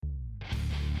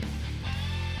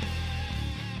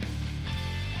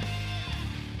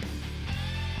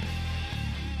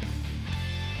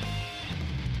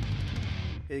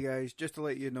Hey guys, just to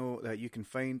let you know that you can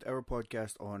find our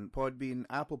podcast on Podbean,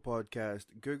 Apple Podcast,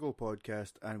 Google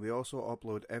Podcast, and we also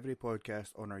upload every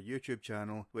podcast on our YouTube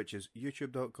channel, which is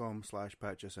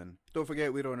youtube.com/patchusin. Don't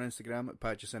forget we're on Instagram at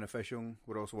patchusinofficial.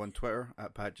 We're also on Twitter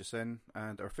at patchusin,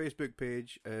 and our Facebook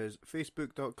page is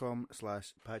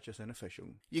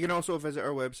facebook.com/patchusinofficial. You can also visit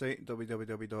our website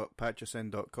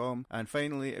www.patchusin.com, and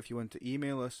finally, if you want to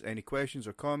email us any questions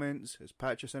or comments, it's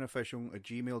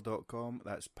patchusinofficial@gmail.com.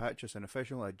 That's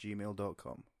patchusinofficial@gmail.com.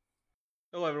 Hello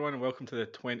everyone and welcome to the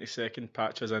 22nd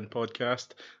Patches In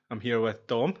podcast. I'm here with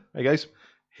Dom. Hey guys.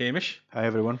 Hamish. Hi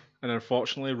everyone. And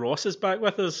unfortunately Ross is back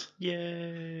with us.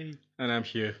 Yay. And I'm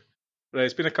Hugh. Right,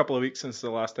 it's been a couple of weeks since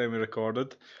the last time we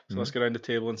recorded, so let's go around the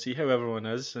table and see how everyone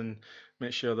is and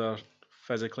make sure they're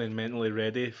physically and mentally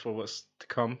ready for what's to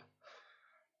come.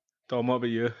 Dom, what about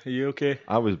you? Are you okay?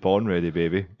 I was born ready,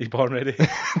 baby. You born ready?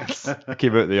 I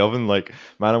came out of the oven like,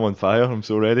 man, I'm on fire. I'm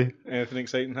so ready. Anything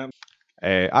exciting happen?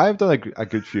 I've done a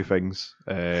good few things.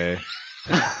 Said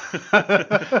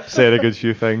a good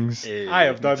few things. I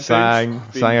have done Sang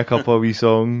a couple of wee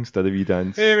songs. Did a wee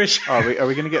dance. Hamish. Are we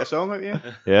going to get a song out of you?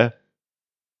 Yeah.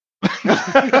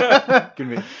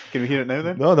 Can we hear it now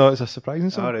then? No, it's a surprising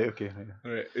song. Alright, okay.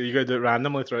 Right, are you going to do it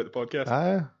randomly throughout the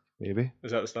podcast? Maybe.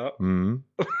 Is that the start? Mm.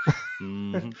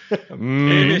 Ain't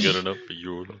Hamish. good enough for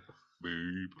you,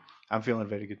 babe. I'm feeling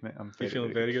very good, mate. I'm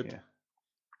feeling very good?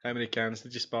 How many cans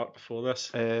did you spark before this?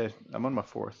 Yeah. I'm on my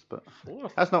fourth, but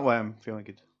Fourth. that's not why I'm feeling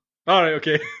good. Alright,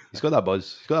 okay. He's got that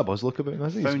buzz. He's got that buzz look about him,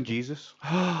 hasn't he? Found Jesus.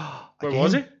 Where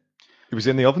was he? He was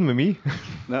in the oven with me.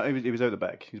 No, he was out the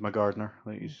back. He's my gardener.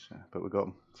 But we got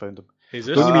him, found him.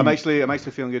 Jesus. I'm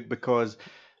actually feeling good because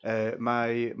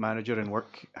my manager in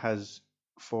work has,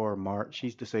 for March,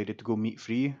 he's decided to go meat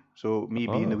free. So me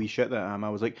being the wee shit that I am, I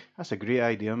was like, that's a great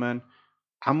idea, man.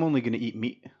 I'm only going to eat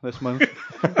meat this month,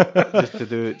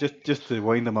 just to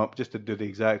wind them up, just to do the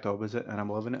exact opposite, and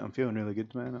I'm loving it. I'm feeling really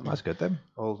good, man. That's good then.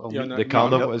 I'll Yeah, meet no, The no,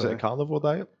 carnivore, up, is it a carnivore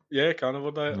diet? Yeah,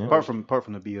 carnivore diet. Yeah. apart from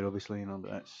the beer, obviously, but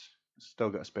that's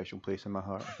still got a special place in my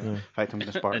heart. In fact, I'm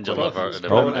going to spark And your one. liver and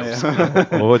Oh, everything yeah. else.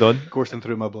 Oh, hold on. Coursing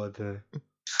through my blood. And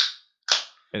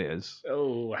it is.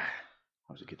 Oh, That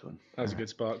was a good one. that was a good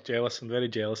spark. Jealous. I'm very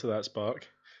jealous of that spark.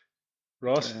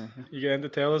 Ross, you get in to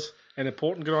tell us an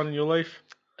important going on in your life?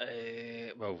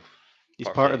 Well, He's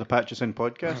part of the Patches In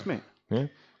podcast, mate. Yeah.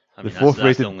 I The mean, fourth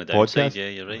that's the rated only downside. podcast. Yeah,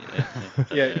 you're right.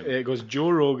 Yeah, it goes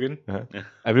Joe Rogan.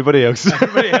 Everybody else.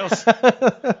 Everybody else.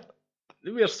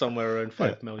 We're somewhere around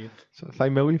 5 million. So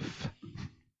 5 million.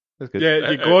 That's good.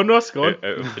 Yeah, you go on, Ross, go on.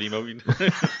 Out of 3 million.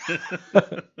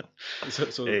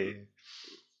 So,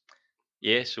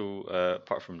 Yeah, so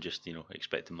apart from just,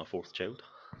 expecting my fourth child.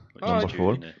 Which Oh, is Number due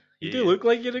 4. in a you year. do look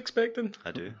like you're expecting.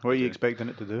 I do. What are I you do. expecting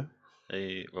it to do?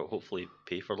 Well, hopefully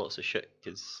pay for lots of shit,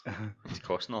 because it's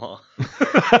costing a lot.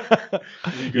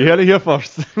 You heard it here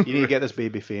first. You need to get this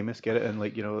baby famous. Get it in,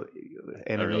 like,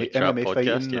 MMA, really crap MMA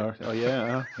podcast, fighting.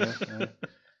 yeah.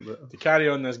 To carry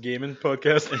on this gaming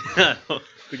podcast,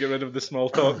 to get rid of the small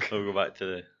talk. I'll go back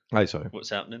to Aye, sorry. what's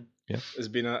happening. It's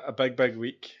been a big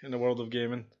week in the world of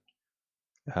gaming.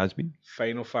 It has been.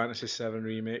 Final Fantasy VII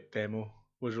Remake demo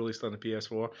was released on the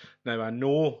PS4. Now I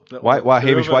know that Why, the two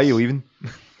Hamish, of why are us- you leaving?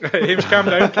 Hamish, calm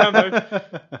down.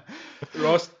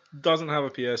 Ross doesn't have a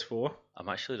PS4. I'm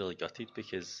actually really gutted,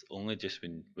 because only just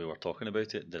when we were talking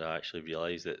about it did I actually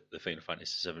realise that the Final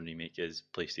Fantasy VII Remake is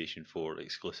PlayStation 4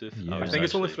 exclusive. Yeah. I think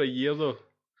it's only for a year though.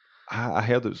 I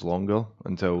heard it was longer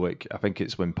until, I think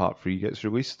it's when Part 3 gets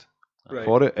released. Right.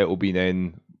 For it, it'll be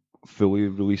then fully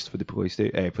released for the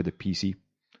PlayStation, for the PC.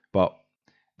 But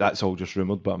that's all just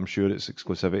rumoured, but I'm sure it's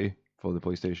exclusivity for the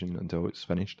PlayStation until it's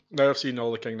finished. Now I've seen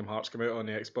all the Kingdom Hearts come out on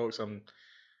the Xbox. I'm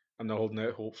not holding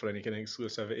out hope for any kind of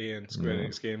exclusivity in Square No.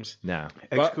 Enix games. Nah.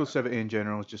 But- Exclusivity in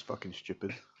general is just fucking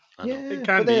stupid. I know. It can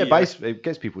but then be, it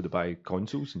gets people to buy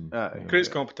consoles. And Creates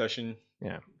competition.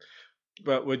 Yeah.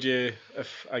 But would you,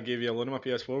 if I gave you a loan of my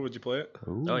PS4, would you play it?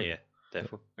 Ooh. Oh yeah,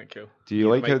 definitely. Thank you. Do you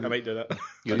like I it? might do that.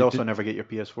 You'd So also never get your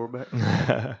PS4 back.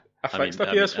 I fixed a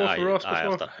PS4 for Ross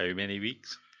before. After how many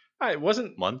weeks? It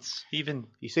wasn't. Months, even?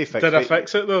 You say fix Did I it,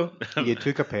 fix it though? you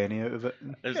took a penny out of it.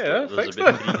 Yeah, There's fixed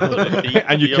about it. there's about three-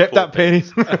 And you three or kept four that penny.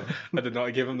 I did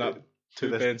not give him that To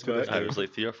this- pence to this back. I was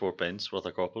like 3 or 4 pence worth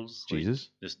of coppers. like, Jesus.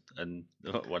 and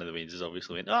one of the wages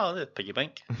obviously went, oh, the piggy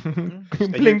bank.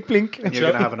 blink, blink. And you're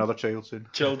going to have another child soon.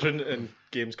 Children and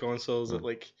games consoles at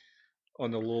like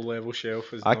on the low level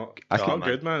shelf is I not. can- It's not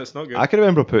good, man. It's not good. I can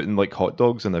remember putting like hot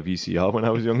dogs in a VCR when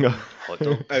I was younger. Hot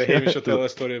dog. Hamish will tell a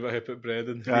story about how he put bread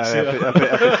in. I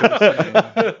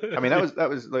mean, that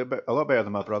was like a lot better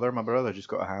than my brother. My brother just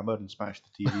got a hammer and smashed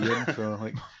the TV in. So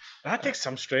like, That takes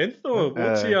some strength though. What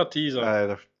CRTs are?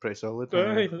 they're pretty solid.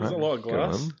 Aye, there's a lot of Good on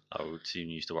glass. him. I would see when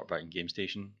you used to work back in Game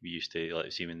Station. We used to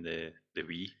like see when the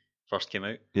Wii first came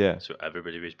out. Yeah. So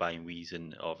everybody was buying Wii's,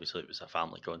 and obviously it was a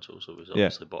family console, so it was Yeah.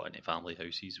 obviously bought into family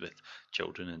houses with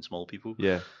children and small people.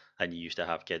 Yeah. And you used to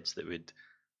have kids that would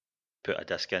put a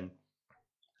disc in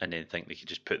and then think they could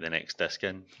just put the next disc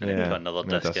in and then Yeah, put another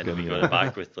another disc disc in, and we in, got yeah. it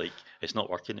back with like, it's not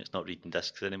working, it's not reading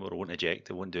discs anymore, it won't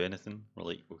eject, it won't do anything. We're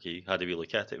like, okay, how do we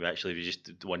look at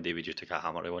it? One day we just took a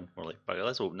hammer to one. We're like, right,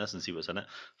 let's open this and see what's in it.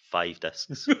 5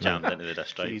 discs jammed into the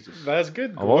disc drive. Jesus. That's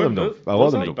good. A lot of them don't. A lot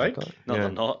of them don't big. put that. No, Yeah.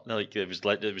 they're not. They're like, it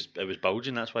was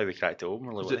bulging. That's why we cracked it open.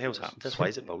 We're like, what the hell's happened to this? Why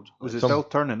is it bulging? Was it Some- still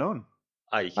turning on?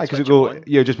 Aye, you can Because switch it go, on.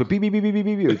 yeah, just beep beep beep beep beep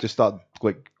beep. It would just start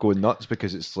like going nuts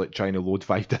because it's like trying to load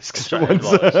 5 discs It's at trying- once.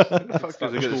 well, it's- How the fuck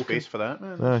does it get the smoking. space for that,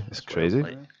 man? Aye, it's crazy.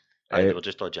 Like, aye, they were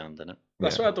just all jammed in it.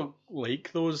 That's Yeah. why I don't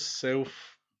like those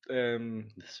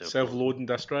self-loading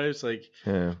disk drives. Like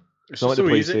Yeah. it's It's not like just the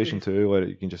so easy. PlayStation 2 where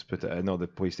you can just put it in, or the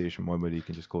PlayStation 1 where you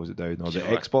can just close it down, or the Do you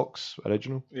know Xbox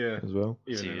original Yeah. as well.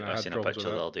 Even See, then, I had seen a problems picture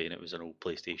with the that. other day, and it was an old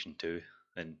PlayStation 2.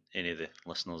 And any of the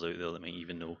listeners out there that might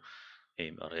even know,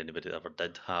 or anybody that ever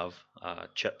did have a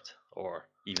chipped or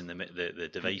even the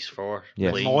device for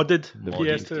Yes. playing Modded The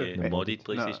PS2. modded. modded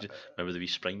No. PlayStation. Remember the wee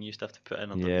spring you used to have to put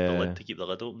in under Yeah. the lid to keep the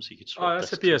lid open so you could swap Oh,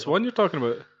 that's the discs over? PS1 you're talking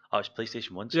about. Oh, it's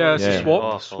PlayStation 1. Yeah, sorry. it's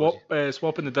Yeah.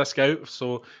 swapping the disc out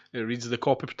so it reads the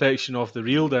copy protection off the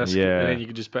real disc, Yeah. and then you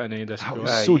can just put in any disc. That you was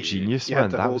want. Aye, so you- genius, You man.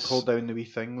 had to That hold, was hold down the wee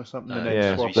thing with something and Aye, then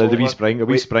yeah, swap the wee over. spring, a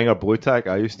wee Wait. Springer blue tack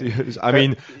I used to use. I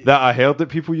mean, that I heard that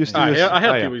people used to Aye, use. I heard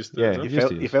Aye, people used to yeah, use it. used You to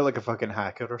felt, you use. felt like a fucking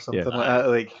hacker or something Yeah. like that.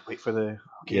 Like, wait for the.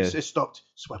 Okay, Yeah. it stopped.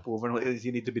 Swap over. And like,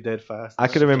 you need to be dead fast. I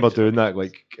can remember doing that,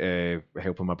 like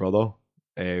helping my brother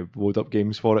load up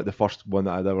games for it. The first one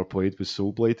that I'd ever played was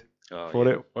Soul Blade Oh, for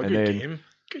yeah. it, What a and good then game.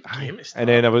 Good Aye. game. It's and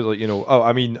then I was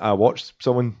like, I watched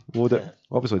someone load it. Yeah.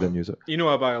 Obviously, didn't use it. You know,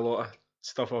 I buy a lot of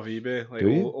stuff off eBay, like Do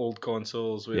you? old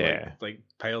consoles with Yeah. like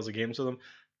piles of games with them.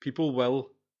 People will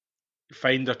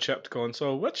find a chipped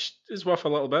console, which is worth a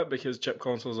little bit because chipped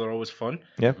consoles are always fun.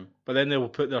 Yeah. But then they will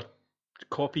put their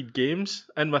copied games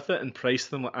in with it and price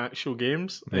them like actual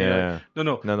games. And you're like, Yeah.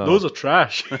 no, No. those are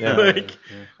trash. Yeah. Like,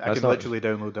 I That's could not- literally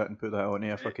download that and put that on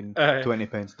a fucking Aye. 20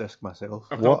 pence disc myself.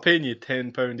 I'm What? not paying you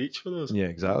 £10 each for those. Yeah,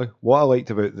 exactly. What I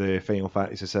liked about the Final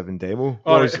Fantasy VII demo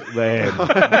Oh, was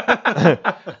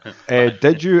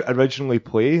did you originally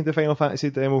play the Final Fantasy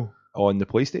demo on the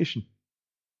PlayStation?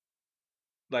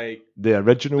 Like, The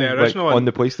original, The original on one.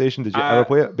 the PlayStation, did you ever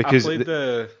play it? Because I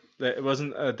played it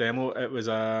wasn't a demo, it was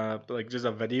just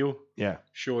a video yeah,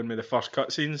 showing me the first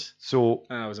cutscenes. so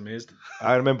And I was amazed.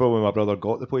 I remember when my brother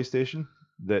got the PlayStation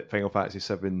that Final Fantasy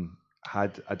VII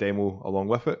had a demo along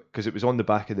with it because it was on the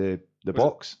back of the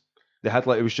box. They had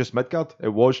it was just Midgard. It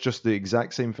was just the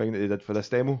exact same thing that they did for this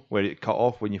demo where it cut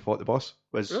off when you fought the boss,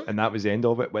 Was and that was the end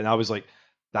of it. When I was like,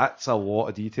 that's a lot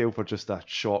of detail for just a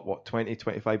short, 20,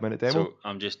 25 minute demo. So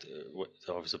I'm just,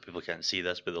 obviously people can't see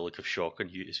this, but the look of shock on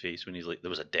Hugh's face when he's like, there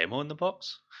was a demo in the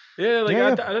box? Yeah, like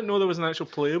Yeah. I didn't know there was an actual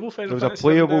playable Final There was a Fantasy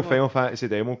playable demo. Final Fantasy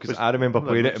demo because Was- I remember that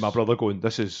playing it and my looks- brother going,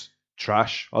 "This is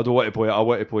trash. I don't want to play it. I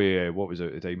want to play what was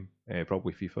it at the time?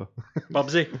 Probably FIFA.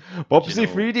 Bubsy. Bubsy You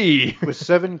know- 3D. was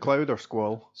 7 Cloud or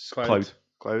Squall? Cloud.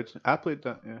 Cloud. I played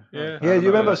that. Yeah. Yeah. I Yeah, do you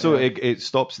remember? that, So yeah. it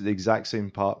stops at the exact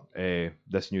same part.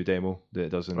 This new demo that it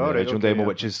does in the Alright, original okay, demo, yeah.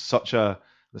 which is such a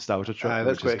nostalgia trip. Aye,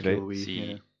 that's which is quite great. cool.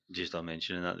 See, Yeah. just on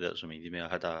mentioning that's reminded me, I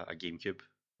had a GameCube.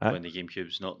 Aye. When the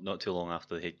GameCubes, not too long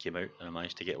after the head came out, and I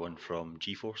managed to get one from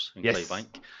GeForce in Yes.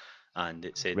 Clydebank, and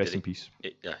it said Rest that in peace.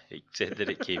 it said that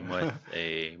it came with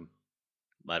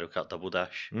Mario Kart Double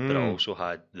Dash, but it Mm. also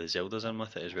had the Zeldas in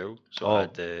with it as well. So Oh. I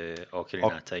had the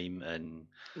Ocarina of Time and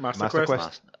Master Master Quest.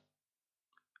 Quest.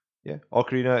 Yeah,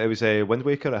 Ocarina. It was Wind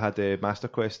Waker. I had Master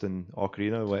Quest and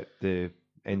Ocarina with the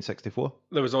N64.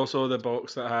 There was also the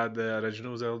box that had the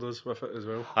original Zeldas with it as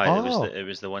well. Aye, Oh. it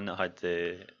was the one that had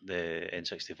the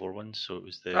N64 ones. So it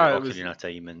was the Aye, it was- Ocarina of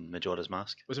Time and Majora's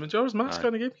Mask. Was it Majora's Mask Aye.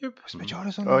 on the GameCube? Was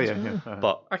Majora's on Oh that yeah, as well? yeah. uh-huh.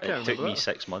 But I can't it took remember me that.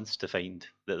 6 months to find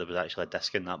that there was actually a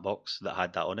disc in that box that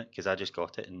had that on it because I just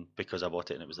got it, and because I bought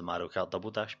it and it was the Mario Kart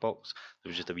Double Dash box, there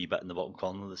was just a wee bit in the bottom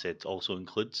corner that said also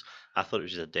includes. I thought it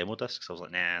was just a demo disc, so I was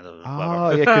like, nah, whatever. Oh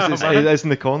yeah, because it's in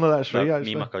the corner. That's right. But Actually.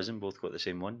 me and my cousin both got the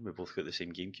same one. We both got the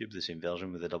same GameCube, the same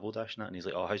version with the Double Dash and that. And he's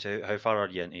like, "Oh, how far are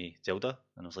you into Zelda?"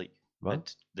 And I was like,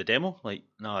 What? The demo?" Like,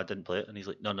 "No, I didn't play it." And he's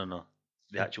like, "No,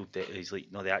 the actual." He's like,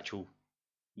 "No, the actual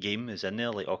game is in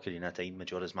there, like Ocarina of Time,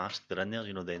 Majora's Mask. They're in there,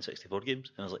 you know, the N64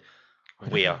 games. And I was like,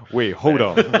 where? Wait, hold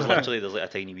on. There's like a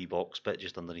tiny wee box bit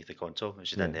just underneath the console. It's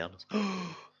just in there.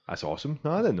 That's awesome.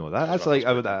 No, I didn't know that. That's like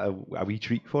a wee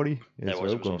treat for you as It well,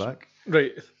 was going awesome. back.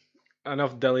 Right.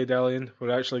 Enough dilly-dallying.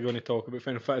 We're actually going to talk about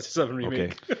Final Fantasy VII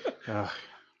Remake.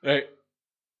 Right.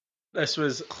 This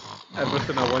was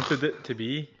everything I wanted it to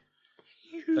be.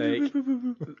 Like,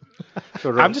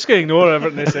 So, I'm just going to ignore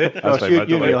everything they say. Oh, fine, so you man, and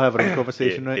don't I'll worry. have a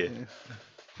conversation, Yeah, right?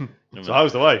 yeah. So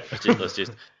how's the wife? Let's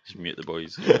just mute the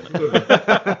boys.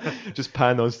 Just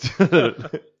pan us,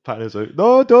 pan us out.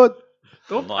 No, don't.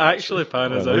 Don't Not actually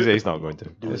pan us Well, out. he's not going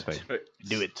to. It's fine. Right.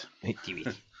 Do it.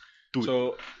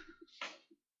 So,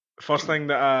 first thing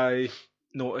that I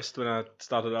noticed when I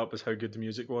started up is how good the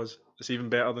music was. It's even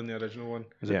better than the original one.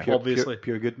 Is it Yeah. pure, Obviously.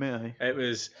 pure good, mate? Aye. It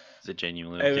was. Is it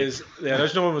genuinely It okay? was the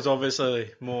original one was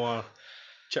obviously more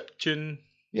chiptune.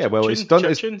 Yeah, well, it's Chip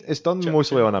done. tune? It's done Chip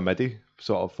mostly tune. on a MIDI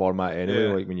sort of format anyway.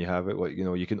 Yeah. Like when you have it, like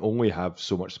you can only have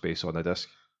so much space on a disc,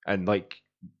 and like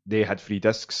they had free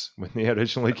discs when they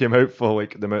originally came out for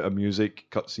like the amount of music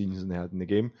cutscenes they had in the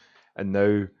game, and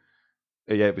now,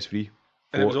 yeah, it was free.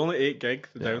 And it was only 8 gig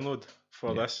the Yeah. download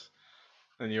for Yeah. this,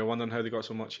 and you're wondering how they got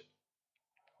so much.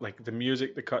 Like the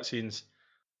music, the cutscenes,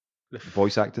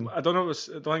 Voice acting. I don't know.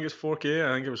 I don't think it's 4K.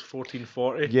 I think it was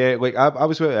 1440. Yeah, like I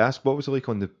was going to ask, what was it like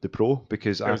on the Pro?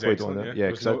 Because It I was played on excellent, it. yeah. Yeah,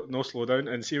 There was because no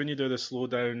slowdown. And see when you do the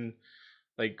slowdown,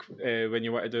 like when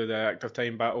you want to do the active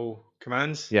time battle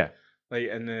commands, yeah, like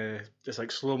in it's like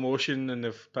slow motion and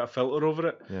they've put a filter over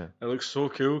it. yeah. It looks so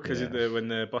cool because Yeah. when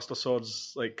the Buster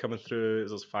Sword's like coming through,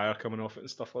 there's fire coming off it and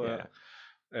stuff like that.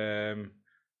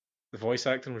 The voice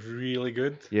acting was really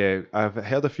good. Yeah, I've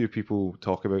heard a few people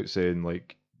talk about saying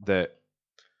like that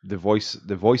the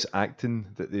voice acting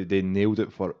that they nailed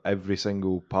it for every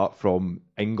single part from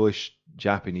English,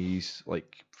 Japanese,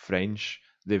 like French.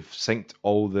 They've synced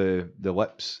all the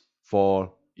lips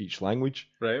for each language.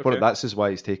 Right. For Okay. it. That's just why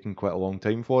it's taken quite a long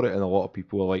time for it, and a lot of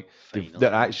people are like Finally.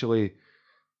 they're actually.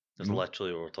 That's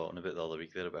literally what we were talking about the other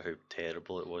week there about how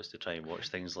terrible it was to try and watch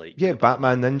things like Yeah,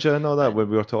 Batman Ninja and all that when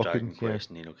we were talking. Dragon Yeah. Quest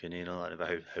and Ni no Kuni and all that about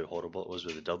how horrible it was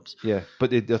with the dubs. Yeah,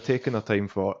 but they're taking their time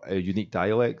for unique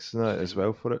dialects and that as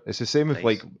well for it. It's the same with Nice.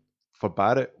 like for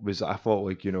Barrett was I thought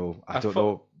like I don't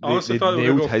know I honestly they thought they were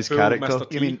nailed gonna go his full character. Mr.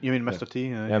 T. You mean Mr. T? Aye,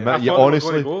 Yeah, yeah. I yeah, thought they honestly,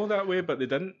 were going to go that way, but they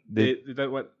didn't. They- They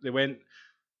didn't. They went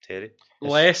Terry.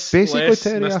 less. basically less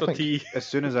Terry, I Mr. think. T. As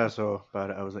soon as I saw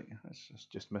Barrett, I was like, it's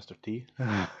just Mr. T.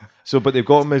 So, but they've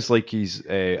got him as like he's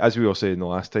as we were saying the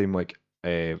last time, like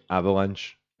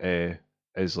Avalanche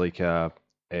is like a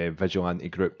vigilante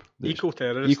group,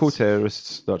 Eco-terrorists.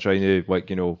 eco-terrorists that are trying to like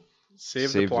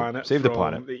Save the planet. save the from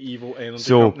planet. The evil energy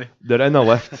So company. they're in a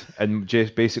lift, and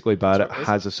basically Barrett That's what it is.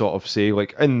 has a sort of say,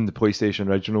 like in the PlayStation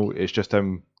original, it's just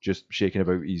him just shaking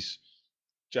about his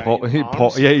Giant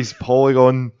arms. his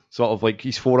polygon sort of like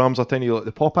his forearms are tiny, like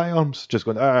the Popeye arms, just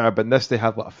going. But in this they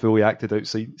have like a fully acted out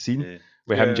scene Yeah.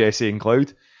 with Yeah. him, Jesse, and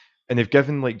Cloud, and they've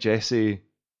given like Jesse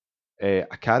a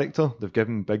character. They've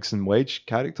given Biggs and Wedge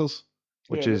characters,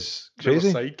 which Yeah, is They were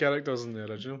crazy. side characters in the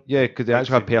original. Yeah, because they Biggs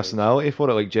actually have and Wedge. personality for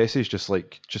it. Like Jesse's just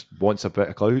wants a bit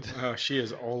of Cloud. She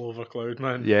is all over Cloud,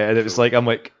 man. Yeah, and it was like I'm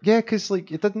like, yeah, because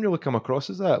like it didn't really come across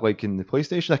as that like in the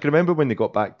PlayStation. I can remember when they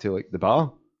got back to like the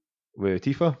bar with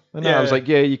Tifa, and I was Yeah. like,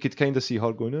 yeah, you could kind of see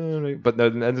her going, oh, right. But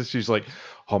then she's like,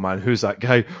 oh man, who's that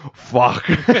guy? Fuck.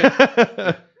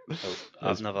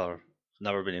 I've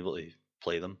never been able to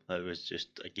play them. It was just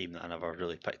a game that I never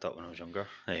really picked up when I was younger.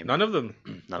 None of them.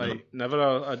 None of them. Like,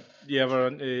 never you ever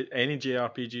into any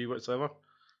JRPG whatsoever?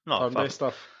 No, Turn-based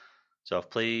stuff. so I've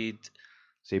played.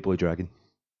 Sable Dragon.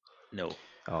 No,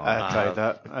 Oh, I tried Uh,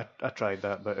 that. I tried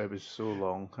that, but it was so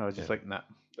long. I was just like, nah.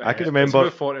 I can It's remember-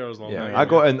 about 40 hours long. yeah, now, I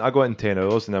got in 10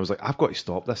 hours, and I was like, I've got to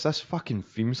stop this. This fucking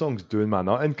theme song's doing my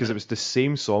nutting because it was the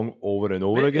same song over and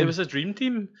over Mate, again. It was a dream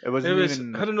team. It wasn't was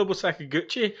even. Hironobu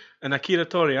Sakaguchi and Akira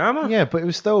Toriyama. Yeah, but it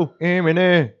was still and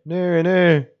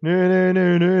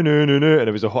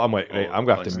it was a hot. I'm like, right, I'm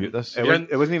gonna have to mute this. It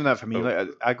wasn't even that for me. Oh. Like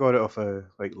I got it off a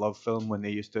like Love Film when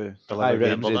they used to deliver I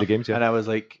games, read the games, yeah. and I was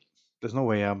like, "There's no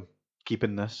way I'm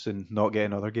keeping this and not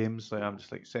getting other games." Like I'm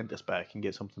just like, send this back and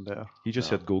get something better. He just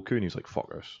said Goku, and he was like,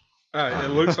 fuck us.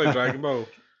 It looks like Dragon Ball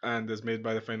and is made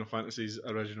by the Final Fantasy's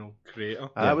original creator.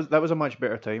 That was a much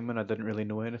better time when I didn't really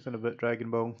know anything about Dragon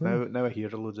Ball. Now I hear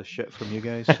loads of shit from you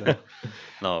guys. So.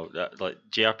 no, like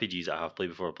JRPGs that I have played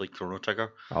before. I played Chrono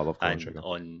Trigger, I love Chrono and Trigger.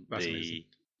 on That's the amazing.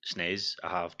 SNES, I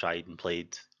have tried and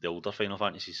played the older Final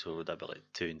Fantasies. So would that be like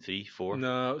 2 and 3, 4?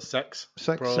 No, 6.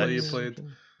 Six, Probably six. you played.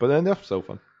 But then they're still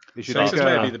fun. They should Six make is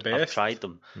maybe a, the I've best. tried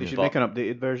them. they should but- make an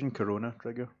updated version, Corona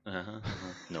Trigger.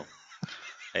 No.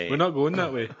 We're not going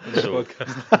that way on this So-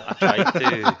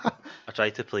 podcast. I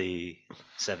tried to play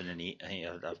 7 and 8. I think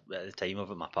at the time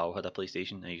of it, my pal had a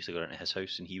PlayStation. I used to go into his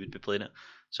house and he would be playing it.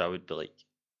 So I would be like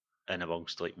in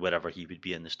amongst like wherever he would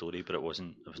be in the story, but I was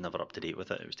never up to date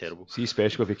with it. It was terrible. See,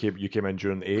 especially if you came in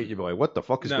during 8, you'd be like, what the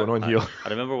fuck is No, going on here? I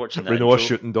remember watching the Renoir intro.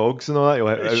 shooting dogs and all that. You're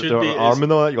like, It out should there be- arm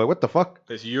and all that. You're like, what the fuck?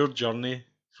 It's your journey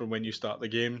from when you start the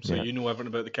game, so Yeah. you know everything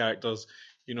about the characters.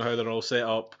 You know how they're all set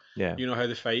up. Yeah. You know how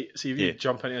they fight. See, if you Yeah.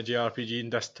 jump into a JRPG in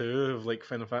Disc 2 of like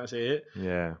Final Fantasy 8,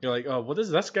 Yeah. you're like, oh, what does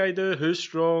this guy do? Who's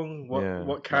strong? Yeah.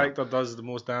 What character does the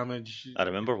most damage? I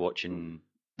remember watching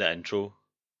the intro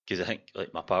because I think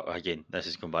like my part again. This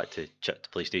is going back to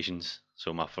PlayStations.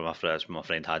 So my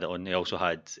friend had it on. He also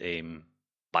had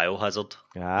Biohazard.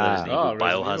 Ah. Oh,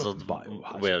 Biohazard,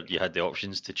 Biohazard. where you had the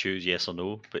options to choose yes or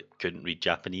no, but couldn't read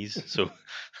Japanese, so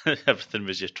everything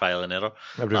was just trial and error.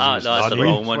 Everything No, was that's the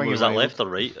manual. wrong one. Swing Was that wild. left or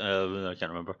right? I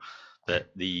can't remember. But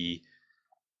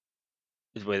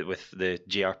with the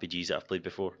JRPGs that I've played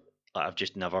before, I've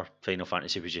just never. Final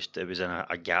Fantasy was in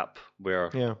a gap where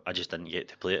Yeah. I just didn't get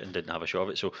to play it and didn't have a shot of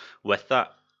it. So with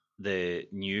that, the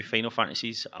new Final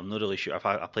Fantasies, I'm not really sure.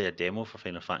 I played a demo for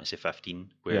Final Fantasy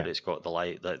 15 where Yeah. it's got the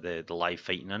live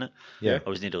fighting in it. Yeah. I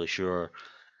wasn't really sure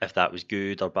if that was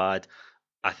good or bad.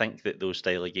 I think that those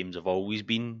style of games have always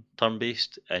been turn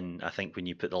based, and I think when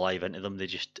you put the live into them,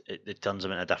 it turns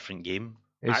them into a different game.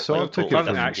 It sort of took it totally from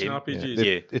different action game. RPGs.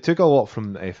 They- Yeah. It took a lot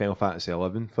from Final Fantasy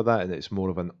 11 for that, and it's more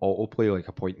of an autoplay, like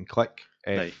a point and click.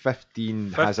 Right.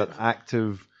 15 has an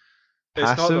active It's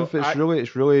not passive.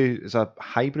 the- It's a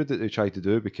hybrid that they tried to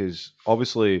do, because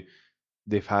obviously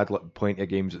they've had like plenty of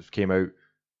games that came out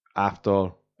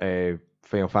after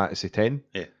Final Fantasy 10,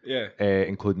 Yeah.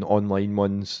 including online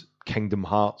ones, Kingdom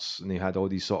Hearts, and they had all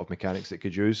these sort of mechanics that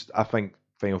could use. I think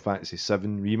Final Fantasy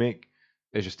 7 remake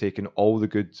is just taking all the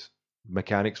good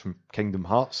mechanics from Kingdom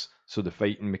Hearts, so the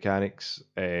fighting mechanics,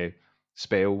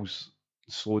 spells,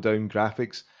 slowdown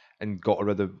graphics, and got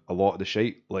rid of a lot of the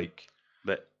shite, like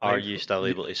But are Like, you still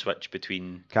able to switch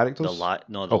between characters. the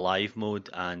Oh. live mode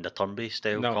and the turn-based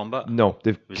style No. combat? No,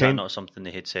 they've Was that kind not something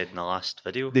they had said in the last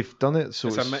video? they've done it so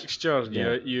it's a mixture.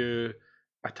 yeah. You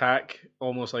attack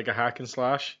almost like a hack and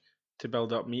slash to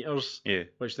build up meters, Yeah,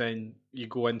 which then you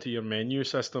go into your menu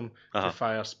system Uh-huh. to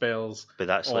fire spells. but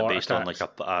that's like or based on like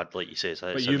attacks. like you say, it's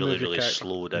a you really move your character.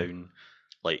 slow down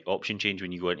like option change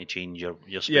when you go in to change your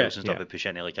spells Yeah. and stuff. Yeah. It push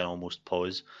into like an almost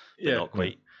pause, but Yeah, not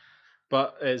quite.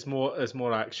 but it's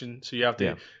more action. So you have to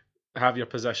Yeah. have your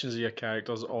positions of your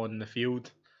characters on the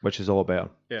field. which is a lot better.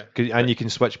 Yeah. And you can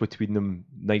switch between them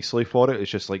nicely for it. It's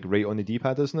just like right on the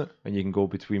D-pad, isn't it? And you can go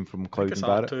between from I think Cloud it's and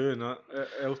Barrett. R2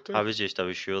 and L2. I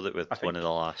was sure that with I think- one of the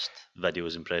last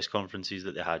videos and press conferences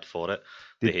that they had for it,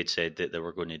 they had said that they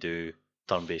were going to do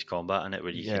turn-based combat in it,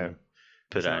 where you Yeah. can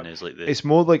put Is it that- in as like the It's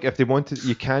more like if they wanted,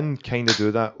 you can kind of do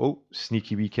that. Oh,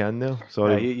 sneaky weekend there. Yeah,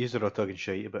 Sorry. you are all talking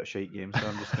shite about a shite game, so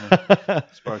I'm just gonna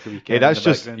spark a weekend. Hey, that's in the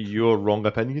just background. your wrong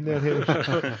opinion there,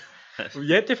 Hamish. We've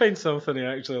yet to find something he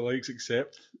actually likes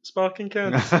except Sparking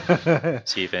Cans.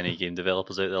 see if any game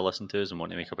developers out there listen to us and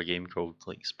want to make up a game called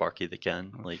like Sparky the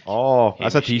Can. Like Oh,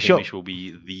 that's a Hamish- T-shirt. Hamish will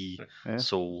be the Yeah.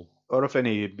 sole. Or if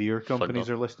any beer companies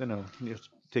Thunder. are listening, I'll just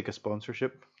take a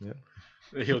sponsorship.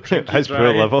 He'll drink you His poor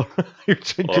dry. liver. You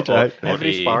drink Or- it dry. or- Every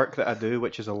a- spark that I do,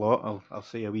 which is a lot, I'll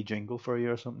say a wee jingle for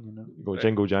you or something, you know. Go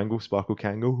jingle jangle, sparkle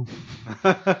kangle.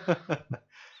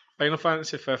 Final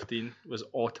Fantasy 15 was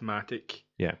automatic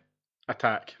Yeah.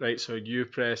 attack, right? So you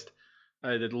pressed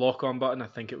the lock on button, I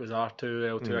think it was R2,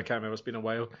 L2, I can't remember, it's been a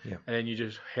while. Yeah. And then you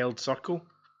just held circle,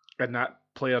 and that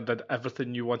player did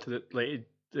everything you wanted it. Like,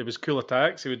 it was cool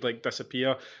attacks, he would like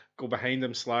disappear, go behind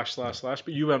him, slash, but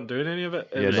you weren't doing any of it.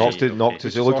 It Yeah, was Right, just- Noctis.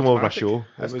 It's It looked more of a automatic. show.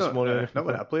 That's It was not, more. not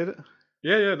when I played it.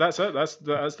 Yeah, that's it. That's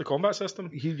the combat system.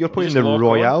 You're playing just the lock on.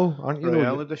 Royale, aren't you?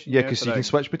 Royale edition, Yeah, yeah, because so you can that-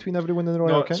 switch between everyone in the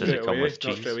Royale, Not can't Does you? it straight come away, with not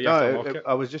cheese? straight away, you have to lock it.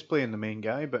 I was just playing the main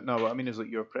guy, but no, what I mean is like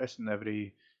you were pressing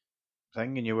every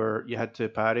thing, and you had to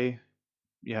parry,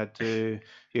 you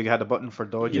had a button for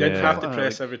dodge. You didn't Yeah. have to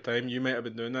press every time. You might have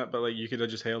been doing that, but like you could have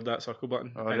just held that circle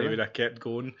button Oh, and really? it would have kept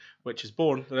going, which is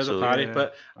boring. There is So- a parry, Yeah.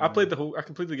 but I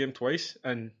completed the game twice,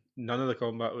 and none of the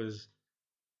combat was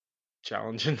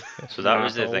challenging. So that Not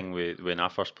was the at all. thing when I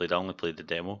first played. I only played the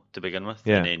demo to begin with,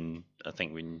 Yeah. and then I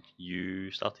think when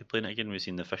you started playing it again, we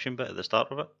seen the fishing bit at the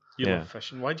start of it. You Yeah. love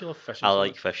fishing. Why do you love fishing? I so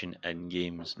like much? fishing in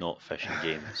games, not fishing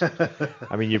games.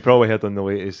 I mean, you probably heard on the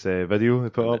latest video they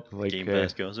put up, like, Game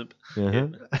Pass gossip. uh-huh.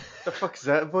 The fuck's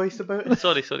that voice about?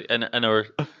 Sorry. In our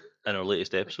in our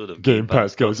latest episode of Game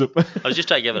Pass Gossip. I was just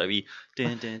trying to give it a wee.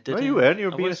 No, you weren't. You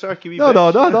were being a sarky wee No,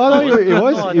 bitch. no, he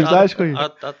was. No, He was actually. I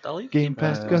like Game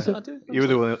Pass Uh, Gossip. I do. You were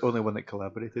the only one that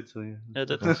collaborated, so yeah. I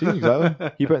did. See,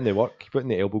 exactly. He put in the work. He put in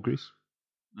the elbow grease.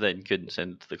 Then couldn't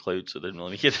send it to the cloud, so it didn't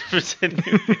really make a difference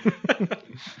anyway.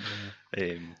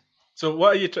 So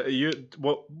what are you?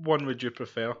 What one would you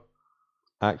prefer?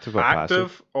 Active or passive?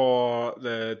 Active or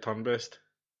the turn-based?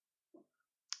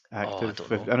 Active.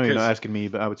 don't know. I know you're not 'Cause- asking me,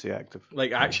 but I would say active.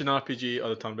 Like action RPG or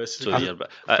the turn-based? So Because yeah,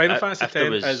 but Final I- Fantasy if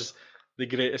there X was- is the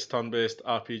greatest turn-based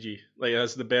RPG. Like,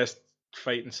 it's the best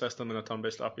fighting system in a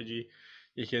turn-based RPG.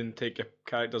 You can take your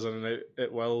characters in and out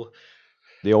at will.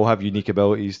 They all have unique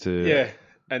abilities to. Yeah,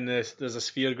 and there's a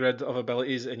sphere grid of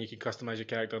abilities, and you can customize your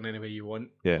character in any way you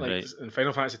want. Yeah. Like, Right. and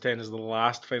Final Fantasy X is the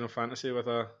last Final Fantasy with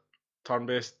a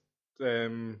turn-based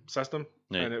system,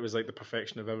 Right. and it was like the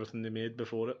perfection of everything they made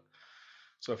before it.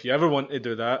 So if you ever want to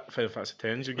do that, Final Fantasy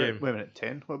X is your game. Wait a minute,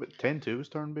 10? What about 10-2 was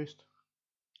turn-based?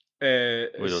 We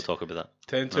don't talk about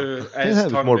that. 10-2 I is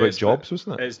think it was more about turn-based, jobs, but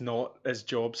wasn't it? It's not its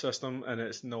job system, and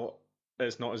it's not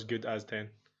as good as 10.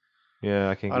 Yeah,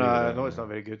 I can. I agree with that. know it's not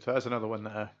very good. So that's another one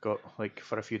that I got like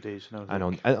for a few days. And I was And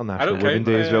on like, I International don't Women count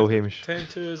Day as well, Hamish.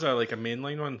 10-2 is like a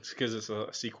mainline one because it's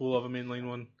a sequel of a mainline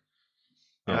one.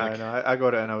 I know, I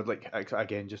got it, and I would like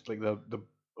again just like the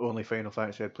only Final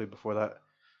Fantasy I'd played before that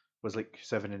was like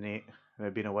 7 and 8, and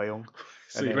it'd been a while.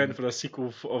 So And you then- went for a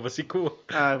sequel of a sequel.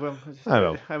 Well,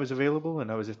 well. I was available,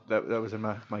 and I was that was in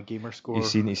my gamer score. You've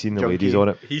seen the junkie. ladies on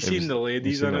it. He's It seen was- the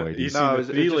ladies seen in the it. ladies. He's No, seen it the was-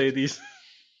 three it just- ladies.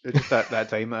 It was just that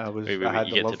time that I was Wait, I had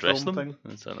you the get love to dress film them? thing.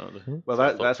 That's another. Well,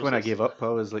 thought that's when I process. gave up. I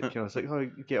was like, I was like, oh,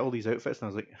 get all these outfits, and I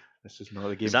was like, this is not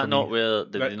the game. Is that for not me. where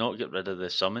did Right. they not get rid of the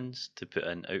summons to put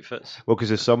in outfits? Well, because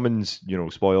the summons,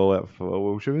 spoil it for.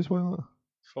 Well, should we spoil it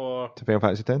For to Final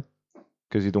Fantasy X?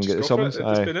 Because you don't get the Just go for it. summons.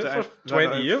 It's Aye. been Is out that- for is that not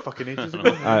 20 years. Fucking ages I ago.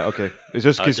 don't know. Aye, okay. It's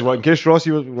just because I- in case Ross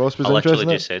was I interested literally in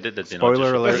it. just said it. Did they Spoiler not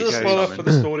just alert, This is a guys. spoiler for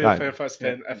the story Aye. of Final Fantasy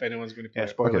X if anyone's going to play Yeah, it.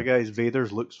 spoiler Okay. guys.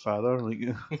 Vader's Luke's father. Like,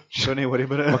 don't you worry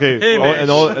about it. Okay, Hey, all,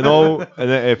 mate. in all,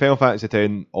 in Final Fantasy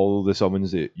X, all the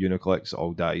summons that Yuna collects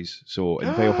all dies. So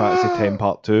in Final Fantasy X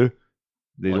Part 2,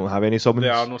 they What? don't have any summons.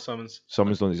 There are no summons.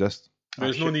 Summons don't exist.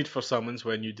 There's no shit. need for summons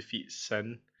when you defeat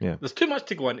Sin. Yeah. There's too much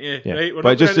to go into, Yeah. right? We're But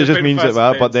not it just getting into means Final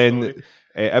that. But Fantasy then X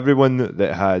story. everyone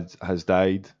that has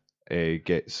died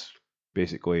gets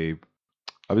basically.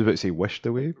 I was about to say wished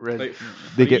away. Like,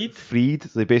 They get freed? freed.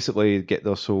 They basically get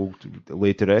their soul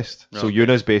laid to rest. So Okay.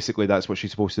 Yuna's basically that's what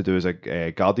she's supposed to do as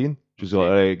a guardian. She's like,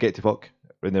 Right. get to fuck,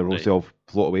 and then Right. they all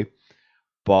float away.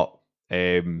 But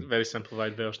Very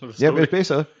simplified version of the yeah, story. but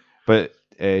basically, but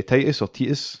Titus or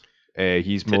Titus,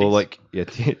 he's more Titus. like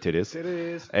Titus. It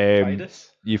is.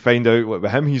 Titus? You find out what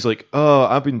with him, he's like, oh,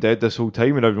 I've been dead this whole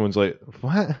time, and everyone's like,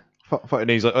 what? And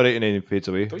he's like, all right, and then he fades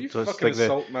away. Don't you So it's fucking like the-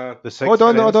 insult my... The sixth Hold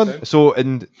on, hold friends. on. So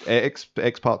in X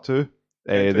Part 2,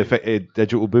 Yeah, the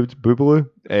digital boobaloo,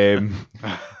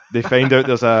 they find out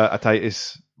there's a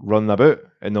Titus running about,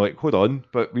 and they're like, hold on,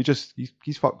 but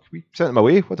he's fucked. We sent him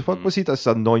away. What the fuck was he? This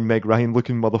annoying Meg Ryan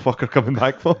looking motherfucker coming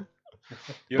back for?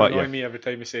 You but annoy yeah. me every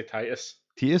time you say Titus.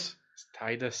 Titus? It's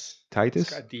Titus. It's Titus?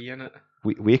 got a D in it.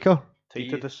 Waker?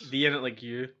 Titus. D in it like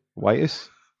you. Whitus?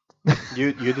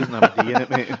 You doesn't have a D in it,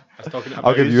 mate. I was talking about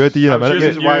I'll give you a D in a I was minute, This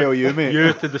using is Y-O-U, mate.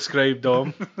 you to describe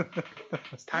Dom.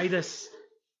 It's Titus.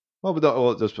 Well,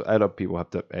 but there's other people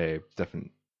have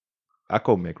different. I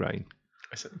call him Meg Ryan.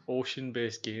 It's an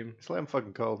ocean-based game. Just let him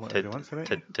fucking call him whatever he wants, right?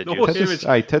 No, Tidius. Titus, Hamish.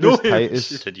 aye, Titus, No, Titus.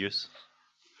 Hamish. Tidius.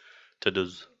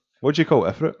 Tidus. What do you call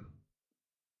Ifrit?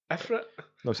 Ifrit.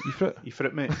 No, it's Ifrit.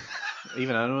 Ifrit, mate.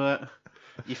 Even I know that.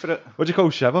 Ifrit. What do you call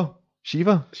Shiva?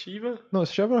 Shiva? Shiva. No,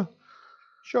 it's Shiva.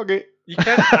 Shoggy. You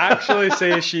can't actually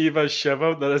say Shiva's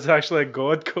Shiva. There is actually a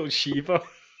god called Shiva.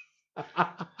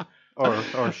 Or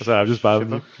Sorry, I'm just bad.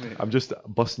 Shiva, mate. I'm just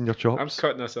busting your chops. I'm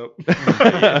cutting this up.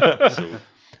 So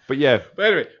But yeah, But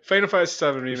anyway, Final Fantasy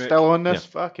VII Remake. Still on this?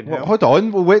 Yeah. Fucking well, hell. hold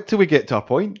on. We'll wait till we get to a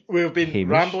point. We've been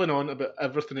Hamish. rambling on about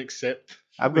everything except.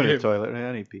 I'm going to the Him. toilet, right?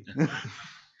 I need pee.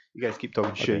 You guys keep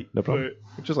talking Okay, shit. no problem.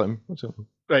 Right. Just let him. What's up?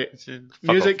 Right. fuck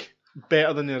Music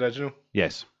better than the original.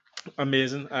 Yes.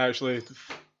 Amazing. I actually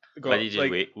got Why did you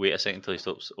like, wait a second till he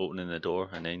stops opening the door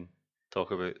and then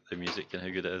talk about the music and how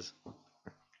good it is?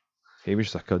 Hamish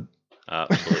is a cunt.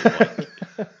 Absolutely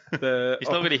not. the He's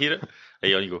not going to hear it.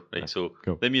 Right, on you go. Right, so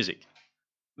Go. the music.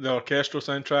 the orchestral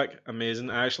soundtrack. Amazing.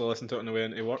 I actually listened to it on the way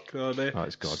into work the other day. Oh,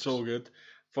 it's gorgeous. So good.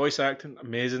 Voice acting.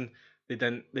 Amazing. They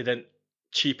didn't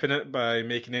cheapen it by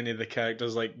making any of the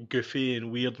characters like goofy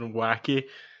and weird and wacky.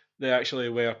 They actually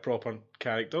were proper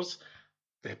characters.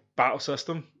 The battle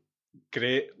system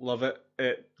great, love it.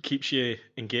 It keeps you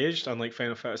engaged, unlike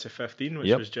Final Fantasy 15, which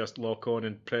Yep. was just lock on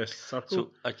and press circle.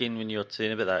 So again, when you were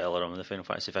saying about that earlier on with the Final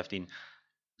Fantasy 15,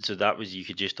 so that was you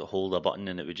could just hold a button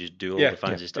and it would just do all Yeah, the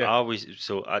fancy yeah, stuff.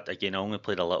 yeah. I only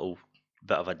played a little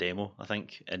bit of a demo, I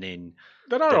think, and then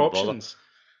There are didn't bother. options.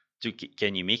 So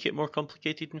can you make it more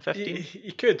complicated in 15?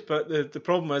 You could, but the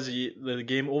problem is the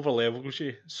game over levels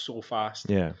you so fast.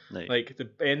 Yeah. Right. Like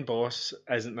the end boss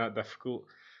isn't that difficult.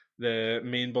 The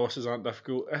main bosses aren't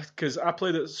difficult because I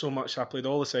played it so much. I played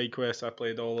all the side quests. I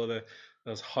played all of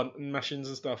there's hunting missions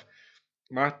and stuff.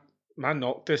 My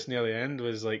Noctis near the end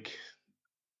was like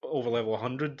over level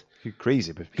 100. He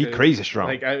crazy, but he crazy strong.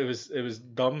 Like it was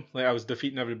dumb. Like I was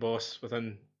defeating every boss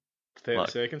within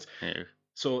 30 seconds. Yeah.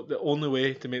 So the only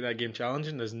way to make that game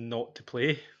challenging is not to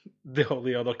play all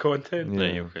the other content. Yeah.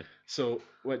 Right, okay. So,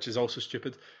 which is also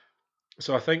stupid.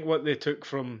 So I think what they took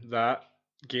from that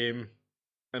game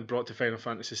and brought to Final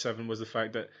Fantasy VII was the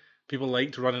fact that people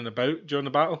liked running about during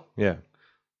the battle, Yeah.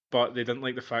 but they didn't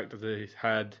like the fact that they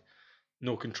had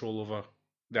no control over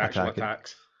the actual Attacking.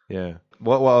 attacks. Yeah.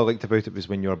 What I liked about it was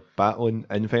when you're battling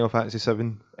in Final Fantasy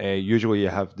VII, usually you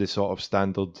have the sort of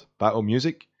standard battle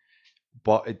music,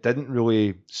 but it didn't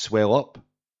really swell up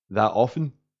that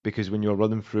often because when you're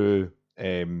running through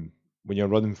the,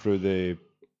 I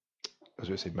was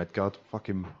going to say Midgard,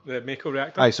 fucking. The Mako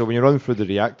reactor. Aye, so when you're running through the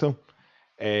reactor,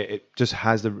 it just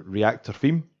has the reactor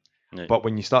theme, Right. but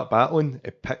when you start battling,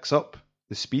 it picks up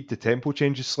the speed, the tempo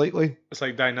changes slightly. It's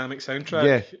like dynamic soundtrack.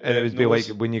 Yeah, and it would be like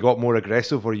knows- when you got more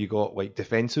aggressive or you got like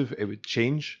defensive, it would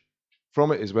change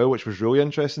from it as well, which was really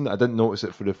interesting. I didn't notice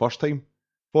it for the first time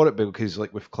for it because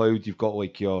like with Cloud, you've got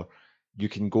like you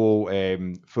can go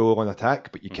full on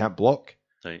attack, but you can't block,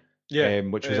 Right. yeah,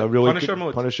 which was a really Punisher good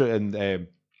mode. Punisher, and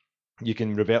you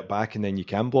can revert back and then you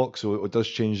can block, so it does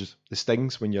change the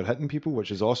stings when you're hitting people,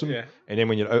 which is awesome. Yeah. And then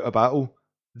when you're out of battle,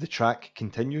 the track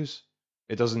continues.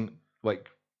 It doesn't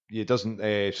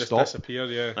Just stop. disappear.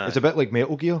 Yeah. It's a bit like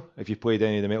Metal Gear. If you've played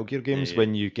any of the Metal Gear games, Yeah.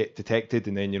 when you get detected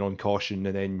and then you're on caution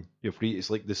and then you're free, it's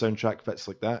like the soundtrack fits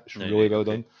like that. It's Yeah, really well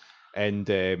okay. done.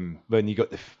 And when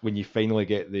you finally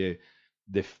get the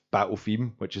battle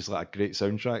theme, which is like a great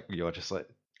soundtrack, you're just like,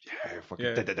 yeah, fucking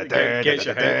Yeah, gets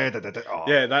your head. oh.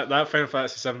 Yeah, that Final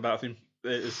Fantasy VII battle theme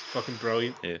is fucking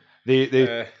brilliant.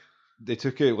 They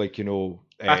took it like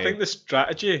I think the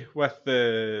strategy with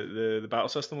the battle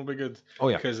system will be good. Oh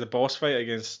yeah. Because the boss fight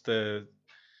against the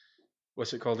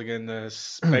what's it called again? The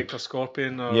Spectre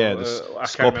Scorpion. Or, Yeah, the I can't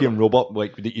scorpion remember. robot,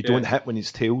 like that you don't Yeah. hit when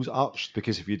his tail's arched,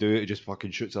 because if you do, it just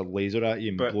fucking shoots a laser at you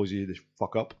and But- blows you the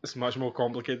fuck up. It's much more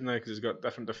complicated now because it's got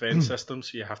different defense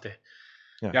systems. So you have to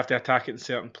Yeah. you have to attack it in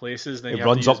certain places. Then It you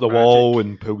runs have up to the use wall magic.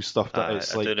 and pulls stuff. That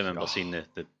it's I like, do remember oh. seeing the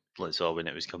so when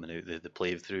it was coming out, the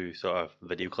playthrough sort of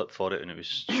video clip for it, and it was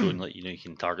showing like you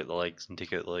can target the legs and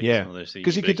take out the legs. Yeah, and all this, so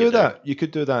because you could break do it down. that. You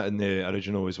could do that in the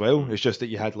original as well. It's just that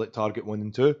you had like target 1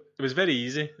 and 2. It was very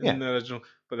easy Yeah. in the original,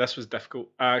 but this was difficult.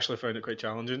 I actually found it quite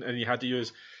challenging, and you had to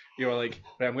use. You were like,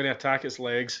 right, I'm going to attack its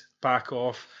legs, back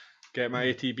off, get my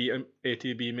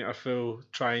ATB meter full,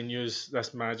 try and use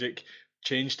this magic,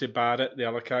 change to Barret, the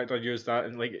other character, use that,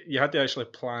 and like you had to actually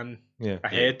plan Yeah,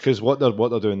 ahead. because what they're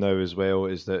doing now as well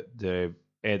is that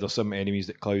there's some enemies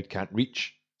that Cloud can't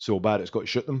reach, so Barrett's got to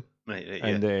shoot them, Right,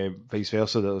 and vice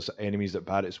versa. There's enemies that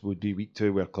Barrett's would be weak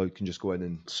to, where Cloud can just go in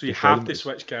and. So you destroy have them. to It's-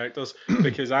 switch characters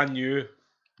because I knew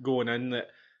going in that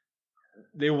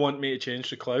they want me to change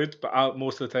to Cloud, but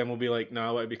most of the time will be like, no,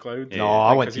 I want to be Cloud. No,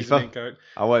 I want because he's the main Tifa. character.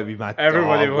 I want to be mad.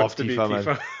 Everybody I wants love to be man.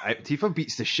 Tifa. Tifa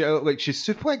beats the shit out. Like she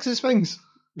suplexes things.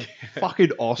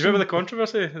 Fucking awesome. Do you remember the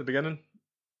controversy at the beginning?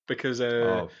 Because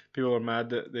Oh. people were mad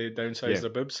that they downsized Yeah. their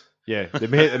boobs. Yeah, they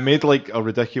made like a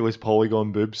ridiculous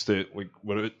polygon boobs that like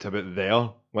were out to about there,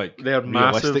 like They're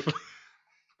realistic. massive.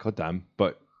 God damn,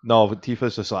 but no, but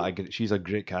Tifa's just like she's a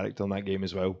great character in that game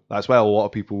as well. That's why a lot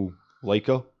of people like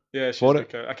her. Yeah, she's For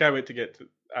like I can't wait to get to.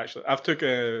 Actually, I've took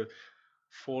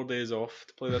 4 days off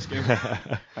to play this game.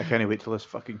 I can't wait till this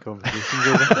fucking conversation's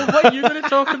over. Well, what are you going to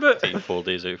talk about? Take 4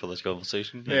 days out for this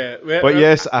conversation. Yeah, But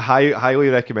yes, I highly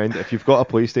recommend if you've got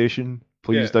a PlayStation,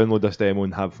 please Yeah. download this demo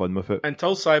and have fun with it.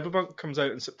 until Cyberpunk comes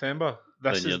out in September,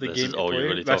 this Then is the this game is to all play. you're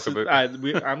going to This talk is-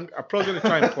 about. I'm probably going to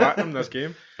try and platinum this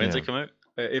game. When's Yeah. it come out?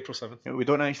 April 7th. We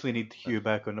don't actually need Hugh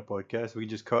back on the podcast. We can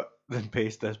just cut and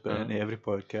paste this bit into every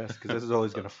podcast because this is all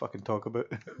he's going to fucking talk about.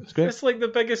 It's great. It's like the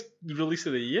biggest release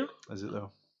of the year. Is it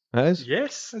though? It is.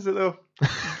 Yes, Is it though?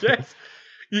 yes.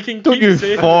 You can Don't keep you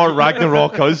saying for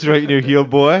Ragnarok us right now here,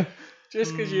 boy.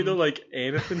 just because you don't like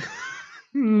anything.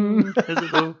 Is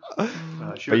it though? I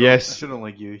sure But don't- yes. I sure don't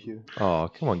like you, Hugh. Oh,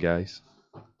 come on, guys.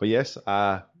 But yes,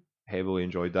 I heavily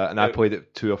enjoyed that, and I played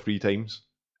it 2 or 3 times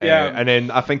Yeah. And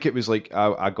then I think it was like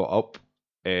I got up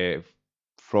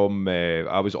from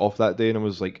I was off that day and I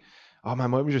was like, oh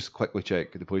man, why don't we just quickly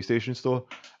check the PlayStation Store?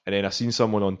 And then I seen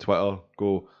someone on Twitter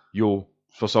go, yo,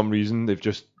 for some reason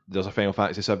there's a Final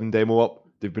Fantasy 7 demo up.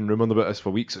 They've been rumoring about this for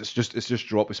weeks. It's just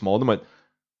dropped this morning. I went,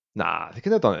 nah, they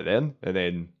could have done it then. And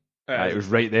then it was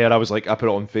right there. I was like, I put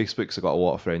it on Facebook because I got a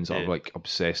lot of friends that are like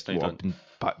obsessed. No, you I've been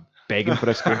begging for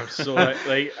this game. So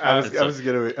like I was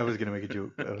gonna make a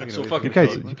joke. so fucking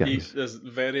You guys. there's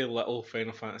very little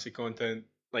Final Fantasy content,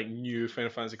 like new Final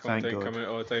Fantasy Thank content God. coming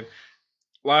out all the time.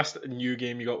 Last new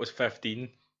game you got was 15.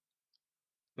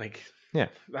 Like, Yeah.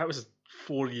 that was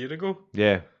 4 years ago.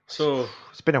 Yeah, So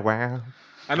it's been a while.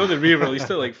 I know they re-released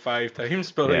it like 5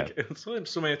 times, but Yeah. like it's only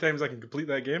so many times I can complete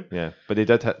that game. Yeah, but they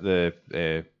did hit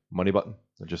the money button.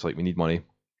 They're just like, we need money.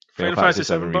 Final Fantasy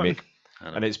 7 button. remake.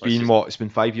 And it's been it's been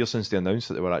 5 years since they announced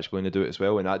that they were actually going to do it as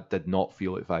well, and that did not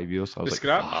feel like 5 years. I was They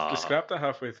like, scrapped it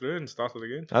halfway through and started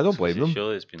again. I don't blame them.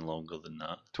 Surely it's been longer than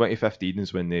that. 2015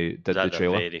 is when they did Is that the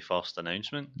trailer. very first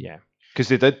announcement? Yeah, because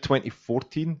they did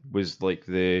 2014 was like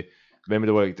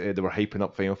remember they were hyping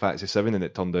up Final Fantasy 7 and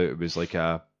it turned out it was like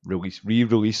a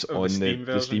re-release Of on the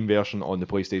the Steam Steam version on the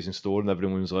PlayStation Store, and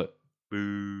everyone was like,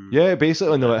 Boo. yeah,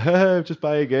 basically, and they're like, haha, just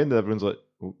buy again, and everyone's like,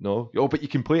 oh, no, but you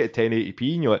can play it at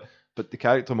 1080p, and you're like, but the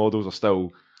character models are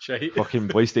still Shite. fucking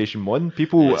PlayStation 1.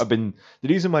 People have been, the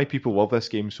reason why people love this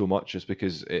game so much is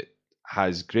because it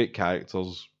has great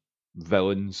characters,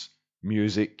 villains,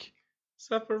 music,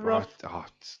 Sephiroth.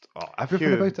 everything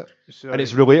Hugh, about it. So, And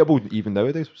it's relatable even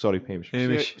nowadays. Sorry, Hamish.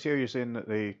 see how you're saying that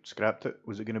they scrapped it?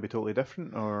 Was it going to be totally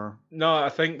different, or No, I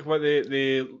think what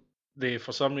they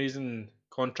for some reason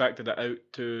contracted it out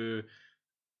to,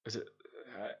 is it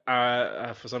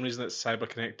for some reason it's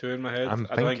CyberConnect 2 in my head. I don't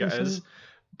think it thinking is. so.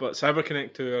 But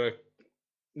CyberConnect 2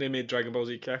 they made Dragon Ball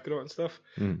Z Kakarot and stuff.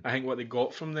 Mm. I think what they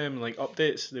got from them, like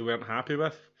updates, they weren't happy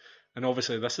with. And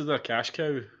obviously this is their cash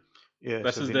cow. yeah?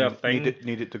 This so is they their need, thing.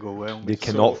 Need it to go well. They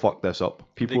cannot So- fuck this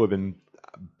up. People have been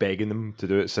begging them to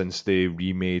do it since they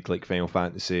remade like Final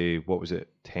Fantasy, what was it,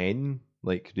 10?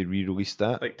 Like they re-released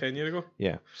that. Like 10 years ago.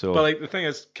 Yeah. So But like the thing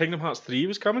is, Kingdom Hearts 3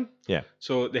 was coming. Yeah.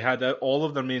 So they had all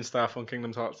of their main staff on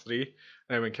Kingdom Hearts 3.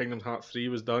 And when Kingdom Hearts 3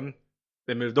 was done,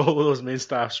 they moved all of those main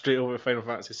staff straight over to Final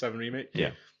Fantasy 7 Remake.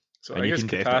 Yeah. So And I you guess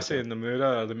can definitely Katase and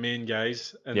Nomura are the main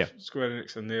guys in Yeah. Square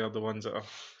Enix, and they are the ones that are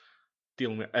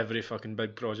dealing with every fucking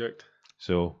big project.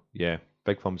 yeah,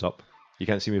 big thumbs up. You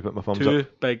can't see me put my thumbs Two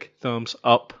up. big thumbs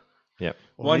up. Yeah.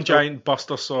 One Only- giant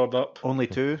Buster Sword up. Only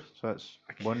two, so that's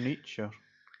one each. Or...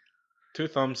 2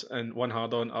 thumbs and 1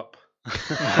 hard on up.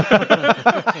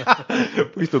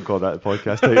 Please don't call that a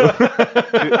podcast title.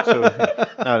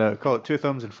 No, call it 2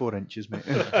 thumbs and 4 inches, mate.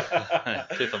 2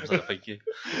 thumbs and a pinky.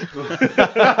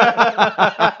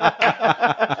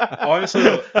 Honestly,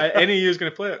 though, any of you is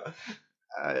going to play it.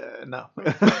 No.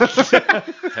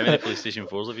 How many PlayStation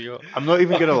 4s have you got? I'm not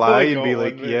even gonna lie and be got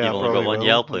like, one, mate. yeah, You've I only probably got one. will.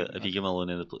 Yeah, I'll play it. If you give me a loan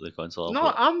in the console, I'll No, play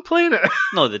it. I'm playing it.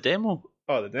 No, the demo.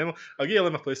 Oh, the demo. I'll give you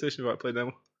my PlayStation if I play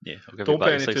demo. Yeah, I'll give Don't you put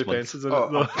back any in 6 2 months. pences in Oh,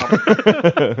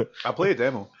 it, though. I'll play a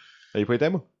demo. You play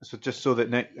demo? So just so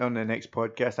that on the next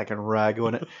podcast I can rag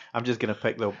on it, I'm just gonna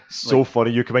pick the So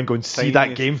funny. You come in going, see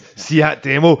that tiniest- game, see that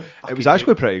demo. It was Fucking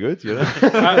actually pretty good. You know?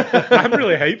 I'm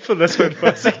really hyped for this one.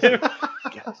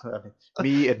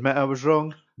 me admit I was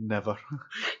wrong. Never.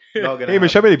 Not gonna.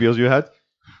 Hamish, how happen. many beers you had?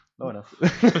 Not enough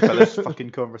for this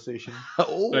fucking conversation.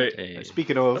 Right. Hey,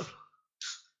 Speaking of,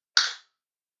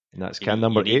 And that's you can need-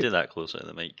 number you need 8. to that closer to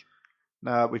the mic.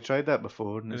 nah, we tried that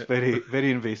before, and it's very,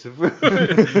 very invasive.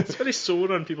 It's very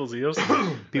sore on people's ears.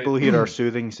 People hear our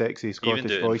soothing, sexy Scottish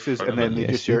do it in voices, front and of then them.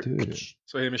 they Yes, just you hear. do.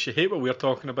 So, Hamish, you hate what we're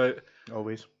talking about.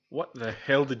 Always. What the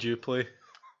hell did you play?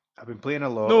 I've been playing a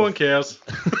lot. No of- one cares.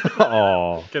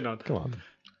 Oh, Get on. come on.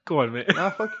 Go on, mate. Nah,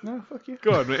 fuck you.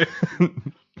 Go on, mate.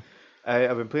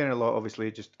 I've been playing a lot, obviously,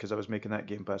 just because I was making that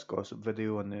Game Pass gossip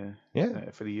video on the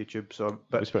Yeah, for the YouTube. So, it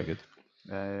but was pretty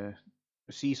good.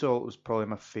 Sea Salt was probably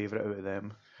my favourite out of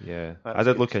them. Yeah, That's I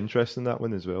did good. look interested in that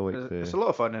one as well. Like It's a lot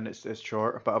of fun and it's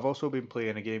short. But I've also been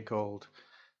playing a game called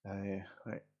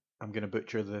I'm gonna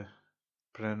butcher the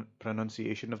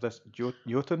pronunciation of this.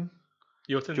 Jotun.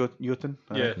 Jotun? Jotun.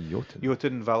 Yeah. Jotun.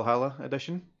 Jotun Valhalla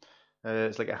edition.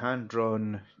 It's like a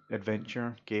hand-drawn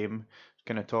adventure game,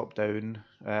 kind of top-down.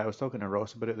 I was talking to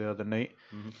Ross about it the other night.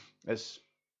 Mhm. It's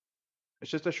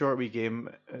just a short wee game.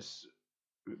 It's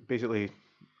basically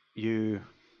you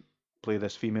play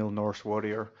this female Norse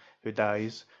warrior who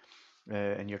dies,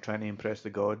 and you're trying to impress the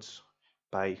gods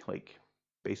by like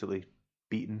basically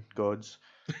beating gods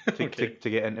to, Okay. to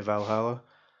get into Valhalla.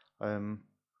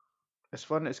 It's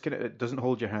fun. It doesn't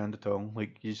hold your hand at all.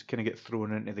 Like you just kind of get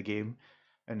thrown into the game,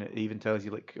 and it even tells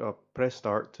you like, oh, press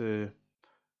start to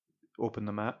open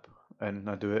the map, and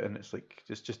I do it, and it's like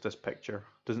just this picture.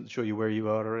 Doesn't show you where you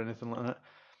are or anything like that.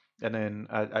 And then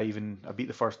I beat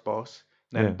the first boss.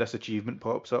 Then this achievement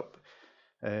pops up.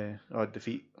 I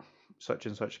defeat such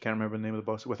and such. I can't remember the name of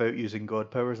the boss without using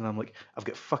god powers, and I'm like, I've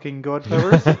got fucking god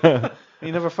powers.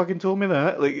 You never fucking told me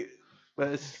that. Like,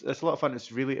 but it's a lot of fun.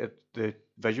 It's really the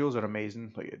visuals are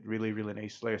amazing. Like, really really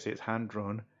nice. Like I say, it's hand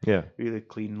drawn. Yeah. Really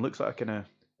clean. Looks like a kind of.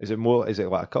 Is it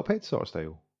like a Cuphead sort of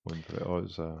style? Or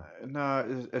is,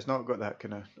 No, it's not got that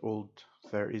kind of old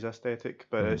 30s aesthetic,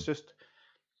 but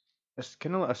it's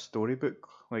kind of like a storybook.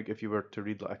 Like if you were to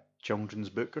read like a children's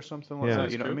book or something like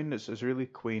that, you know what I mean? It's really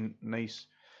quaint, nice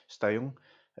style.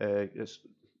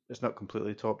 It's not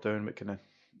completely top down, but kind of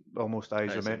almost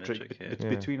isometric. It's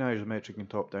between isometric and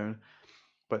top down.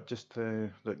 But just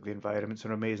like the environments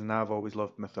are amazing. I've always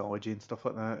loved mythology and stuff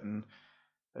like that, and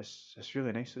it's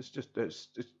really nice.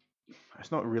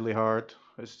 It's not really hard.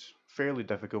 It's fairly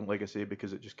difficult, like I say,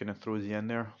 because it just kind of throws you in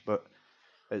there. But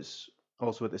it's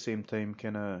also at the same time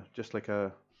kind of just like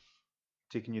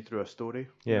taking you through a story.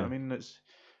 You know what I mean? It's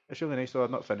really nice. Though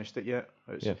I've not finished it yet.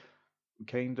 It's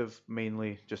kind of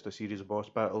mainly just a series of boss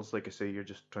battles. Like I say, you're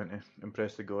just trying to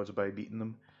impress the gods by beating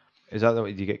them. Is that the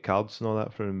way? Do you get cards and all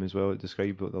that from them as well?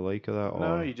 Describe what they're like or that? Or?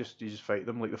 No, you just fight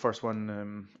them. Like the first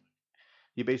one,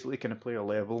 you basically kind of play a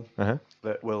level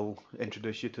that will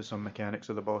introduce you to some mechanics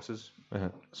of the bosses.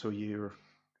 So you're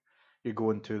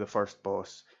going to the first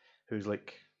boss, who's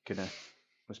like kind of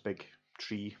this big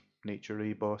tree,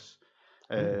 nature-y boss.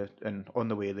 And on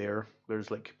the way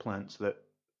there's like plants that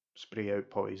spray out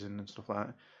poison and stuff like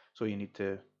that. So you need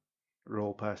to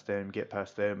roll past them, get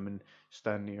past them, and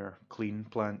stand near clean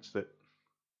plants that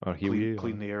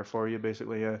clean the air for you,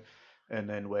 basically. And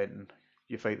then when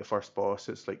you fight the first boss,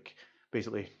 it's like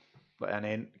basically like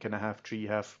an kind of half tree,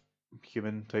 half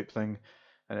human type thing,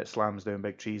 and it slams down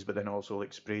big trees, but then also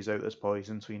like sprays out this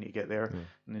poison. So you need to get there,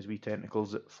 and there's wee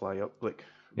tentacles that fly up like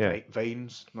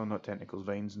vines, no, not tentacles,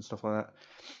 vines and stuff like that.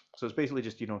 So it's basically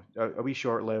just a wee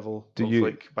short level.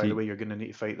 By the way, you're going to need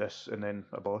to fight this, and then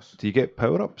a boss. Do you get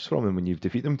power ups from them when you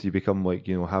defeat them? Do you become like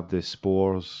have the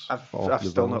spores? I've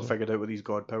still not figured out what these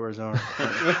god powers are.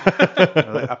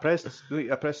 I pressed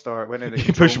start, went in.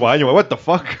 You push Y, and you're like, what the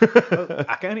fuck?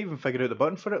 I can't even figure out the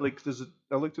button for it. Like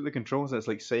I looked at the controls, and it's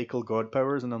like cycle god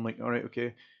powers, and I'm like, all right,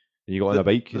 okay. You got on a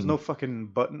bike. There's no fucking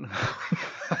button.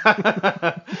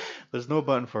 There's no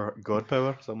button for god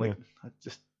power, so I'm like,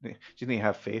 do you need to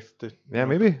have faith to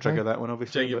maybe trigger that one?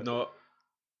 Obviously, you've not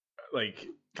like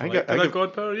I got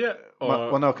god power yet.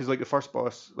 Well, no, because like the first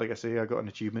boss, like I say, I got an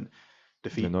achievement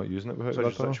defeat. You're not using it without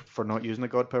god power? For not using the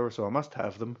god power, so I must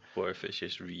have them. What if it's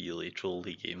just really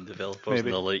trolly game developers and Maybe.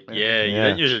 they're like, you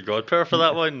didn't use your god power for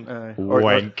that one?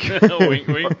 Wink. Wink,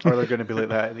 wink. Or they're going to be like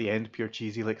that at the end, pure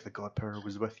cheesy, like the god power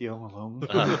was with you all along.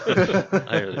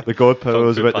 The god power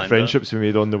was about the friendships we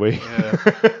made on the way.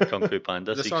 Kung Fu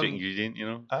Panda, secret ingredient,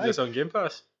 Is this on Game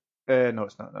Pass? No,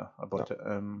 it's not. No, I bought it.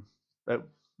 It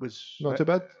was not too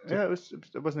bad. Yeah, it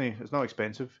wasn't. It's not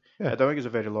expensive. Yeah. I don't think it's a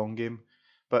very long game,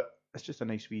 but it's just a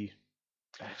nice wee.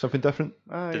 Something different.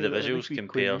 Did the visuals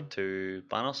compare to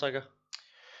Banner Saga?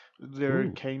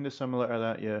 They're kind of similar to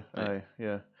that, yeah. Right.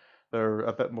 Yeah. They're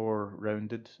a bit more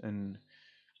rounded and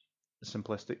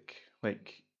simplistic.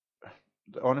 Like,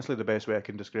 honestly, the best way I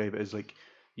can describe it is like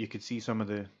you could see some of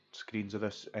the screens of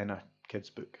this in a kid's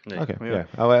book. Right. Okay, yeah.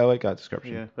 I like that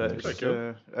description. Yeah, but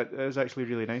it is actually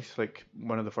really nice. Like,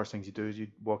 one of the first things you do is you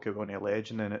walk out on a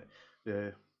ledge, and then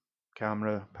the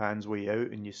camera pans way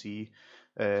out, and you see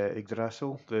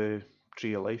Yggdrasil, the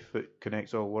tree of life that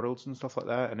connects all worlds and stuff like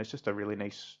that. And it's just a really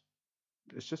nice.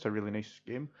 It's just a really nice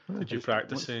game. Did you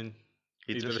practice in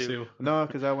Yggdrasil? No,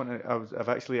 because I've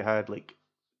actually had like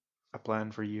a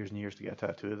plan for years and years to get a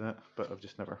tattoo of that, but I've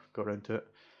just never got around to it.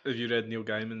 Have you read Neil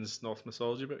Gaiman's Norse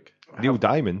mythology book? Neil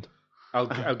Diamond? I'll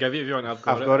give you if you want. I've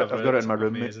got it. I've got it in my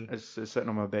room. It's sitting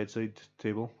on my bedside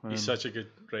table. He's such a good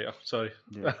writer. Sorry,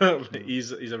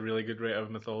 he's a really good writer of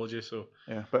mythology. So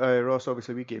yeah, but Ross,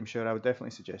 obviously, we game share. I would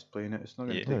definitely suggest playing it. It's not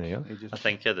going to take ages. I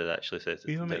think I did actually say it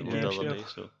the other day.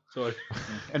 So sorry.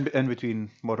 In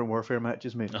between Modern Warfare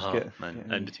matches, mate.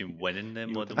 In between winning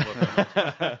them Modern Warfare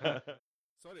matches.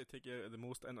 Sorry to take you out of the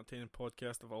most entertaining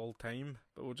podcast of all time,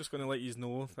 but we're just going to let you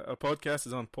know that our podcast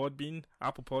is on Podbean,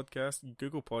 Apple Podcasts,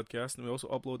 Google Podcasts, and we also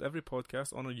upload every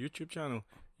podcast on our YouTube channel.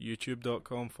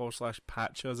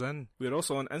 youtube.com/patchesin. We're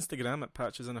also on Instagram at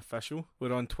patchesinofficial.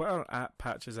 We're on Twitter at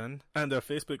patchesin, and our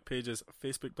Facebook page is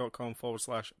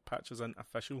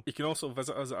facebook.com/patchesinofficial. You can also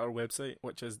visit us at our website,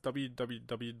 which is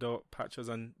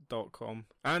www.patchesin.com.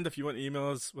 And if you want to email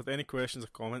us with any questions or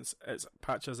comments, it's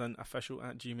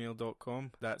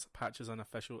patchesinofficial@gmail.com. That's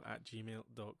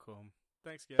patchesinofficial@gmail.com.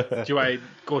 Thanks, guys. Oh. Do you want to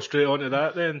go straight on to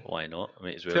that then? Why not?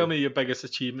 Might as well. Tell me your biggest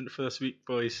achievement for this week,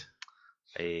 boys.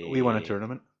 We won a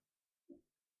tournament.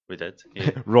 We did.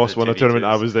 Yeah. Ross The won a tournament.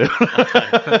 I 2v2s. was there.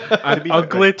 An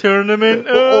ugly tournament.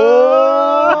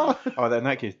 Oh! Oh, in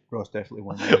that case, Ross definitely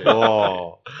won.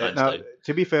 Oh. Hands Now, down.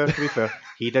 to be fair,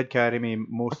 he did carry me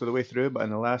most of the way through, but in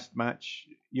the last match,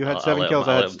 you had I'll 7 let kills. him,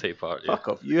 I I'll had let him take part. Yeah. fuck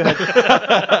off. You had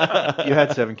you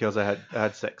had 7 kills. I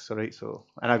had 6. Right, so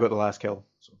and I got the last kill.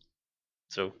 So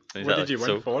So, What did you win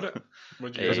so, for it?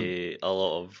 What did you win? a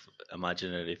lot of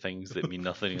imaginary things that mean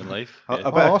nothing in life. a Yeah,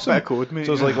 bit, awesome. bit of code, mate.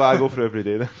 So it's like what I go for every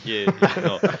day then. yeah,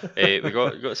 no. We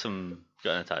got an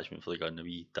attachment for the gun, a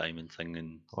wee diamond thing,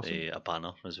 and Awesome. a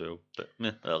banner as well. But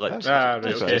That's- Right,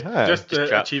 That's okay. right. Just Just the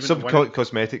crap. achievement Some of winning.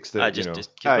 cosmetics that, I just you know.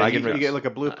 just keep Aye, bragging you rights. get like a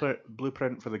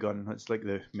blueprint for the gun. It's like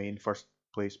the main first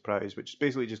place prize, which is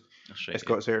basically just That's right, it's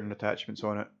got certain attachments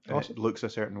on it, and Awesome. it looks a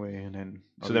certain way, and then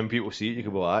So then people see it, you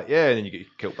can be like, yeah, and then you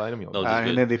get killed by them. You're No, like, just and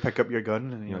good. then they pick up your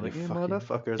gun, and you're Yeah, like, you "You fucking-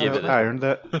 motherfuckers, Yeah, but I earned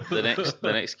it." the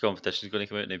next competition is going to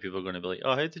come out, and then people are going to be like,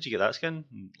 "Oh, how did you get that skin?"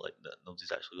 And like,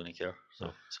 nobody's actually going to care. So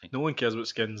it's fine. No one cares about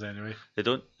skins anyway. They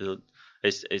don't. It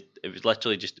was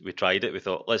literally just we tried it. We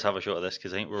thought, let's have a shot of this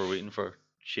because I think we were waiting for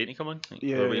Shane to come on. I think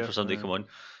we were waiting for somebody to come on,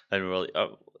 and we were like,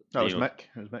 oh, That was you know, Mick.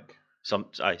 It was Mick.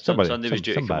 Somebody, Sunday was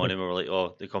due to come somebody. on, and we were like,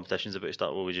 oh, the competition's about to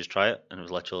start. Well, we just try it, and it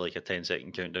was literally like a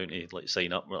 10-second countdown to like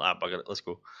sign up. We're like, bugger it, let's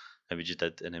go, and we just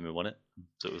did, and then we won it.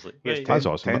 So it was like, Yeah, yay. it's That's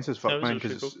awesome. tense as Yeah, fuck, it was man,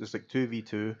 really because it's like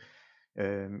 2v2.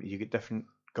 You get different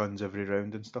guns every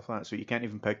round and stuff like that, so you can't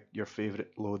even pick your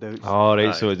favourite loadouts. Oh, right,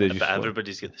 Aye, so they just. but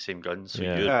everybody's got the same guns, so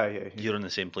Yeah. you're Yeah. you're on the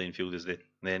same playing field as the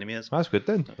enemy is. That's good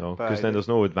then, because Aye. then there's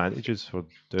no advantages for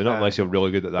doing it Aye. unless you're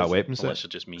really good at that There's- weapon set. Unless you're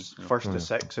just me. It's you know. first Yeah. to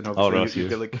 6, and Oh, obviously right, you yeah.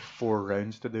 get like 4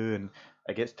 rounds to do, and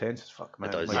it gets tense as fuck,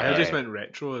 man. does, Like, yeah. I just went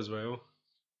retro as well.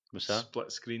 What's that?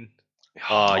 Split screen.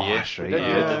 Oh, yeah. that's right. Yeah,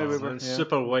 Yeah. we were- and yeah.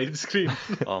 super widescreen.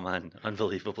 Oh man,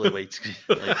 unbelievably widescreen.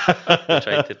 Like, we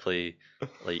tried to play,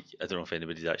 like, I don't know if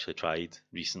anybody's actually tried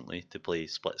recently to play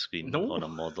split screen No. on a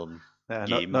modern not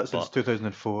game, since but-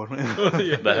 2004.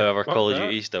 Yeah, But however, fuck Call of that.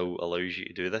 Duty still allows you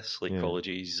to do this. Like Yeah. Call of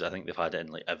Duty's, I think they've had it in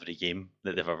like every game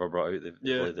that they've ever brought out.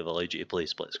 Yeah. They've allowed you to play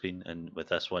split screen, and with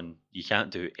this one, you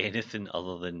can't do anything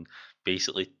other than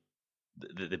basically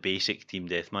the basic team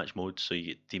deathmatch modes. So you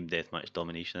get team deathmatch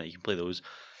domination. You can play those.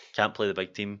 Can't play the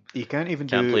big team. You can't even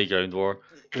Can't do. play ground war.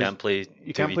 Can't play.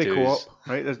 You can't play 2v2s. co-op,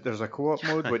 right? There's a co-op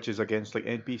mode which is against like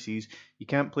NPCs. You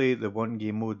can't play the one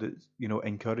game mode that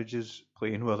encourages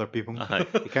playing with other people. Aye.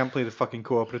 You can't play the fucking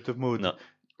cooperative mode No.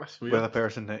 That's with a weird.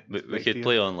 person that We next to could you.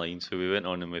 play online, so we went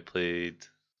on and we played.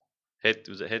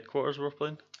 Was it Headquarters we were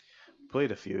playing?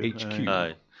 Played a few. HQ.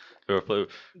 Aye.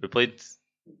 We played.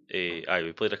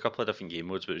 We played a couple of different game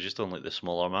modes, but it was just on like the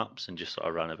smaller maps and just sort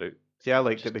of ran about. See, I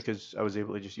liked it because I was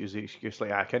able to just use the excuse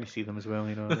like I can't see them as well.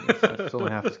 It's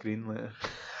only half the screen. Like,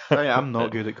 I'm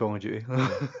not good at Call of Duty.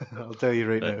 I'll tell you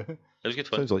right now. It was good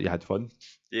fun. Sounds like you had fun.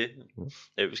 Yeah,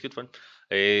 it was good fun.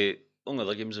 Only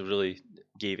other games I really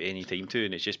gave any time to,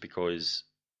 and it's just because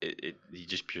you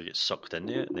just pure get sucked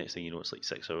into it. Next thing you know, it's like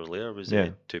 6 hours later. Was Yeah.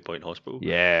 2 Point Hospital.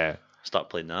 Yeah.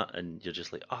 Start playing that, and you're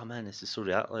just like, oh man, this is so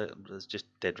real. It's just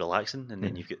dead relaxing. And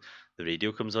then you've got the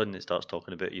radio comes on, and it starts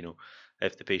talking about,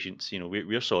 if the patients,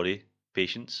 we're sorry,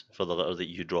 patients, for the litter that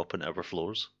you drop into our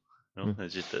floors.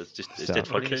 It's dead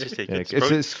funny. Okay. It's just Yeah,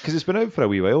 it's because it's been out for a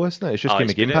wee while, isn't it? It's just came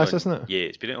to it's been Game out Pass, on- isn't it? Yeah,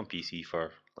 it's been out on PC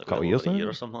for like Couple a years now, year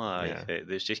or isn't it? something. Aye. Yeah.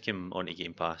 It's just came onto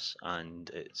Game Pass, and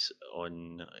it's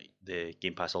on the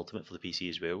Game Pass Ultimate for the PC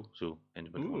as well. So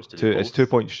anybody wants to do It's both. 2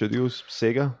 Point Studios,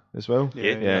 Sega as well.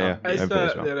 Yeah, yeah. Is I've got it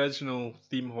as that well. the original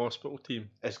Theme Hospital team?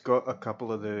 It's got a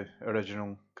couple of the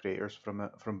original creators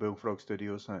from Bullfrog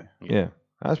Studios. Aye. Yeah,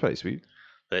 that's pretty sweet.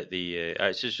 But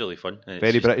it's just really fun. And it's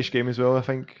Very just, British game as well, I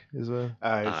think. Is a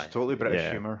Aye, it's Aye. totally British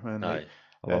Yeah. humour. And Aye.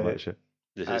 I love Uh, that shit.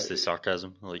 It's the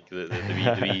sarcasm, like the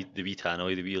wee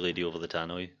tannoy, the wee lady over the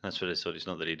tannoy. That's what it's. Sorry, it's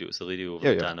not the radio. It's the lady over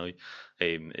Yeah, the yeah. tannoy.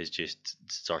 It's just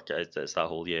sarcasm. It's that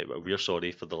whole but we're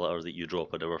sorry for the litter that you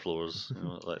drop on our floors.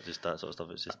 Like just that sort of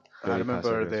stuff. It's just I Very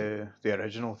remember passive the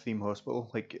original Theme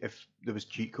Hospital. Like if there was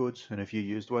cheat codes, and if you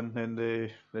used one, then the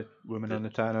woman on the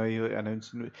tannoy like,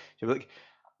 announcing, she'd be like,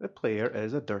 "The player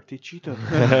is a dirty cheater."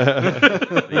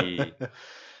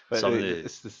 But some of the-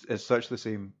 it's such the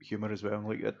same humour as well.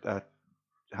 Like I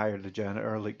hired a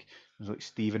janitor, like it was like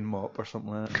Stephen Mop or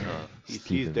something like that. He's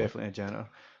Stephen Mop. definitely a janitor.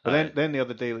 But then the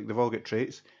other day, like they've all got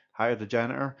traits. Hired a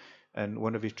janitor, and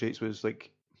one of his traits was like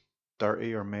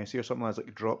dirty or messy or something. I was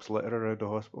like drops litter around the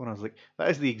hospital, and I was like, that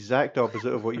is the exact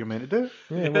opposite of what you're meant to do.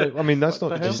 Yeah, well, I mean that's What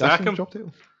not the hell? that's Sack not him. job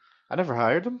title. I never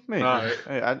hired him, mate. Right.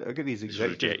 I got these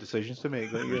executive reject. decisions to make.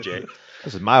 Like, Reject.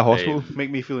 This is my hospital. make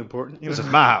me feel important. You This know?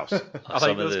 is my house. I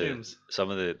like those games. Some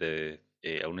of the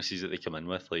illnesses that they come in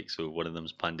with, like so one of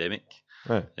them's pandemic.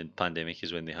 Right. And pandemic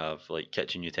is when they have like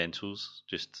kitchen utensils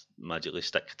just magically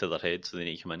stick to their head, so they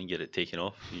need to come in and get it taken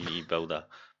off. You build a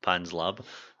Pan's lab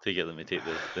to get them to take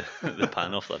the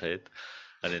pan off their head.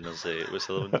 And then there's what's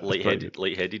the other one?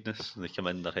 Lightheadedness. And they come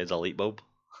in, their head's a light bulb.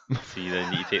 So you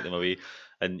then need to take them away,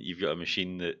 and you've got a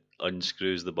machine that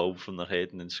unscrews the bulb from their head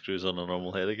and then screws on a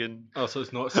normal head again. Oh, so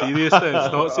it's not serious then?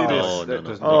 It's not serious. Oh, That no.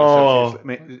 does Oh, not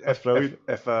make sense. Mate, that's brilliant.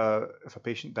 if a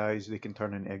patient dies, they can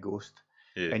turn into a ghost,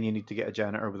 Yeah. and you need to get a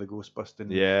janitor with a ghost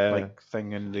busting Yeah. like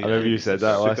thing. And I remember you said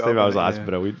that last time. I was like, that's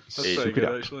brilliant. That's Hey, pretty so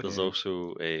good, actually. There's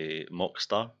also a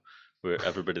Mockstar, where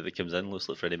everybody that comes in looks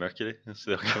like Freddie Mercury.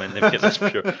 So they'll come in, they've got this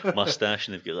pure mustache,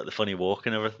 and they've got like the funny walk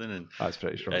and everything, and That's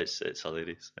pretty strong. it's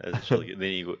hilarious. It's really good.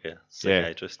 Then you go,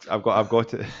 psychiatrist. I've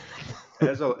got it. It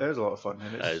is a lot of fun.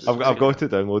 And It is. it's, I've got it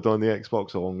download on the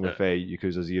Xbox along with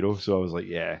Yakuza 0, so I was like,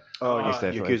 yeah, oh, Ah, yeah,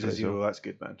 definitely Yakuza pretty 0, that's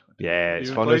good, man. yeah, it's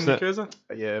You fun, playing isn't it? Yakuza?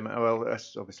 Yeah, man, well,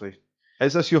 that's obviously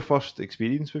Is this your first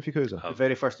experience with Yakuza? the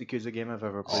very first Yakuza game I've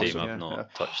ever played. Same, yeah, I've not yeah.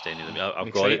 touched any of them. I've I'm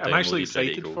got it. I'm actually downloaded, ready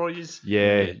to excited go. for you. Yeah,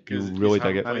 Yeah, you 'cause really you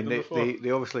dig it. I mean, Played them they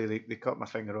before. obviously they cut my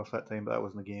finger off that time, but that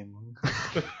wasn't a game.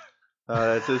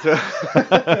 Because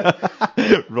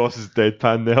Ross's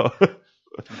deadpan there.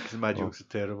 my jokes are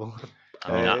terrible.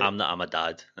 I mean, Uh, I'm a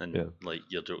dad, and Yeah. like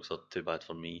your jokes are too bad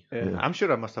for me. Yeah, I'm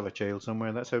sure I must have a child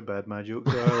somewhere. That's how bad my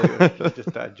jokes are. Like, it's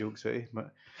just dad jokes, eh?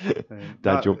 But,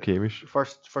 Dad joke camish.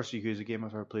 First Yakuza game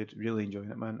I've ever played. Really enjoying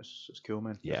it, man. It's cool,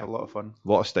 man. Yeah. It's a lot of fun. A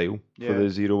lot of style Yeah. for the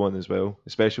 0 one as well,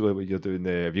 especially when you're doing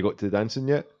the. Have you got to the dancing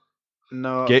yet?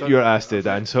 No, Get your ass to the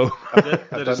dance hall. I've There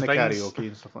done is the things- karaoke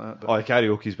and stuff like that. But Oh, the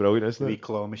karaoke's brilliant, isn't wee it?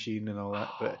 claw machine and all that.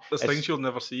 But There's it's- things you'll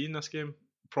never see in this game.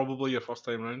 Probably your first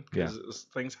time round, because there's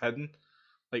things hidden,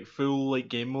 like full like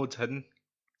game modes hidden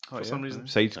oh, for yeah, some reason.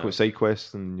 Side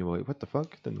quests, and you're like, what the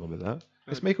fuck? Didn't know about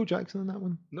that. Is Uh, Michael Jackson in that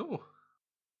one? No,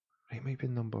 Right, might be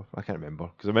number. I can't remember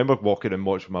because I remember walking and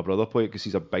watching my brother play it because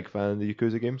he's a big fan of the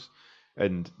Yakuza games,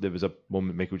 and there was a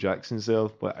moment Michael Jackson's there,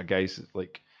 like a guy's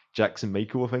like Jackson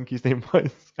Michael, I think his name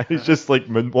was, and he's just like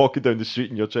moonwalking down the street,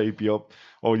 and you're trying to beat up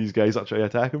all these guys that try to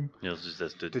attack him. You know, just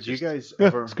this dude. Did you just- guys Yeah,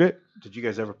 ever? it's great. Did you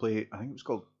guys ever play? I think it was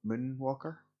called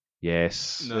Moonwalker,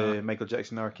 Yes. No. the Michael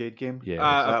Jackson arcade game. Yeah.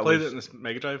 I that played was- it in this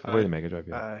Mega Drive. I played the Mega Drive,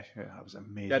 yeah. Yeah, that was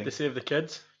amazing. You had to save the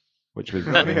kids. Which was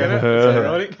Is that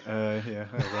ironic? Yeah,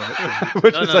 ironic.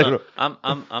 which No, was no, like,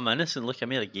 no. I'm innocent. Look, I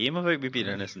made a game about me being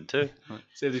innocent too.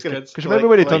 Save these gonna- kids. because remember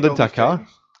when he turned Like into a all these car? times.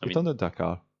 I He mean, turned into a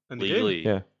car. In the legally,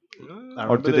 Yeah. game. I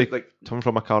Or remember did they like turn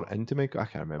from a car into Michael? I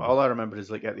can't remember. all I remember is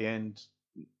like at the end,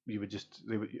 you would just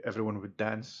everyone would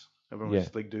dance. Everyone would Yeah.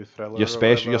 just like do Thriller. Your or special,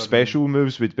 whatever, your and- special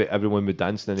moves would be everyone would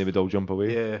dance, then they would all jump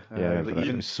away. Yeah, Yeah, like but even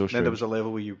it was so then strange. there was a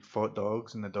level where you fought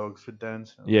dogs and the dogs would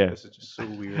dance. I was Yeah. like, this is just so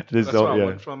weird. There's That's all- what I yeah,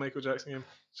 want from a Michael Jackson game.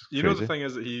 You know the crazy. thing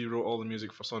is that he wrote all the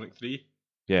music for Sonic 3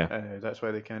 yeah. That's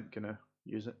why they can't kind of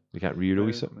use it. They can't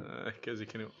re-release it. because he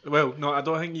kind of. Well, no, I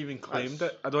don't think he even claimed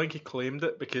That's- it. I don't think he claimed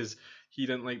it because he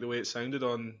didn't like the way it sounded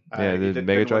on. Yeah, He the didn't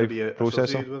Mega want to Drive be processor.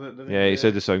 associated with it, did he? Yeah, he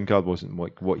said the sound card wasn't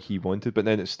like what he wanted, but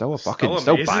then it's still a Still fucking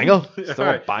still amazing. banger, Yeah. still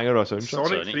a banger of a soundtrack. Sonic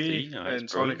Sonic 3 3, yeah, and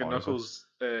it's Sonic brilliant. and Knuckles,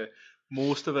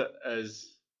 most of it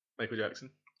is Michael Jackson.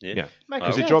 Yeah. Michael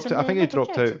Because he Jackson, dropped it. I think he Michael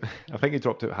dropped Jackson. out. I think he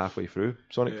dropped out halfway through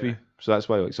Sonic Yeah. 3. So that's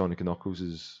why like Sonic and Knuckles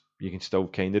is you can still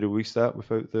kind of release that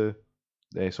without the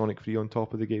Sonic 3 on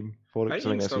top of the game for it. I 'cause think you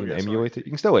can that's still when get emulate it.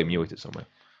 You can still emulate it somewhere.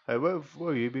 What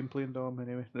have you been playing, Dom?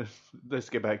 Anyway, let's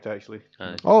get back to actually.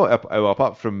 Oh,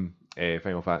 apart from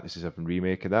Final Fantasy VII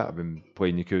Remake and that, I've been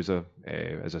playing Yakuza.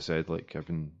 As I said, like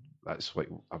that's like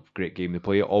a great game to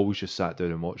play. I always just sat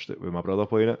down and watched it with my brother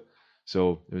playing it.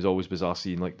 So it was always bizarre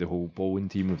seeing like the whole bowling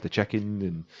team with the chicken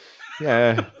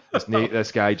and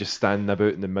this guy just standing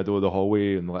about in the middle of the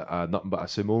hallway and like nothing but a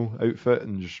sumo outfit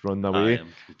and just running I away. am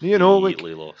You know, like-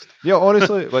 completely lost. Yeah,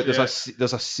 honestly, like Yeah.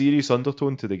 there's a serious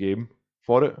undertone to the game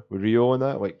for it with Ryo and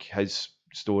that, like his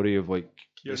story of like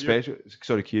Kiryu.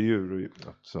 especially Kiryu,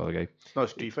 sorry guy. It's not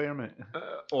Street Fighter, mate.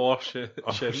 Or Oh,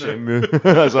 Shenmue. Shenmue.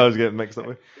 That's what I was getting mixed up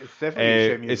with. It's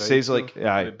definitely It says like They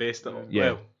yeah, based it on.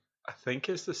 Yeah. Well, I think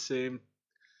it's the same.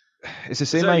 it's the Is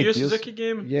same it a Yu ideas. Suzuki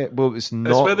game? Yeah, well, it's It's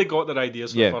not. where they got their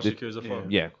ideas for Yeah, the first the- Yakuza for.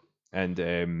 Yeah,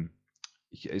 and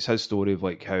it's his story of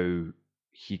like how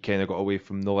he kind of got away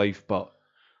from the life, but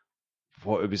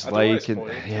what it was I don't wanna like, and spoil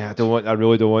it too yeah, much. I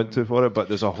really don't want to for it, but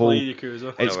there's a whole. Play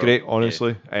Yakuza. It's Yeah, great, well,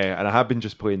 honestly, and I have been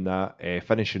just playing that,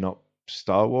 finishing up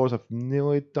Star Wars. I've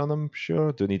nearly done. I'm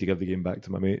sure. Do need to give the game back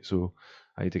to my mate, so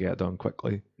I need to get it done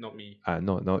quickly. Not me.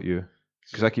 Not you,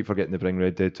 because I keep forgetting to bring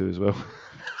Red Dead 2 as well.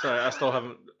 Sorry, I still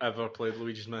haven't ever played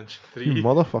Luigi's Mansion You 3.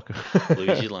 motherfucker!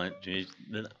 Luigi Land.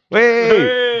 Wait,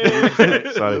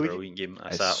 Hey! sorry. Brilliant game. I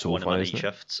It's sat so one of my fun, night isn't it?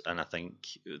 shifts, and I think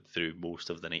through most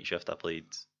of the night shift I played.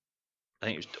 I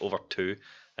think it was over 2,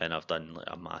 and I've done like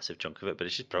a massive chunk of it. But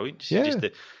it's just brilliant. Just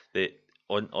the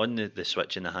on the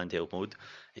Switch in the handheld mode,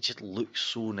 it just looks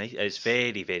so nice. It's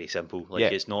very very simple. Like Yeah,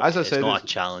 it's not. as I It's said, not a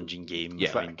it's- challenging game. Yeah.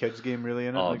 It's I like a mean, kids game, really,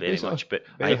 isn't it? oh, Like, very basically. much. But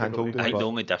very I handheld. think but- the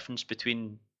only difference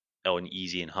between on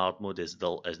easy and hard mode is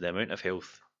the amount of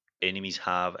health enemies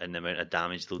have and the amount of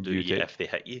damage they'll do You you take. if they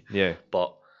hit you. Yeah,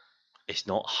 But it's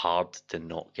not hard to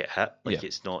not get hit. Like Yeah.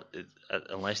 it's not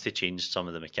unless they change some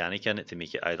of the mechanic in it to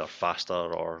make it either faster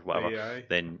or whatever. AI.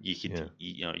 Then you could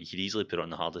Yeah. you could easily put it on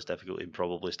the hardest difficulty and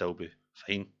probably still be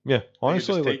fine. yeah. It could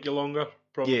Honestly, just like, take you longer,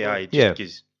 probably. Yeah, Yeah.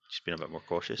 just being a bit more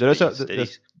cautious. there is but a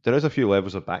it's- there is a few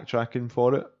levels of backtracking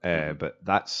for it, Mhm. but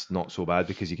that's not so bad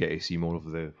because you get to see more of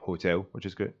the hotel, which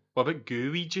is great. What about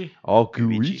Gooigi? Oh,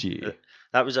 Luigi. Luigi!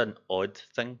 That was an odd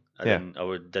thing. Yeah.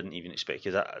 Didn't even expect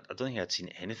because I don't think I'd seen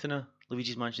anything of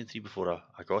Luigi's Mansion 3 before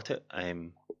I got it. I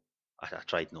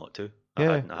tried not to.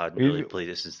 Yeah. I hadn't You- really played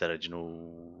it since the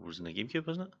original was in the GameCube,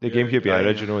 wasn't it? The Yeah, GameCube, yeah,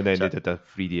 original, and then So- they did a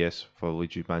 3DS for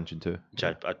Luigi's Mansion 2. Which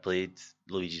I'd played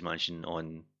Luigi's Mansion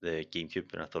on the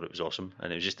GameCube and I thought it was awesome.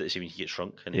 And it was just that when he gets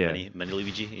shrunk and Yeah. mini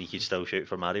Luigi and he could still shout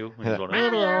for Mario when he's Yeah.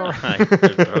 running. Aye,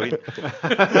 it was brilliant.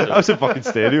 That was a fucking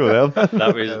stereo there.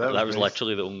 That was Yeah, that that was was nice.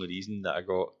 literally the only reason that I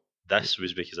got this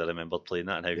was because I remembered playing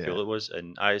that and how Yeah. cool it was.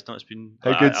 And it's been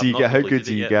How I've good's he not get? How completed good's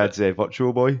it he yet, gad's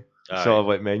Virtual Boy? but- Sort aye. of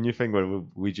like menu thing where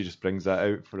Luigi just brings that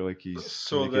out for like his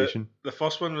So communication. the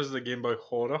first one was the Game Boy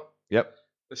Horror. Yep.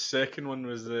 The second one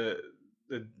was the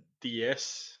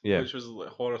DS, Yeah. which was like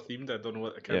horror themed. I don't know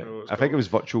what I can't Yeah. remember what it's I think it was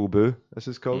Virtual Boo. This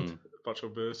is called. Mm, Virtual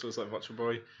Boo, so it's like Virtual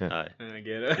Boy. aye. And I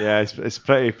get it. Yeah, it's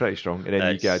pretty strong. And then you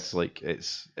It's- gad's like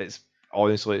it's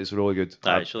honestly it's really good.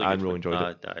 Aye, it's really I good. really enjoyed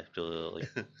it. I really like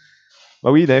it.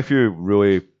 My wee nephew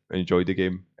really enjoyed the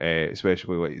game,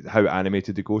 especially like how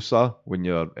animated the ghosts are when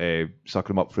you're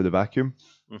sucking them up through the vacuum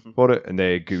Mhm. for it, and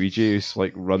Guigi is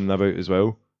like running about as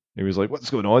well. He was like, "What's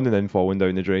going on?" and then falling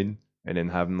down the drain, and then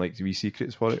having like wee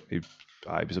secrets for it.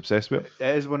 I was obsessed with it.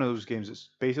 It is one of those games that's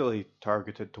basically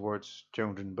targeted towards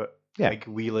children, but Yeah. like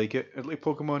we like it. It's like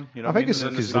Pokemon, you know. I what think it's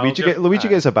mean? the because nostalgia. Luigi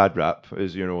Aye. gets a bad rap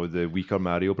as the weaker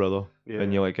Mario brother, Yeah.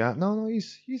 and you're like, no,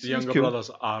 he's The younger cool. brothers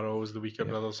are always the weaker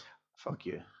Yeah. brothers. Fuck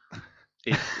you.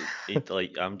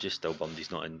 Like I'm just still bummed he's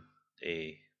not in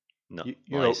a. No,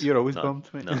 You're always no, bummed,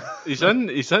 mate. No, He's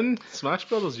in Smash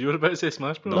Brothers. You were about to say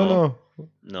Smash Brothers. No,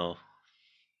 no,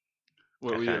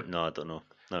 What I were can't. you? No, I don't know.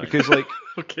 No, because like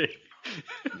Okay.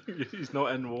 He's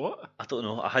not in what? I don't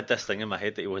know. I had this thing in my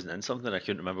head that he wasn't in something. I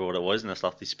couldn't remember what it was, and I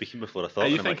started speaking before I thought. Are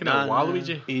you and I'm thinking like, of nah,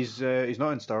 Waluigi? He's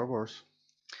not in Star Wars.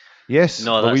 yes,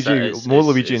 No, that's Luigi, it. It's- more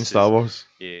it's- Luigi in it's- Star Wars.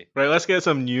 Yeah, Right, let's get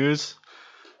some news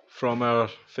from our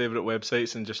favourite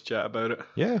websites and just chat about it.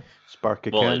 Yeah, well, right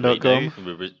Sparkacan.com.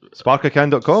 now,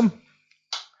 Sparkacan.com.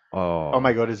 Oh, Oh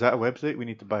my god, is that a website? We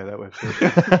need to buy that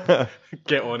website.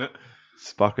 Get on it.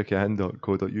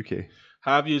 Sparkacan.co.uk.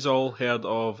 Have you all heard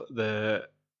of the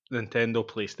Nintendo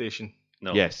PlayStation?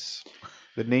 no. Yes.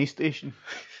 The Nay Station.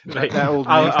 Right. That old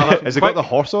I'll- Nay I'll- Station. Has it got the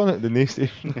horse on it? The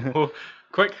NayStation. Oh,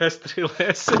 quick history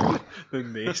lesson. The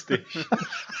Nay Station.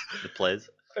 The plays.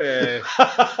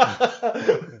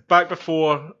 Back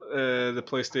before the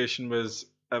PlayStation was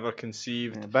ever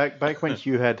conceived. Yeah, back when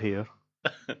Hugh had hair.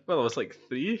 Well, it was like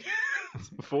 3,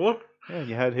 4. Yeah,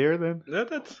 you had hair then. Yeah,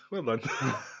 that's well done.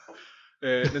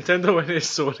 Nintendo went to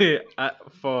Sony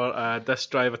for a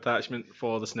disc drive attachment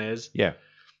for the SNES. Yeah.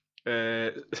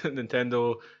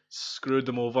 Nintendo screwed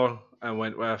them over and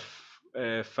went with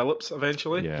Philips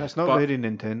eventually. Yeah. That's not But- very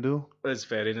Nintendo. It's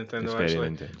very Nintendo It's very actually.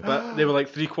 Nintendo. But they were like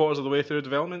 3/4 of the way through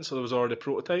development, so there was already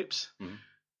prototypes. Mhm.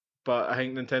 But I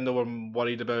think Nintendo were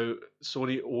worried about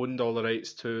Sony owned all the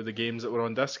rights to the games that were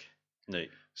on disc. No.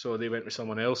 So they went with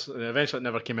someone else, and eventually it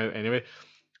never came out anyway.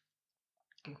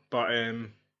 But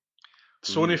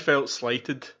Sony felt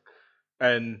slighted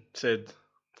and said,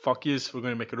 "Fuck yous, we're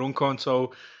going to make our own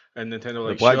console." And Nintendo were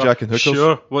like, blackjack sure, and hookers."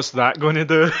 sure, what's that going to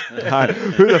do? Hi,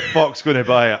 who the fuck's going to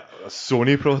buy a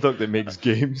Sony product that makes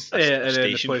games? A And then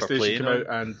the station for PlayStation playing came on. out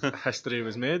and history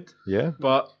was made. Yeah,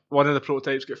 But one of the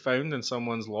prototypes got found in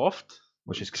someone's loft.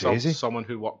 which is Some- crazy. Someone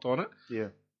who worked on it. Yeah.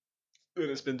 And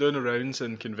it's been doing the rounds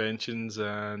in conventions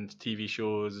and TV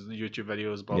shows, YouTube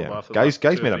videos, blah, blah, Yeah, blah. for guys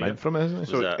about 2 or made a 3 mint years. from it, isn't he?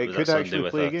 So it was could that actually Sunday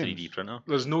with play a games. 3D printer?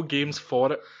 There's no games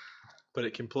for it, but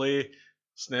it can play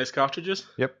SNES cartridges.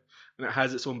 Yep. And it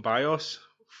has its own BIOS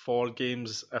for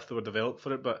games if they were developed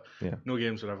for it, but Yeah. no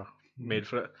games were ever made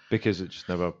for it. Because it just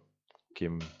never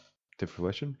came to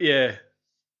fruition. Yeah,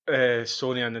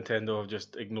 Sony and Nintendo have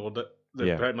just ignored it. They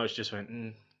Yeah. pretty much just went,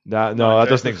 That Not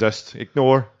doesn't interested. exist.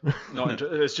 Ignore.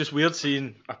 It's just weird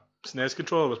seeing a SNES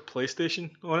controller with PlayStation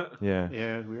on it. Yeah,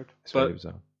 Yeah, it's weird. it's But- very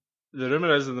bizarre. The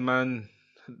rumour is that the man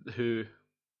who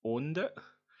owned it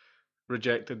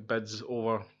rejected bids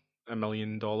over $1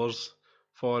 million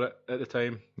for it at the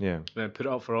time, Yeah, then put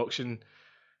it up for auction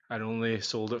and only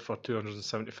sold it for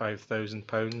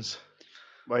 £275,000.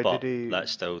 Why But did he?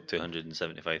 that's still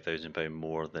 £275,000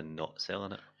 more than not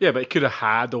selling it. Yeah, but it could have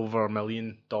had over $1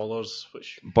 million,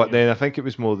 which. but you then I think it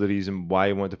was more the reason why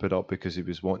he wanted to put it up because he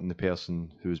was wanting the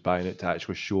person who was buying it to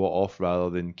actually show it off rather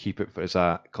than keep it as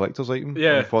a collector's item.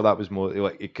 Yeah. I thought that was more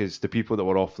like because the people that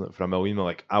were offering it for $1 million were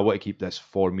like, I want to keep this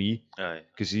for me Aye.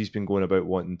 because he's been going about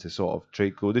wanting to sort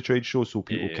of go to trade shows so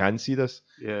people Yeah. can see this.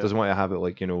 yeah. Doesn't want to have it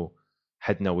like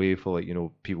hidden away for like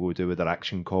people would do with their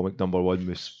Action Comic #1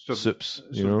 with So- soups.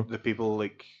 So the people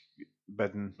like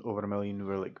bidding over $1 million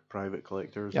were like private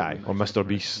collectors. Yeah, and or that Mr. kind of-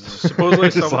 Beast. Supposedly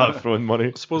Just someone- like throwing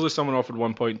money. Supposedly someone offered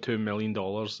 $1.2 million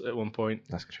at one point.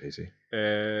 That's crazy.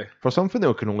 Uh, For something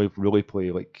that can only really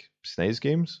play like SNES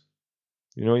games.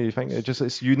 You think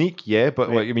it's unique, yeah, but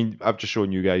Right. like I mean, I've just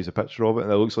shown you guys a picture of it,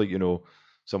 and it looks like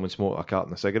someone smoked a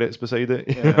carton of cigarettes beside it.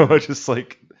 Yeah. Just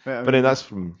like. Yeah, I But mean, then that's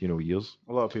from years.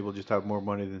 a lot of people just have more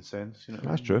money than sense. You know.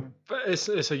 That's true. but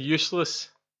it's a useless,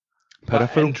 but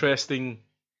Peripheral. interesting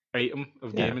item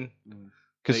of Yeah. gaming. Because Like,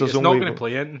 there's it's not only going to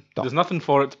play anything. No. There's nothing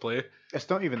for it to play. It's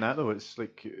not even that though. It's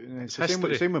like it's the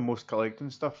history. same with most collecting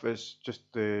stuff. It's just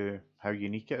how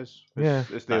unique it is. It's, Yeah.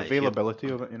 it's the Aye, if you- availability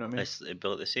of it. You know what I mean? It's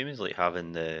about the same as like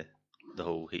having the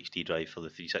whole HD drive for the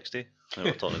 360 that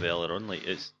we were talking about earlier on. Like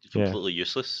it's Yeah. completely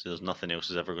useless. There's nothing else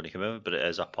is ever going to come out of it, but it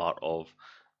is a part of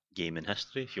gaming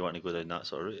history. If you want to go down that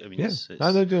sort of route, I mean, yeah.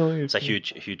 it's a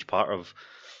huge part of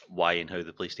why and how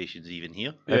the PlayStation's even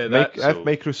here. Yeah, If so-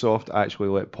 Microsoft actually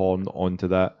let porn onto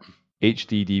that,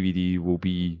 HD DVD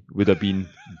would have been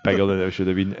bigger than it should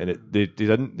have been, and they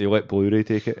didn't. They let Blu-ray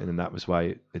take it, and then that was why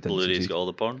it didn't Blu-ray's succeed. got all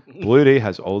the porn. Blu-ray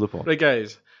has all the porn. Right,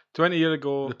 guys. 20 years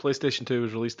ago, the PlayStation 2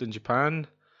 was released in Japan.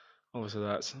 Obviously,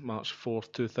 that's March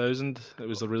 4th, 2000. It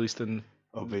was released in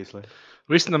Obviously.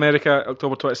 America,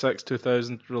 October 26th,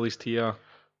 2000. Released here,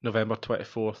 November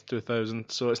 24th, 2000.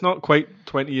 So it's not quite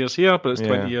 20 years here, but it's Yeah.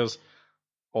 20 years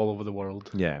all over the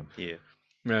world. Yeah. Yeah.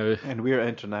 Now, And we're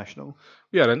international.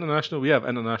 we are international. We have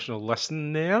international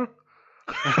listener.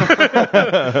 It's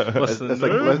like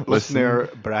Listener. listener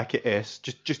bracket S,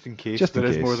 just in case Just in there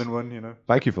is case. more than one. You know.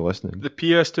 Thank you for listening. The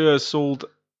PS2 has sold,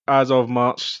 as of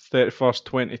March 31st,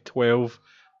 2012,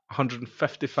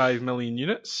 155 million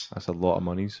units. That's a lot of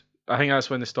monies. I think that's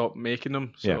when they stopped making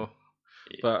them. So,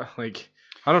 Yeah. but like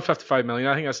 155 million,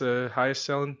 I think that's the highest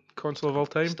selling console of all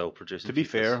time. Still producing. To be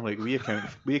features. fair, like we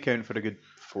account for a good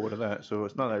 4 of that, so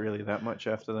it's not that really that much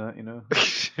after that. You know.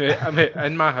 I mean,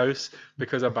 in my house,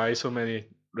 because I buy so many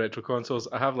retro consoles,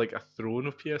 I have like a throne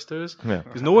of PS2s Yeah.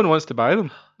 because no one wants to buy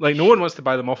them. Like no one wants to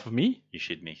buy them off of me. You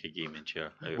should make a gaming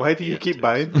chair. out of Why do you keep PS2s.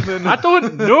 buying them then? I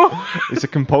don't know. It's a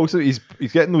compulsory. He's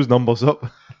getting those numbers up.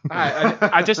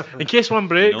 I just, in case one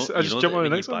breaks, I just jump that on the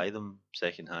when next you one. buy them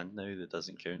second hand now, that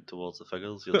doesn't count towards the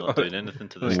figures. You're not doing anything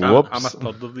to the Like, scam. Whoops. I'm a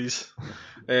third of these.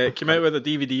 Came out with a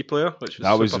DVD player, which was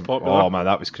That was super popular. oh man,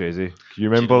 that was crazy. Can you Do you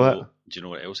remember know- that? Do you know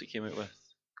what else it came out with?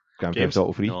 Grand Games? Theft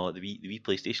Auto 3. No, the wee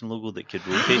PlayStation logo that could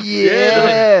rotate.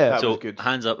 Yeah. That so was good.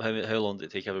 hands up, how long did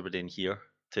it take everybody in here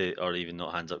to, or even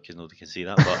not hands up because nobody can see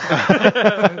that,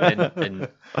 but in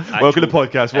Welcome to the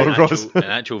podcast, Warren Cross. in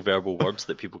actual verbal words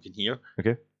that people can hear.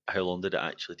 Okay. How long did it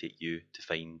actually take you to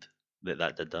find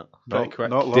that did that? Very Not, quick.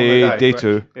 not long Day at all. day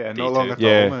 2. Yeah, Day not long two. at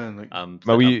Yeah. all, man. Like, I'm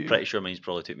we- pretty sure mine's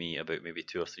probably took me about maybe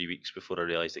 2 or 3 weeks before I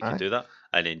realised I Aye. could do that.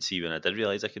 And then see when I did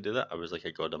realise I could do that, I was like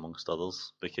a god amongst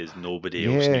others because nobody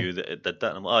else Yeah. knew that it did that.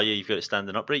 And I'm like, oh yeah, you've got it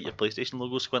standing upright, your PlayStation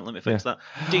logo's squint, let me fix that.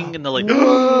 Ding, and they're like,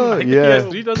 I think Yeah. the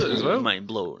PS3 does it as well. mind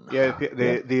blown. yeah,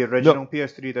 the original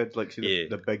PS3 did like see Yeah.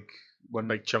 the big one.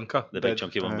 Big chunker. The big Did,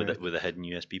 chunky one with aye. the hidden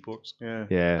USB ports. Yeah.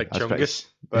 Yeah. Big that's pretty- chungus.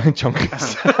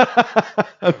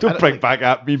 Chungus. Don't bring back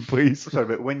at me, please. Sorry,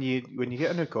 but when you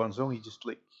get a new console, you just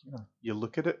you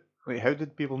look at it. Like, how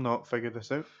did people not figure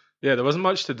this out? Yeah, there wasn't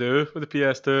much to do with the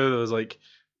PS2. There was like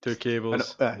 2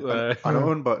 cables. An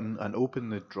on button, an open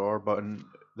the drawer button.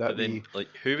 But that then, wee like,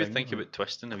 who would thing, think or- about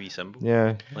twisting a wee symbol?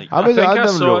 Yeah. Like, I I was- think I'd I never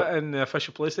saw real- it in the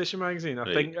official PlayStation magazine. I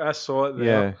Right. think I saw it there.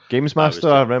 Yeah, Games I was Master.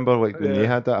 I just- remember like when they Yeah.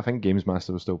 had that. I think Games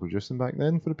Master was still producing back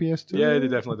then for the PS2. Yeah, they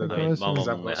definitely I did think I it mean, was, my yeah. mum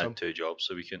Example only of had some. 2 jobs,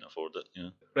 so we couldn't afford it. You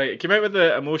know. Right, it came out with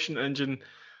the Emotion Engine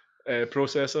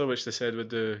processor, which they said would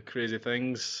do crazy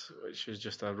things, which was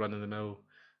just a run-of-the-mill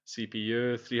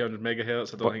CPU, 300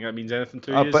 megahertz. I don't But- think that means anything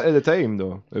to you. But at the time,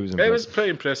 though, it was It was impressive. pretty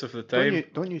impressive for the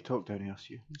Don't time. you talk down to us,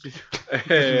 you?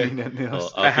 Eh, Lean into Oh,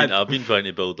 us. I've been trying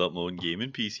to build up my own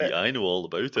gaming PC. I know all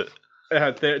about it. It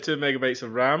had 32 megabytes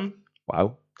of RAM,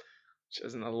 Wow. which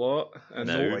isn't a lot, and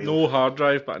No. no hard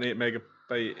drive, but an 8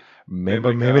 megabyte. Remember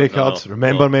Memory memory card. No, cards. no,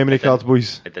 Remember no, memory I didn't. cards,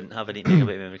 boys. It didn't have an 8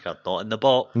 megabyte memory card, not in the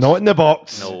box. Not in the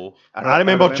box. No. I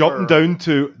remember jumping down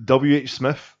to W.H.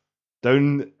 Smith.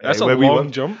 Down That's a where we long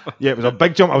were. jump. Yeah, it was a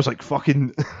big jump. I was like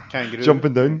fucking Kangaroo.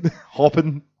 jumping down,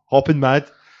 hopping mad,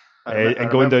 I remem- I and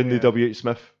going down remember, to W.H.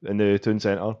 Smith in the town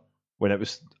centre when it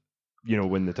was,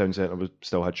 when the town centre was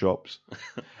still had shops,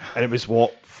 and it was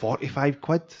what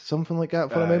 £45, something like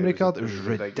that for a memory card. It was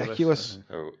ridiculous.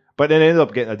 Oh, But then I ended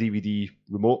up getting a DVD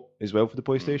remote as well for the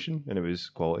PlayStation, and it was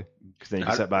quality because then you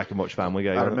could sit back and watch Family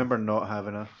Guy. I on it. remember not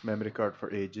having a memory card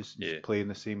for ages, Yeah. just playing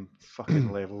the same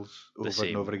fucking levels over same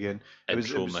and over again. It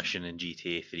was mission in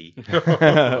GTA 3.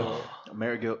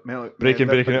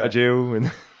 breaking out of jail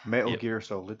and Metal Yep. Gear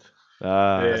Solid.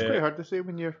 ah, Yeah. It's quite hard to say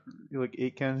when you're like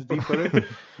 8 cans deep with it.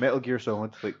 Metal Gear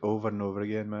Solid, like over and over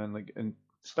again, man. Like, and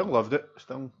still loved it.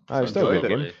 Still I still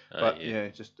enjoyed love it. it. But yeah,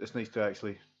 it's nice to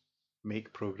actually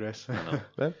make progress.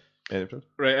 Yeah,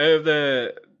 Right, out of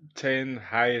the 10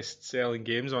 highest selling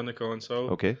games on the console,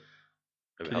 okay.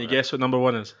 can you guess what number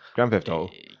 1 is? Grand Theft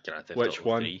Auto, Grand Theft Which Auto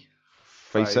one? 3.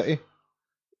 Vice Five. City,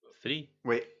 3?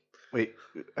 Wait,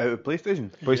 out of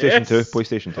PlayStation? PlayStation 2, Yes.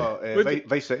 PlayStation 2. Oh, Would-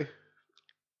 Vice City.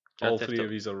 Grand All Theft 3 Auto. of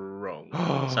these are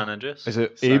wrong. San Andreas? Is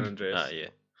it San Abe? Andreas. Ah, yeah.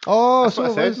 Oh, That's so what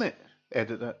I it said, was. mate.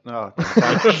 Edit that. No,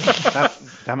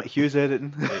 damn it, Hughes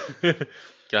editing.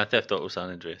 Grand Theft Auto San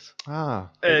Andreas. Ah,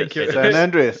 San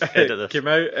Andreas. Edit this. Came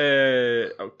out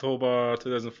October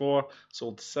 2004,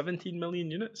 sold 17 million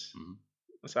units. Mhm.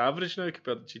 That's average now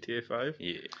compared to GTA 5.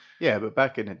 Yeah. Yeah, but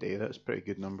back in the day, that's pretty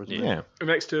good numbers. Yeah. man. yeah, The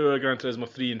next two are Gran Turismo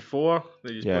 3 and 4.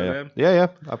 They just play yeah. them. Yeah.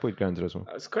 I played Gran Turismo.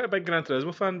 I was quite a big Gran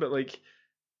Turismo fan, but like,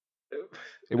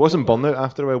 It wasn't Burnout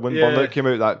after a while. When Yeah. Burnout came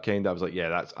out, that kind I was like, yeah,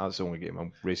 that's the only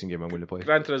racing game I'm going to play.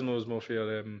 Gran Turismo was more for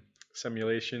your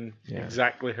simulation, Yeah.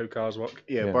 exactly how cars work.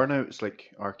 Yeah, Yeah. Burnout's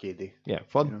like arcadey. Yeah,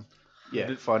 fun. You know. Yeah,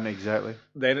 The- fun, exactly.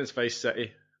 Then it's Vice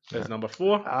City Yeah. as number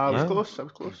 4. I was Yeah. close. I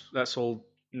was close. That sold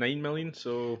 9 million,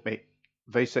 so Mate,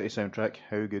 Vice City soundtrack,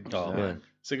 how good was Oh, that? man.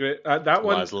 it's a great. That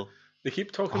one, Laszlo. they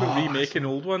keep talking about Oh, remaking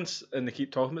old ones, and they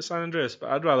keep talking about San Andreas, but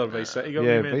I'd rather Vice City got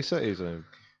Yeah, remade. Vice City's a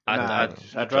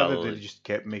I'd rather they just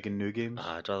kept making new games.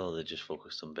 I'd rather they just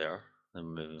focused on better than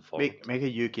moving forward. Make a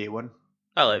UK one.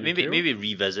 Maybe UK? maybe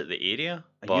revisit the area,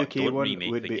 A but UK don't one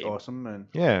remake would the be game. awesome, man.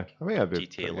 yeah. I mean, that'd be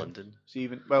GTA pretty good. London. See,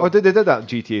 even Oh, they did that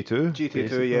GTA 2. GTA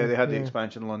 2, yeah, they had the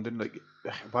expansion in London. Like,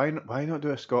 why not do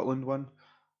a Scotland one?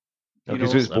 You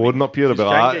Because know, it's boring up here. Just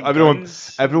But can't get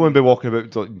guns. everyone be walking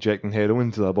about like, injecting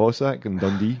heroin to their ball sack in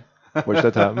Dundee, which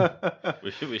did happen.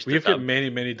 We We've got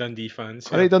many Dundee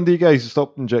fans. All right, Dundee guys,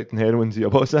 stop injecting heroin to your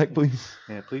ball sack, please.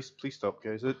 Yeah, please stop,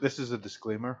 guys. This is a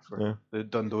disclaimer for Yeah. the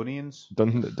Dundonians.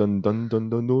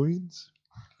 Dundonians.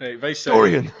 Right, Vice City,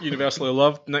 Dorian. universally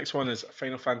loved. Next one is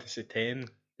Final Fantasy X.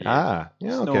 Ah,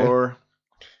 yeah, okay. Snore.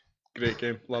 Great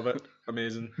game, love it,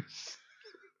 amazing.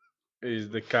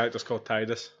 The character's called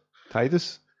Tidus.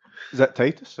 Titus, Is that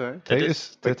Titus? Sorry.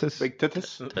 Titus, Big, Titus. big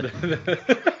Titus.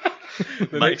 The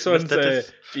Mike next one's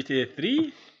Titus. GTA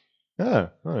 3. Ah,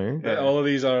 all right. Yeah. All of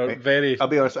these are Right. very I'll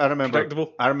be honest. I remember predictable.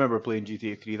 playing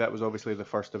GTA 3. That was obviously the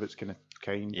first of its kind.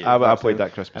 Yeah. I played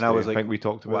that Christmas. And I was Day. like, I think we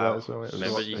talked about wow. that as well. It was-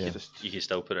 Remember, Yeah. you could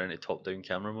still put it into top-down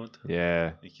camera mode.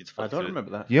 yeah. You could I flick don't through.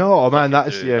 remember that. Yeah, oh man, flick it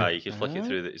that's through- yeah. you could flick it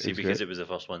through. See, was because great. it was the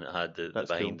first one that had the That's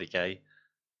behind cool. the guy,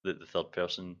 the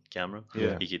third-person camera.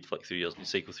 Yeah. You could flick through your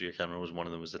cycle through your camera. Was one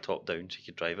of them was the top-down, so you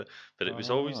could drive it. But it was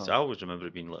always I always remember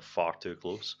it being like far too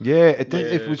close. Yeah, it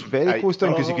did. It was very I- close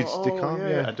down because you could oh, they can't. yeah,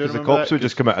 Yeah, I do because the remember cops that, would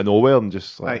just come out of nowhere and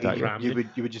just like Like, attack you.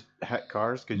 you would just hit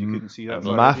cars because you couldn't see that.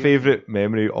 My favourite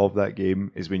memory of that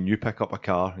game is when you pick up a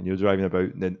car and you're driving about,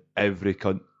 and then every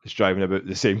cunt is driving about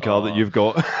the same car that Oh. you've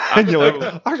got, and you're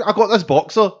like, I got this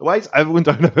Boxer. Why is everyone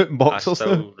driving about in I Boxers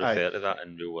still now? refer to that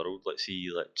in real world. Let's see,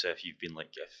 so if you've been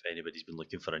if anybody's been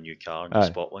looking for a new car and you Aye.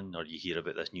 spot one, or you hear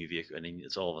about this new vehicle, and then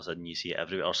it's all of a sudden you see it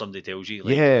everywhere, or somebody tells you,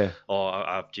 Yeah, oh,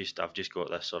 I've just got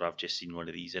this, or I've just seen one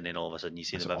of these, and then all of a sudden you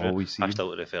see That's them everywhere. all we I see.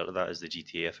 still refer to that as the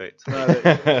GTA effect. No,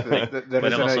 there is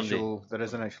Whenever an somebody- there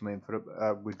is an actual name for it.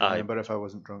 I would Aye. remember if I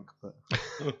wasn't drunk. But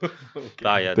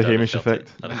Yeah, The Hamish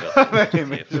effect.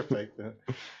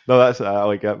 No, that's I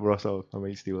like it, Ross. I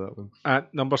might steal that one.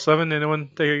 At number 7, anyone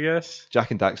take a guess?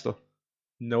 Jack and Daxter.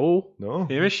 No. No.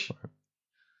 Hamish?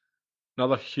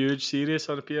 Another huge series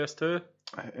on the PS2?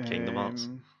 Kingdom Hearts.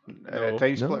 No. Time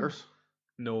No. Splitters.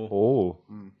 No. Oh,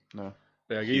 No.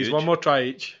 Yeah, I'll give you Huge. one more try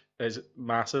each. Is it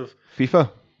massive? FIFA.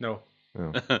 No.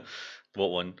 Oh.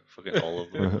 What one? Fucking all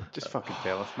of them. Just fucking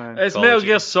tell us, man. It's Call of Metal Duty.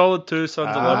 Gear Solid 2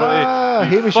 Sons of Ah,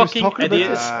 Liberty. You Hamish was fucking talking about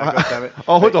idiots. this. God damn it.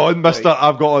 Oh, hold Right, on, Mister. right.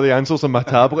 I've got all the answers on my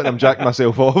tablet and I'm jacking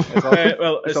myself off. It's a,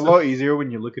 Well, it's a lot easier when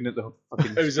you're looking at the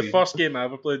fucking. It was the screen. first game I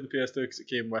ever played in the PS2 because it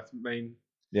came with mine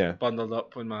Yeah, bundled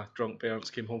up when my drunk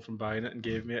parents came home from buying it and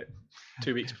gave me it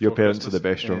 2 weeks before your parents are the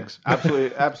Christmas. best Yeah.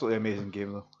 drunks. Absolutely amazing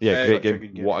game though. Yeah, great such a good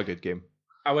game. game. What a good game.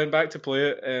 I went back to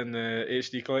play it in the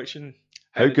HD collection.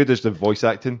 How and good is the voice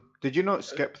acting? Did you not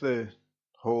skip the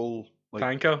whole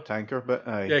Tanker? bit?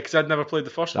 Aye. Yeah, because I'd never played the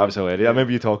first That one. was hilarious. I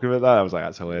remember you talking about that. I was like,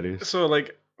 that's hilarious. So,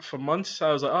 like, for months,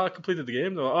 I was like, I completed the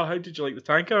game. They're like, how did you like the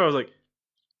Tanker? I was like,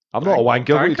 I'm not a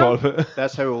wanker. What are you talking about?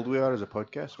 That's how old we are as a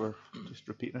podcast. We're just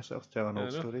repeating ourselves, telling I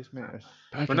old know. stories, mate.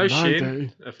 we're now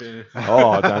Shane. If you...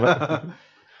 Oh, damn it.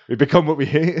 We become what we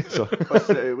hate. So.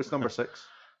 What's number 6?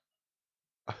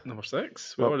 Number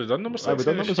 6? We've Well, already done number aye, 6. we've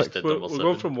done number Hamish. six. Did We're, number we're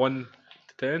going 7. from 1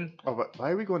 to 10 Oh, but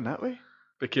why are we going that way?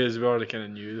 because we already kind of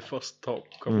knew the first top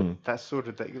couple. Hmm. That's so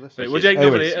ridiculous. Right, what do you think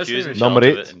number Anyways, 8 is, Accusing Hamish? Number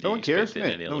Charles of 8. it and No you one cares, expect it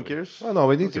mate. any No other one way. cares. Oh, no,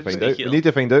 we need to Okay, find out. sneaky We need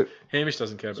to find out. Hamish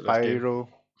doesn't care about this game. Spyro.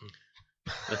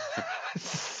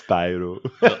 Spyro.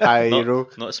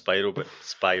 Spyro. Not Spyro, but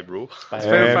Spyro. It's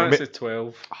Final Um, Fantasy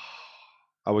 12.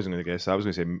 I wasn't going to guess. I was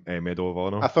going to say Medal of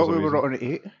Honor. I thought for we some were reason.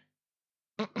 on 8.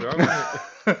 We are,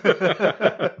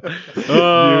 mate. You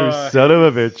Oh, son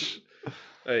of a bitch.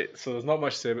 right, so there's not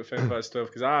much to say about Final Fantasy 12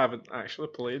 because I haven't actually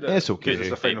played it. It's okay. It's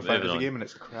a Final moving Fantasy on. game and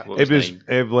it's crap. What It was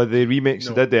nine? like the remakes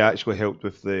No. they did. They actually helped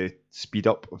with the speed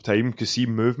up of time because see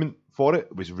movement for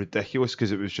it was ridiculous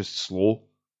because it was just slow.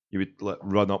 You would like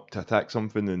run up to attack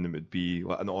something and it would be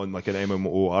like an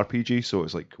MMORPG. So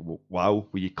it's like wow,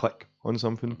 where you click on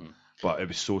something, Mhm. but it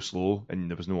was so slow and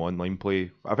there was no online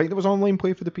play. I think there was online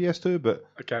play for the PS2, but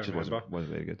I it can't just remember.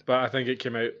 wasn't very good. But I think it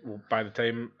came out by the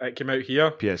time it came out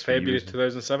here, PS3 February was-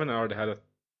 2007. I already had a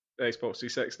Xbox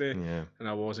 360, Yeah, and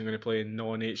I wasn't going to play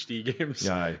non-HD games.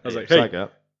 yeah. I was like, it's hey, like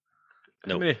that.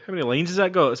 how No. many lines has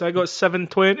that got? Has that got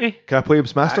 720? Can I play him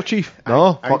Master Chief?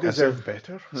 No, I fuck deserve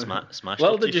better. Smash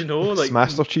Little the did you Chief. know, like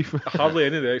Master Chief. hardly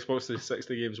any of the Xbox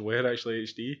 360 games were actually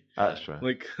HD. That's right.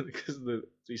 Like because the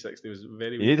 360 was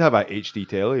very. You need to have a HD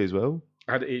telly as well.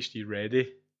 I had HD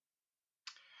ready.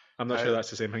 I'm not sure that's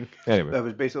the same thing. Anyway, That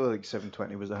was basically like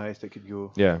 720 was the highest it could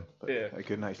go. yeah. But Yeah. I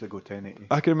couldn't actually go 1080.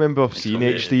 I can remember Until seeing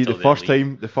the- HD until the the first Elite.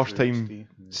 time. The first time HD.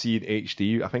 seeing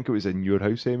HD, I think it was in your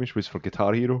house, Hamish, was for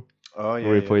Guitar Hero. Oh yeah.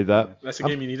 Where we yeah, played that. That's the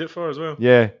game you need it for as well.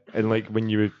 Yeah, and like when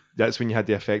you were, that's when you had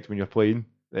the effect when you're playing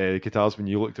the guitars when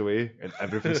you looked away and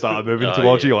everything started moving Oh,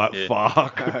 towards yeah, you. You're like, yeah.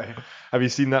 fuck. Aye. Have you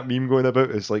seen that meme going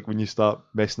about? It's like when you start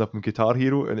messing up in Guitar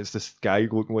Hero and it's this guy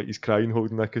looking like he's crying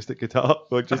holding an acoustic guitar.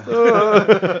 Like just, I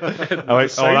The like,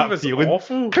 sound that was feeling.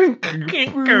 awful.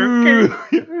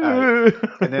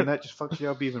 And then that just fucks you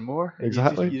up even more. And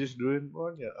Exactly. You just ruin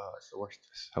more. Yeah. Oh, it's the worst.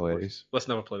 Hilarious. Let's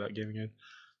never play that game again.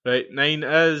 Right, 9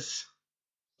 is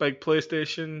big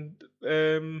PlayStation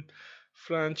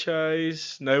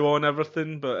franchise, now on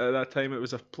everything, but at that time it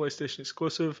was a PlayStation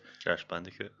exclusive. Crash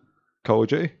Bandicoot. Call of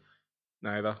Duty.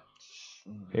 Neither.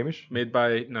 Hamish. Made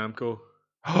by Namco.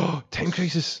 Time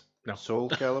Crisis. Soul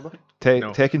Calibur.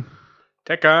 No. Tekken.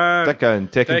 Tekken.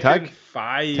 Tekken Tag.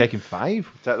 5. Tekken 5. Is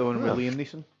that the one with Oh. Liam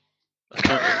Neeson?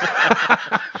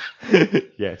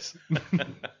 Yes.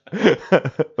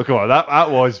 Look on, that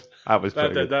was That, pretty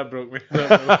did, good. that broke me.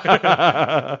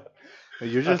 That broke me.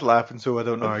 You're just laughing so I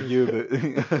don't argue, but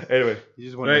Anyway, you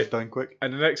just want Right. this done quick.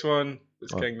 And the next one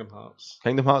is Oh. Kingdom Hearts.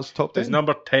 Kingdom Hearts top 10. It's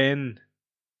number 10.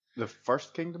 The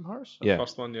first Kingdom Hearts? Yeah.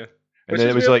 First one, yeah. And Which then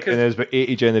is it was weird like, 'cause- and then it was about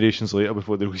 80 generations later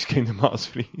before they released Kingdom Hearts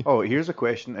 3. Oh, here's a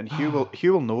question, and Hugh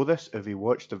will know this if he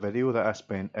watched the video that I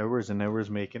spent hours and hours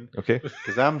making, Okay.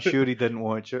 because I'm sure he didn't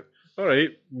watch it.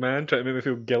 Alright, man, trying to make me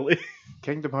feel guilty.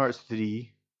 Kingdom Hearts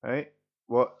 3, right?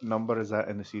 What number is that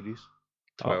in the series?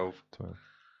 12. 12.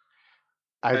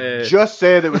 I just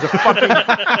said it was a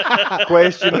fucking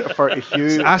question for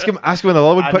Hugh. Ask him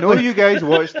another one I quickly. know you guys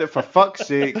watched it, for fuck's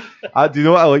sake. Do you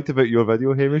know what I liked about your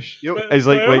video, Hamish? Yep. It's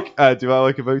do you know what I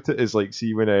like about it is like,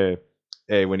 see when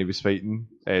he was fighting,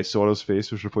 Sora's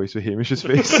face was replaced with Hamish's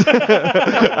face,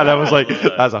 and I was like,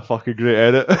 that's a fucking great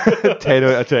edit. 10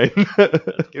 out of 10.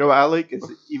 You know what I like is,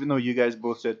 even though you guys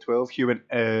both said 12, Hugh went,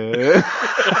 1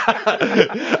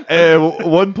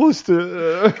 plus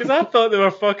 2. Because I thought they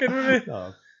were fucking with me.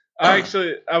 No. I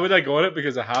would have got it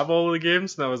because I have all of the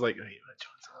games, and I was like, right, which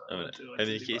one's How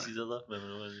many cases are there?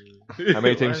 How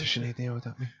many times has Sinead nailed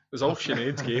at me? There's all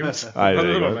Sinead's games. Aye, None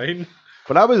there of you them go. are mine.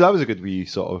 But that was a good wee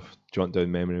sort of jaunt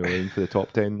down memory lane for the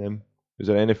top 10 then. Was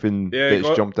there anything Yeah,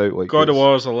 that's jumped out like God of this?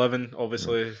 War's 11,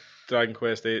 obviously. Dragon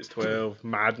Quest 8's 12.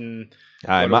 Madden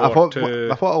Aye, God of I War thought 2.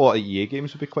 I thought a lot of EA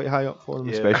games would be quite high up for them,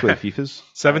 Yeah. especially FIFA's.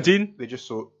 17. they just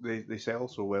they sell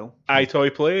so well.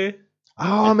 iToy Play.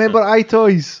 Oh, I remember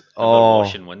iToys. Oh,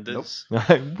 washing windows. Whoop,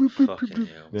 whoop, whoop, Fucking whoop.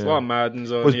 hell. There's a Yeah. lot of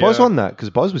Maddens on Was here. Buzz on that? Because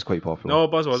Buzz was quite popular. No,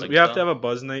 Buzz wasn't. Six We have to star. have a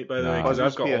Buzz night, by the way, Nah. because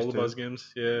Buzz I've got all the PS2. Buzz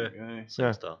games. Yeah. Yeah.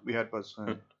 Yeah. Star. We had Buzz.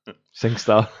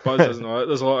 SingStar. Buzz doesn't know it.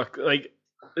 There's a lot of, like,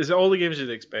 it's all the games you'd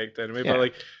expect anyway, Yeah. but,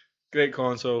 like, great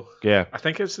console. Yeah. I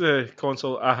think it's the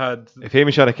console I had. If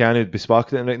Hamish had a can, he'd be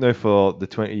sparking it right now for the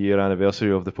 20-year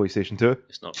anniversary of the PlayStation 2.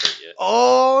 It's not quite yet.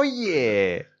 Oh,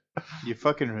 yeah. You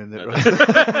fucking ruined it, I right?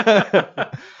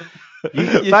 You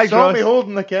Thanks, saw Ross. me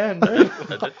holding the can, right?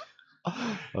 I did.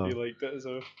 Oh. You liked it as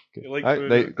well. You liked Right,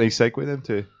 it. nice segue then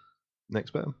to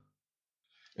next bit.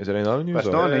 Is there any other news? That's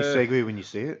or- not a nice segue when you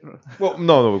say it. Well,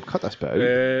 no, we'll cut this bit out.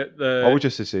 The I would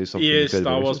just say something. EA incredibly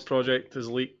Star Wars racist. project is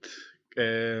leaked.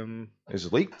 Is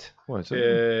it leaked? What is it?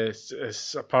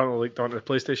 It's apparently leaked onto the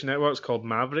PlayStation Network. It's called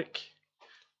Maverick.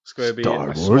 It's going to be Star a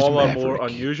Wars smaller, more Maverick.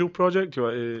 unusual project. Do you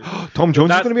want to... Tom Jones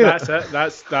is That's, going to be in that's it.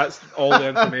 it. That's all the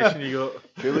information you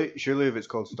got. Surely, if it's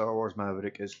called Star Wars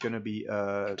Maverick, it's going to be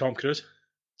Tom Cruise.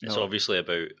 It's No. obviously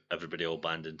about everybody all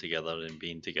banding together and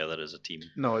being together as a team.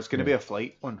 No, it's going to be a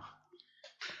flight one.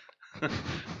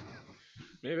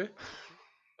 Maybe.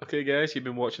 Okay, guys, you've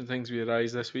been watching things with your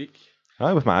eyes this week.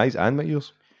 Aye, with my eyes and my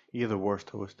ears. You're the worst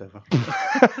host ever.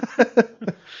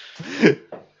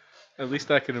 At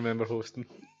least I can remember hosting.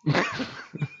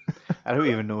 I don't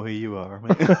even know who you are,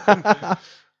 mate.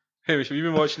 Hamish, have you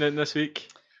been watching it this week?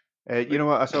 You know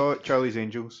what? I saw Charlie's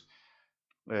Angels,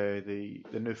 the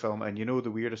new film, and you know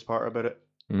the weirdest part about it?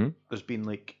 Mhm. There's been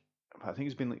I think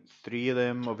it's been 3 of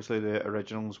them. Obviously, the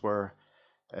originals were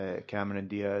Cameron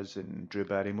Diaz and Drew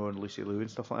Barrymore and Lucy Liu and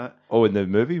stuff like that. Oh, in the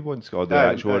movie ones? Or the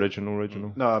actual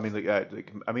original? No, I mean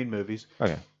I mean movies.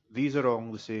 Okay. These are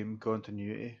all the same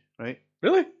continuity, right?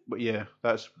 Really? But yeah,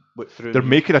 that's what through. They're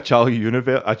making a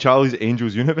Charlie's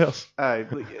Angels universe.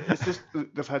 It's just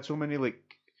they've had so many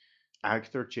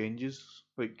actor changes.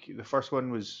 Like the first one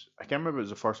was, I can't remember. It was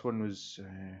the first one was.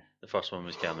 The first one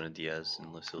was Cameron Diaz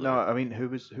and Lucy Liu. No, I mean who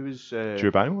was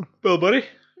Drew Barrymore? Bill Murray.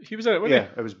 He was in it, wasn't yeah,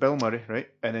 it was Bill Murray, right?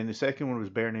 And then the second one was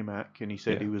Bernie Mac, and he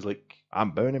said Yeah. he was like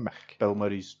I'm Bernie Mac. Bill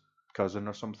Murray's cousin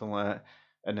or something like that.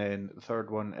 And then the third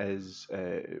one is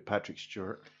Patrick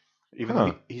Stewart. Even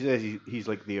though he says he's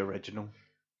like the original.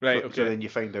 he? Right, So okay. then you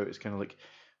find out it's kind of like,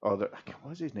 oh,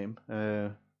 what's his name?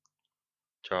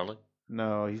 Charlie.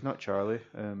 No, he's not Charlie.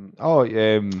 Oh,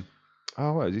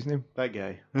 what is his name? That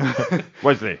guy.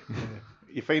 Wesley.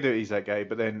 You find out he's that guy,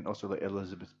 but then also like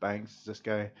Elizabeth Banks is this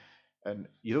guy, and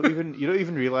you don't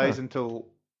even realize until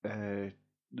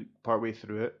partway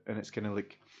through it, and it's kind of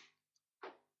like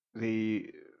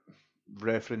the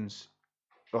reference.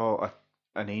 Oh,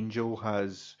 an angel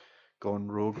has gone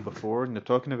rogue before, and they're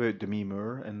talking about Demi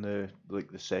Moore in the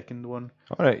second one.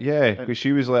 All right, yeah, because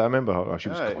she was like, I remember her. Oh, she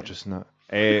was Aye. gorgeous in that.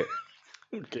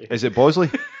 Okay. Is it Bosley?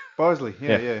 Bosley,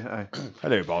 Yeah. yeah.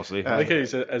 Hello, Bosley. I like how you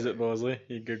said, is it Bosley?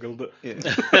 You googled it. Yeah.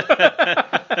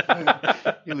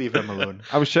 You leave him alone.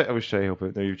 I was trying to help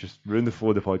out. Now you've just ruined the flow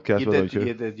of the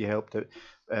podcast. You helped out.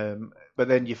 But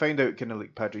then you find out kind of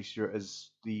like Patrick Stewart is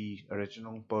the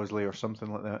original Bosley or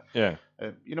something like that. Yeah.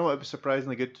 You know what? It was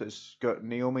surprisingly good. It's got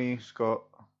Naomi Scott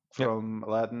from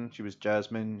Aladdin. She was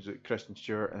Jasmine. Kristen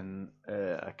Stewart, and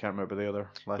I can't remember the other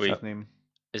last name.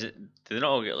 Is it? Do they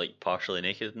not all get like partially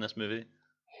naked in this movie?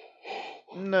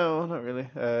 No, not really.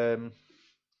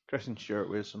 Kristen Stewart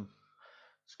wears some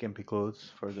skimpy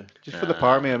clothes for the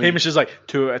party. I mean, Hamish is like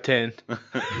 2 out of 10.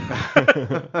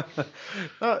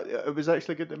 no, it was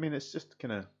actually good. I mean, it's just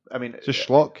kind of. I mean, It's a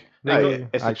schlock.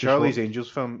 it's a Action Charlie's schlock. Angels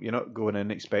film. You're not going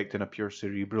in expecting a pure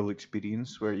cerebral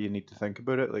experience where you need to think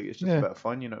about it. Like it's just a bit of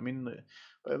fun. You know what I mean?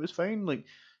 But it was fine. Like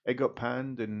it got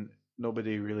panned and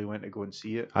nobody really went to go and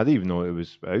see it. I didn't even know it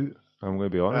was out. I'm going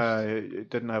to be honest. It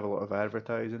didn't have a lot of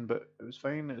advertising, but it was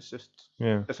fine. It's just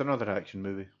Yeah. it's another action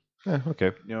movie. Yeah.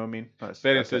 Okay. You know what I mean? Very That's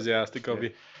it. enthusiastic of Yeah.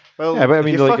 you. Well, Yeah, but I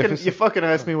mean, you, like, if fucking, it's- you fucking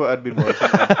asked me what I'd been watching,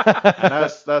 and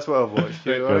that's what I've watched.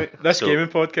 You all right? This So- gaming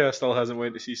podcast still hasn't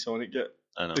went to see Sonic yet.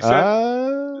 I know. They said-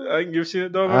 I think you've seen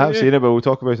it, Dom. I have haven't you? seen it, but we'll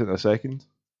talk about it in a second.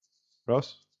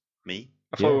 Ross? Me?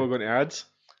 I thought Yeah. we were going to ads.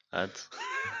 Ads.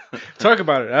 Talk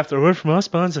about it after a word from our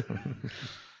sponsor.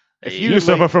 If You you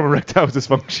suffer like- from erectile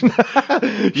dysfunction.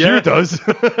 Yeah. Hugh does.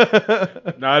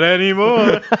 Not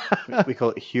anymore. We call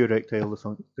it erectile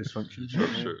dysfunction.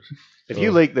 Sure. If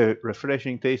you like the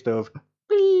refreshing taste of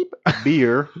beep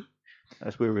beer,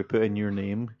 that's where we put in your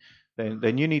name.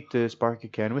 Then you need to spark a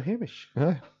can with Hamish.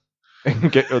 Yeah.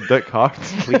 Get your dick hard.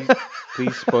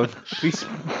 Please sponsor. Please.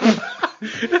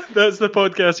 That's the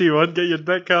podcast you want. Get your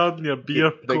dick hard and your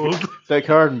beer cold. Dick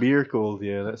hard and beer cold.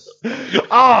 Yeah, that's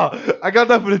I got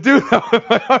nothing to do now with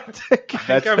my hard dick. I think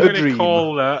that's I'm a going to dream.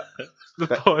 call that the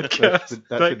podcast.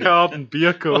 that's Dick a- hard and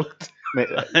beer cold. Mate,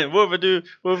 What if I do?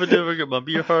 What if I do? If I get my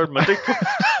beer hard, my dick.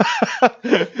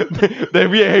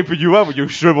 Then we ain't hyping you up with your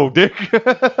shriveled dick.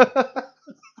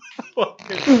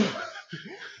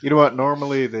 You know what?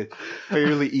 Normally, the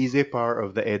fairly easy part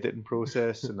of the editing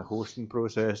process and the hosting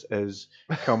process is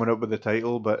coming up with the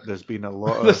title, but there's been a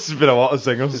lot of This has been a lot of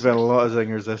there's singers. been a lot of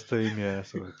zingers this time. Yeah,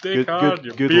 so Dick hard,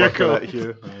 your good beer luck with cold. that,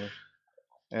 Hugh.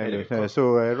 Anyway,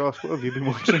 so Ross, what have you been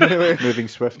watching? Moving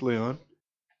swiftly on.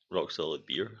 Rock solid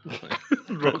beer.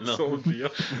 Rock No. solid beer.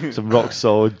 Some rock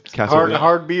solid Castlevania.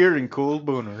 Hard beer and cold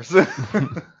boners.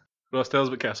 Ross, tell us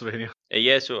about Castlevania.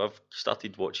 Yeah, so I've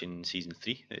started watching season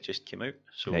 3. It just came out,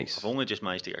 so Nice. I've only just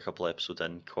managed to get a couple of episodes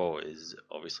in. Is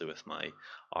obviously with my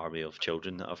army of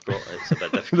children that I've got. It's a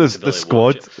bit difficult. There's to the really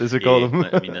squad, watch it. as we call them.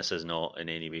 I mean, this is not in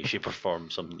any way, shape, or form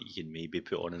something that you can maybe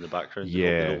put on in the background. and Yeah.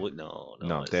 hope you don't look- no,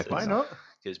 No, definitely Why it's, not?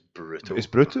 It's brutal. It's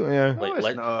brutal, yeah. No,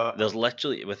 it's not. There's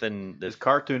literally within the It's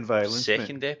cartoon violence. mate.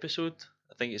 second episode.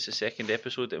 I think it's the second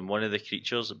episode, and one of the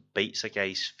creatures bites a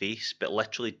guy's face, but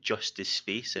literally just his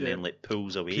face, and Yeah. then like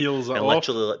pulls away, Peels it and off.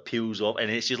 literally like peels off,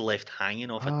 and it's just left hanging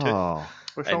off a tooth. Oh.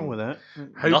 What's wrong and- with that?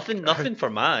 How- Nothing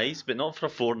for my eyes, but not for a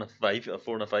 4 and a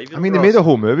 5. I mean, they made a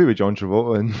whole movie with John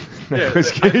Travolta and Yeah,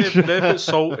 Nicolas they Cage. put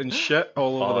salt and shit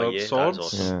all over Oh, their yeah, that's swords.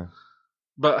 awesome. Yeah.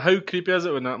 But how creepy is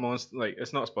it when that monster, like,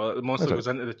 it's not a spoiler, the monster Is it? goes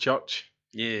into the church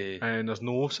Yeah, and there's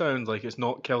no sound, like it's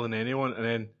not killing anyone,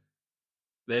 and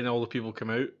then all the people come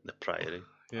out. the Priory.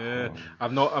 Yeah, Oh.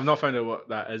 I've not found out what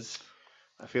that is.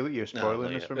 I feel like you're spoiling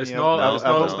like this it. for me. It's not- it's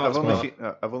not- it's not I've only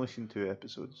spoiler. seen. I've only seen 2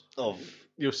 episodes. Of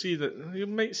You'll see that. You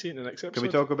might see it in the next episode. Can we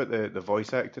talk about the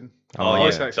voice acting? oh,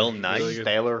 voice yeah, acting Bill is Nye. really good.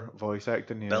 Stellar voice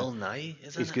acting. Yeah. Bill Nye,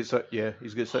 isn't He's it? got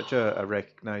he's got such a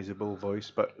recognizable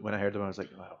voice. But when I heard him, I was like,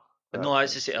 wow. But no, I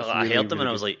was just it's I really, heard them and really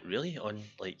I was good. like, really? On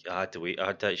like I had to wait. I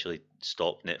had to actually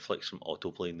stop Netflix from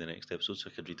autoplaying the next episode so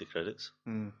I could read the credits.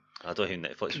 Mm. I don't think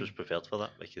Netflix was prepared for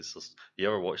that because you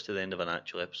ever watched to the end of an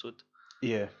actual episode?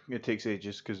 Yeah, it takes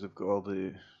ages because they've got all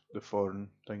the foreign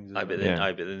things. But isn't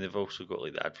it? then they've also got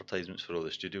like the advertisements for all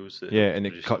the studios. That Yeah, and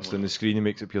it produce cuts them down on- the screen and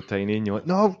makes it appear tiny, and you're like,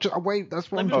 no, wait,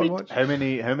 that's what I'm Let trying me to read.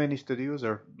 watch. How many studios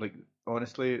are like?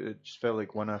 Honestly, it just felt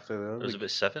like one after the other. There was Like,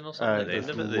 about 7 or something at the there's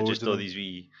end of it. They loads just of all them. these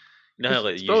wee. You know how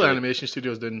like It's probably usually- animation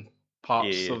studios doing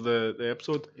parts Yeah. of the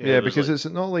episode. Yeah, there's because like- it's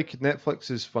not like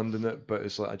Netflix is funding it, but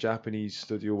it's like a Japanese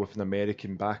studio with an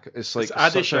American back. It's like It's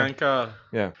Adi such a- Shankar.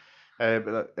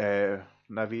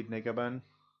 Naveed Negaban,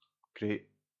 great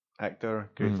actor,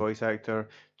 great Mm. voice actor.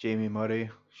 Jamie Murray,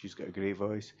 she's got a great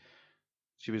voice.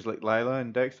 She was like Lila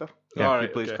in Dexter. Yeah. She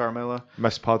Alright, plays okay. Carmela.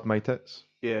 Miss Pad My Tits.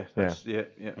 Yeah, that's, yeah.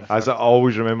 As I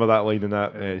always remember that line in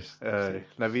that.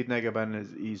 Naveed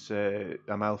Negaban he's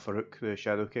Amal Farouk, the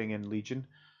Shadow King in Legion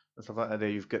and stuff like that. There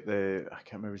you've got I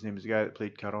can't remember his name, is the guy that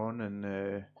played Caron in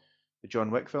the John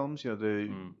Wick films. You know, the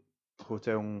Mm.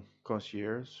 Hotel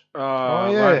Concierge.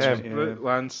 yeah,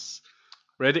 Lance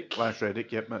Reddick. Lance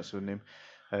Reddick, yep, that's the name.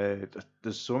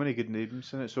 There's so many good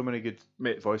names in it, so many good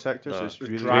Mate, voice actors. No. It's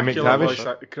really Graham Dracula McTavish? voice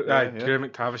act- Yeah, yeah. Graham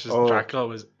McTavish's Oh. Dracula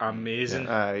was amazing.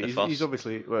 he's first.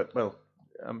 obviously well.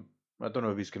 I don't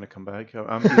know if he's going to come back.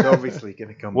 He's obviously going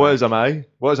to come What back. is a man?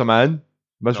 What is a man?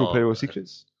 Miserable No. Player of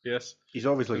Secrets. Yes. He's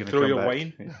obviously going to Throw come your back.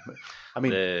 wine. Yeah, but- I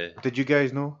mean, did you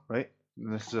guys know? Right,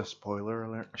 and this is a spoiler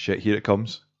alert. Shit, here it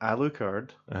comes. Alucard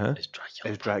It's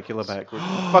Dracula. is Dracula backwards.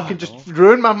 Fucking just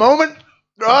ruined my moment,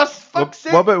 Ross. Fuck's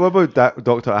sake. What about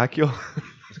Dr. Acula?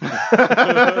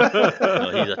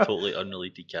 No, he's a totally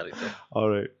unrelated character. All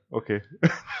right, okay.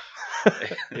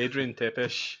 Adrian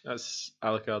Tepesh. That's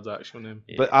Alucard's actual name.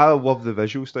 Yeah. But I love the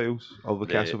visual styles of the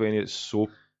The- Castlevania. It's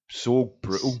so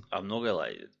brutal. I'm not gonna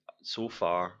lie. So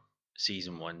far,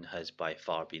 season 1 has by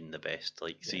far been the best.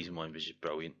 Like season 1 was just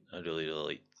brilliant. I really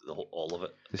liked all of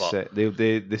it. They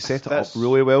But set it up That's-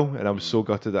 really well, and I was so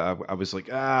gutted that I was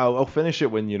like, I'll finish it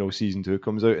when season 2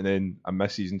 comes out, and then I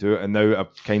missed season 2, and now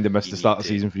I've kind of missed You the start need of to-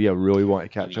 season 3. I really want to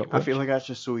catch need to up. I with. feel like that's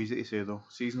just so easy to say though.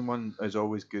 Season 1 is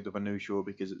always good of a new show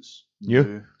because it's New.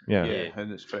 new. Yeah.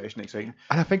 And it's fresh and exciting.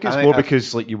 And I think I it's think more I've-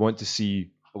 because like you want to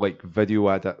see like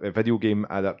video game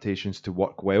adaptations to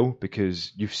work well,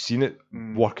 because you've seen it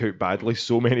work out badly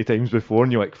so many times before,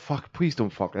 and you're like, fuck, please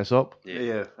don't fuck this up.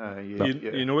 Yeah.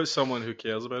 You know, it's someone who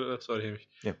cares about it. Sorry, Hamish.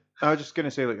 I was just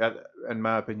gonna say, like, in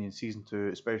my opinion, season 2,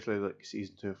 especially like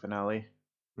season 2 finale,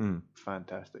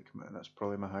 fantastic, man. That's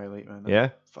probably my highlight, man. That's Yeah.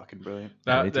 fucking brilliant.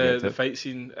 I need to get to The it. fight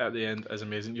scene at the end is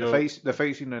amazing. The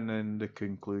fight scene and then the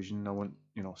conclusion. I won't,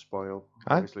 spoil.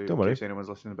 Aye, Obviously, don't in worry. case anyone's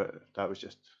listening, but that was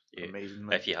just Yeah. amazing.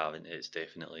 Man. if you haven't, it's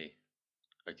definitely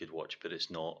a good watch, but it's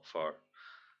not for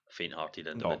faint-hearted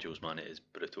individuals, man. It is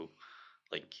brutal,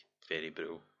 like very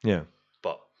brutal, Yeah.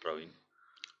 but brilliant.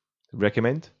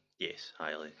 Recommend. Yes,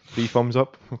 highly. 3 thumbs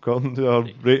up according to our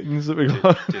Right. ratings that we Two,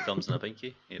 got. two thumbs and a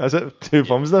pinky. Yeah. That's it. 2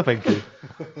 thumbs, I think.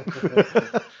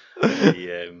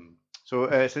 The,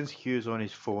 So since Hugh's on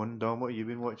his phone, Dom, what have you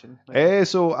been watching?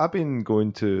 So I've been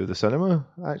going to the cinema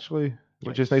actually,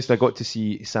 which is nice. I got to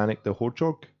see Sonic the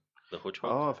Hedgehog. the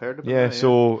Hedgehog. Oh, I've heard about Yeah, that.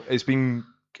 so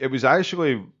it was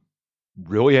actually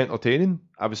really entertaining.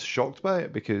 I was shocked by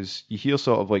it because you hear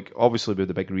sort of like, obviously with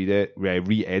the big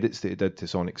re-edits that he did to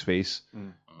Sonic's face.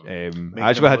 Making I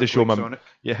actually him had to look show like my Sonic.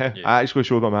 Yeah. I actually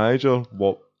showed my manager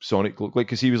what Sonic looked like,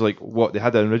 because he was like, "What, they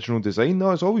had an original design?"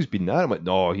 No, it's always been that. I'm like,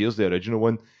 "No, here's the original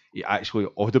one." He actually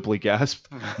audibly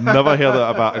gasped. Never heard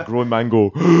it about a grown man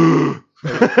go.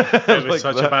 It was like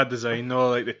such that. a bad design, though.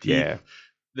 Like the teeth, Yeah,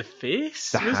 the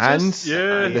face, the was hands, just,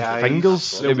 yeah, the eyes,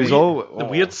 fingers. the It was weird- all the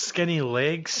weird skinny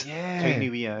legs. Yeah,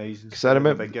 Tiny wee eyes. 'Cause I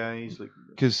remember- big eyes. Like,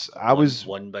 because I was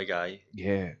one big eye.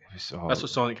 it was, That's what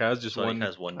Sonic has, just Sonic one.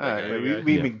 has one big aye, eye.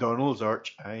 wee Yeah. McDonald's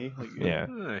arch eye. Like, yeah.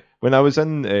 Aye. When I was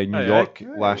in New Aye, York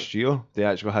aye. last year, they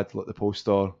actually had like the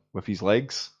poster with his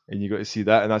legs, and you got to see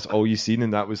that, and that's all you seen,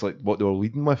 and that was like what they were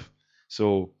leading with.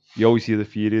 So you always hear the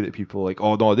theory that people are like,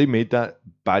 "Oh no, they made that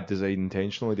bad design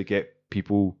intentionally to get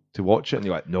people to watch it," and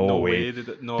you're like, "No, way," did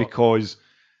it not. because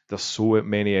there's so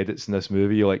many edits in this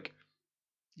movie. You're like,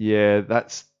 yeah,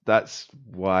 that's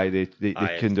why they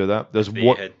Aye, couldn't do that. There's If they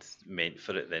one, had meant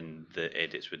for it, then the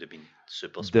edits would have been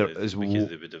super There smooth is because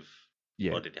they would have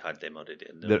yeah. already had them already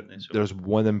in there. There, wouldn't they? So, there's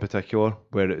one in particular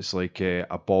where it's like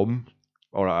a bomb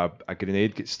or a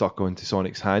grenade gets stuck onto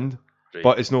Sonic's hand, right.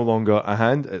 but it's no longer a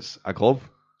hand, it's a glove.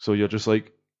 So you're just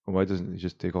like, well, why doesn't he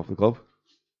just take off the glove?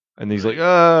 And he's like,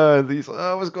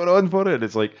 what's going on for it? And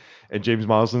it's like, and James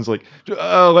Marsden's like,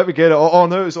 let me get it. Oh,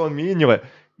 no, it's on me. And you're like,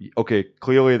 okay,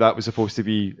 clearly that was supposed to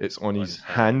be, it's on his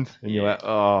hand. And you're Yeah. like,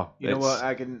 oh, you know it's- what?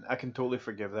 I can totally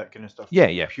forgive that kind of stuff.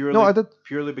 Yeah. Purely, No, I did.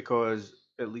 Purely because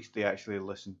at least they actually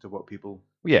listened to what people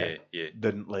Yeah. yeah.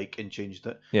 didn't like and changed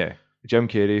it. Yeah. Jim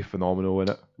Carrey, phenomenal in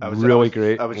it. I was Really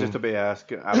great. I was just about to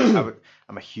ask.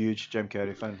 I'm a huge Jim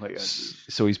Carrey fan. Like,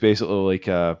 So he's basically like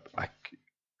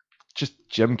just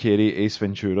Jim Carrey, Ace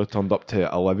Ventura turned up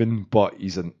to 11, but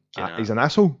he's an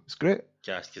asshole. It's great.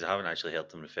 Because I haven't actually heard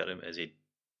them refer to him as a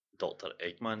Dr.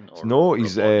 Eggman or No,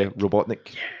 he's Robotnik.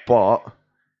 Robotnik, but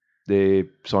the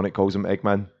Sonic calls him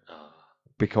Eggman Ah,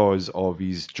 because of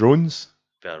his drones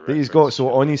fair that he's got. reference.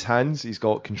 So on his hands, he's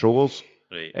got controllers.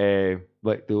 Right.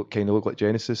 Like they kind of look like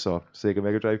Genesis or Sega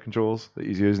Mega Drive controllers that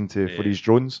he's using for Yeah. his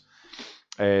drones.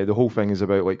 The whole thing is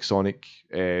about like Sonic.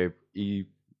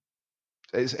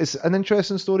 It's an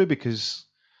interesting story because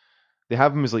they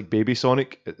have him as like baby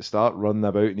Sonic at the start, running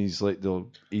about, and he's like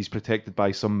he's protected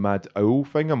by some mad owl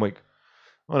thing. I'm like,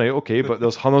 all right, okay, but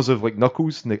there's hundreds of like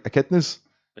Knuckles and echidnas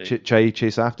Right.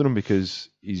 chase after him because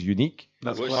he's unique.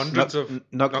 Hundreds of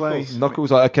Knuckles.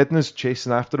 Knuckles, like echidnas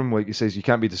chasing after him, like he says, you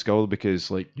can't be discovered because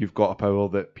like you've got a power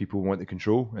that people want to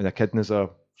control, and echidnas are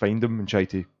find him and try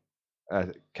to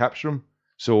capture him.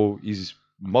 So his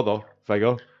mother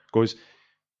figure goes,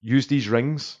 use these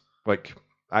rings, like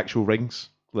actual rings,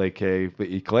 like that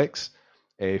he collects.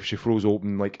 If she throws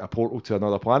open like a portal to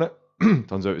another planet,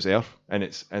 turns out it's Earth, and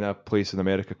it's in a place in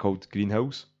America called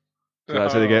Greenhouse. So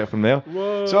that's how they get it from there.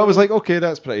 Whoa. So I was like, okay,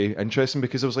 that's pretty interesting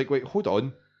because I was like, wait, hold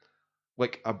on.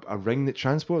 Like a ring that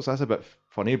transports, that's a bit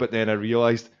funny. But then I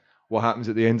realised what happens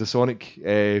at the end of Sonic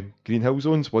Greenhouse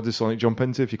Zones. What does Sonic jump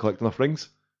into if you collect enough rings?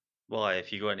 Well,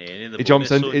 if you go into any of the He jumps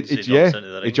bonus in.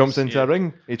 zones, He jumps into a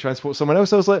ring. He transports someone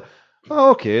else. I was like,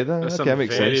 oh, okay, That's some that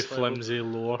makes very sense. flimsy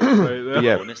lore right there.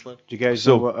 Yeah. Bonus level. Do you guys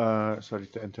So- know what? Sorry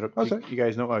to interrupt. Oh, Do sorry. you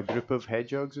guys know what a group of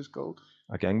hedgehogs is called?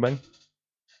 A gangbang.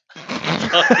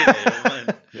 Fucking hell,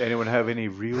 man. Anyone have have any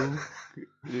real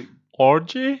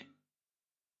Orgy?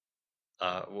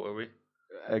 What are we?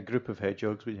 a group of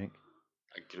hedgehogs? What do you think?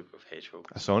 A group of hedgehogs.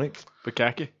 A Sonic?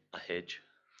 Bukaki? A hedge.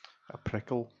 A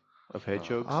prickle of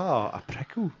hedgehogs. Ah, a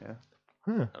prickle. Yeah.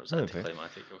 Huh. That was Okay.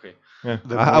 anticlimactic. Okay. Yeah.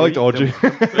 The I more liked you- Audrey.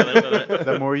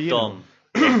 The more you know.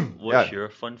 Dom, what's Yeah. your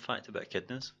fun fact about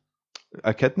echidnas?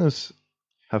 Echidnas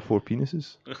have 4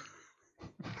 penises.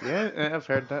 Yeah, I've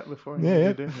heard that before. Yeah, yeah.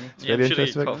 You do, It's Yeah, I'm very sure you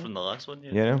interesting. caught from the last one.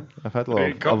 Yeah, no, I've had a lot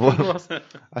Very of. comfortable.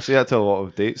 I say that to a lot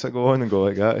of dates I go on and go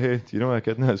like that. Hey, do you know a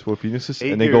echidna has 4 penises?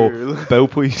 And they go, girl. Bill,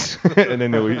 please, and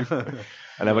then they leave.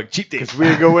 And I'm like, cheap date. Because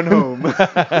we're going home.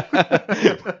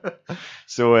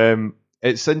 So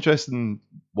it's interesting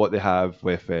what they have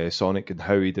with Sonic and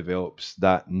how he develops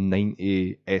that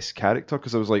 90s character.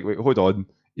 Because I was like, wait, hold on,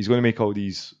 he's going to make all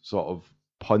these sort of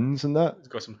puns and that. He's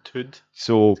got some tood.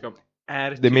 So He's got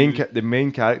attitude. the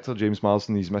main character, James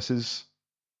Marsden, his missus,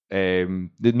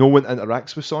 no one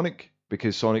interacts with Sonic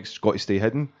because Sonic's got to stay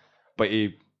hidden, but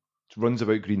he runs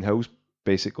about Green Hills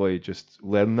basically just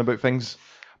learning about things.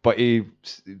 But he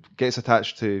gets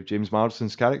attached to James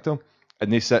Marsden's character,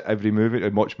 and they sit every movie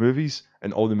and watch movies,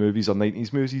 and all the movies are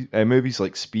 90s movies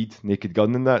like Speed, Naked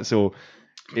Gun, and that. So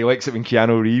he likes it when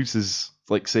Keanu Reeves is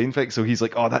like saying things. So he's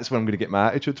like, oh, that's where I'm going to get my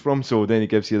attitude from. So then he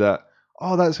gives you that.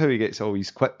 Oh, that's how he gets all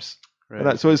these quips. And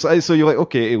that, so you're like,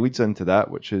 okay, it leads into that,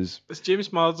 which is Is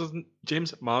James Marsden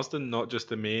not just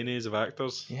the mayonnaise of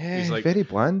actors? he's like very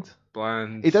bland.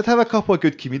 bland. He did have a couple of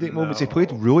good comedic moments. He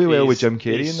played really well with Jim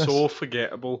Carrey in He's this. so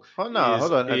forgettable. Oh no,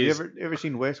 hold on. Have you He's- ever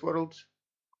seen Westworld?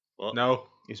 What? No.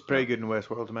 He's pretty good in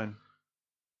Westworld, man.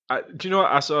 Do you know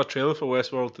what? I saw a trailer for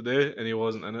Westworld today, and he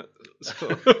wasn't in it.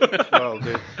 So. Well,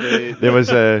 There was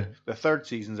the third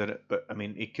season's in it, but I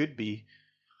mean, it could be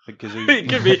because it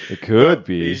could be. it could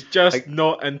be. He's just Like-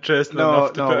 not interested No,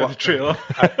 enough to no, put in what- the trailer.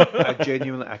 I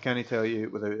genuinely I can't tell you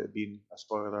without it being a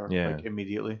spoiler Yeah. like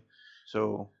immediately.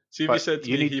 So See, if you but said to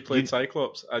you me need- he played you-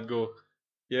 Cyclops, I'd go,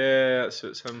 yeah, that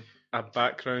suits him. A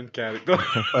background character.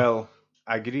 well,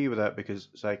 I agree with that because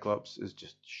Cyclops is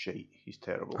just shite. He's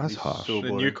terrible. That's he's harsh. so The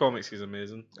boring. new comics, he's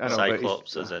amazing. I know, but he's-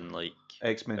 Cyclops as in like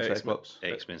X-Men X-Men. Cyclops.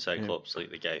 X-Men Cyclops, like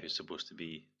the guy who's supposed to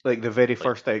be Like the very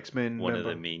first X-Men one member.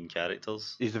 of the main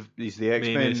characters. He's the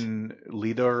X-Men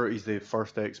leader. He's the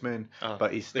first X-Men, Ah.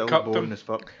 but he's They still cut boring him. as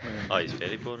fuck. Oh, he's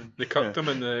very boring. They cut him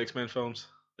in the X Men films.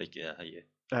 Like yeah.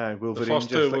 Wolverine first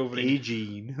just two like, Wolverine. "Hey,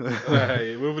 Gene."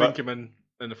 Aye, Wolverine But- came in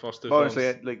the first two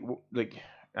Honestly, films. like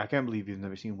I can't believe you've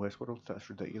never seen Westworld. That's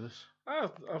ridiculous. I've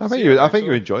I think seen you. it, I think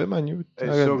you actually. enjoy it, man. You.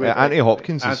 It's so good. Anthony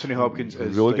Hopkins. Anthony Hopkins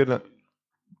is really like, good at it.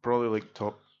 Probably like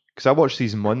top. Because I watched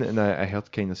season 1 and I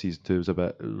heard kind of season 2 was a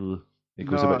bit. It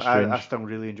goes a bit strange. I still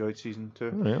really enjoyed season 2.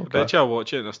 Alright, I okay. bet you I'll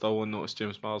watch it and I still won't notice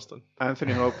James Marsden.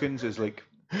 Anthony Hopkins is like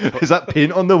Is that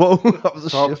paint on the wall? That was a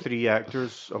top shit. 3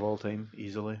 actors of all time,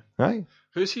 easily. Aye.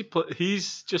 Who's he?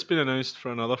 He's just been announced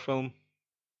for another film.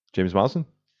 James Marsden.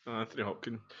 Anthony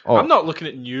Hopkins. Oh. I'm not looking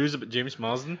at news about James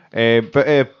Marsden.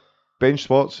 But Ben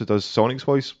Schwartz, who does Sonic's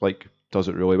voice, does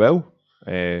it really well.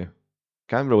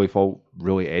 Can't really fault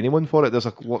anyone for it. There's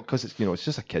a lot because it's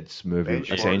just a kids movie Ben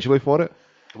Schwartz. essentially for it.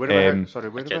 Where have I Um, heard, sorry,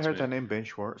 where have I kids heard that movie. name? Ben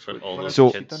Schwartz. For What- all what those else So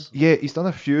has he done? kids. yeah, he's done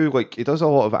a few. He does a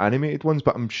lot of animated ones,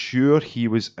 but I'm sure he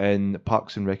was in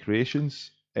Parks and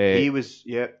Recreations. He was,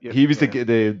 yeah. He was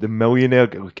the millionaire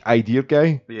idea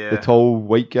guy, Yeah. the tall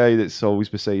white guy that's always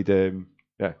beside.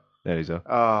 There he's a.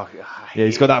 Oh, Yeah,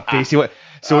 he's got that face.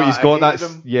 So he's I got that.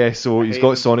 hated him. Yeah, so I he's hated got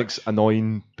him so Sonic's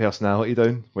annoying personality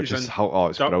down, which He's is in how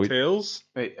it's brilliant. DuckTales.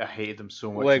 I hated him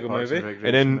so much. Lego in Parks movie. Recreation,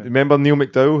 And then man. remember Neil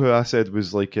McDowell, who I said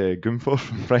was like Gunther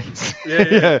from Friends.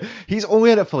 Yeah. He's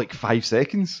only in it for like 5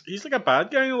 seconds. He's like a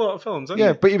bad guy in a lot of films, isn't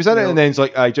Yeah, he? but he was in it, Neil- and then it's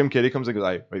like, aye, Jim Carrey comes and goes,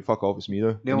 aye, right, fuck off, it's me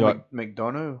though. Neil And you're like,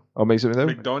 McDonough. oh, makes it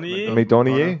McDowell? McDonaghy.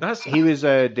 McDonaghy. That's He was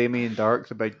Damien Dark,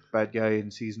 the bad guy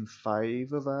in season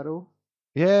 5 of Arrow.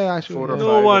 Yeah, actually. 4 or yeah. no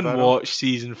 5 one of Arrow. watched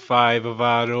season 5 of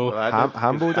Arrow. Well, I Ham- did, 'cause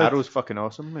Hambo did. Arrow's fucking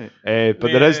awesome, mate. But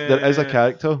there is a Yeah.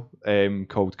 character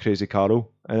called Crazy Carol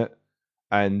in it,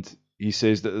 and he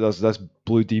says that there's this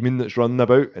blue demon that's running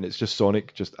about, and it's just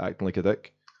Sonic just acting like a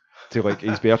dick to like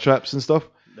his bear traps and stuff.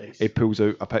 Nice. He pulls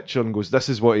out a picture and goes, "This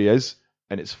is what he is,"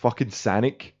 and it's fucking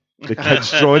Sonic, the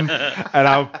kid's drawing, and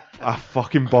I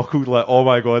fucking buckled like, "Oh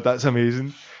my god, that's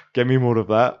amazing! Give me more of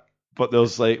that." But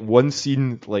there's like one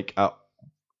scene like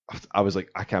I was like,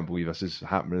 I can't believe this is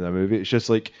happening in a movie. It's just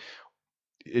like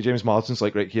James Marsden's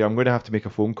like, right here, I'm going to have to make a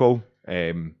phone call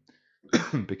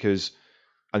because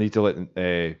I need to let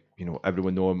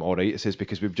everyone know I'm all right. It says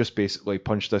because we've just basically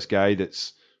punched this guy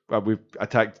we've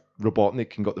attacked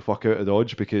Robotnik and got the fuck out of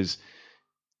Dodge because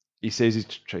he says he's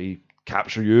trying to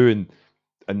capture you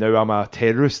and now I'm a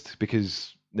terrorist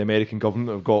because the American government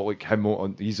have got like him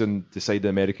on. He's on the side of the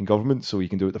American government, so he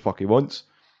can do what the fuck he wants.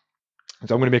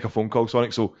 So I'm going to make a phone call,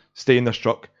 Sonic. So stay in this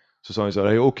truck. So Sonic's like,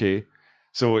 right, okay.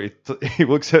 So he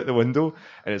looks out the window,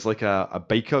 and it's like a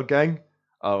biker gang,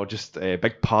 or just a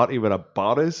big party where a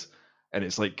bar is, and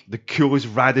it's like the coolest,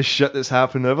 raddest shit that's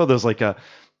happening ever. There's like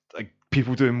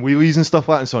people doing wheelies and stuff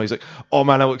like that, and Sonic's like, oh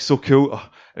man, that looks so cool. Oh.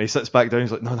 And he sits back down,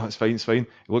 he's like, no, it's fine, it's fine.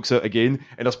 He looks out again,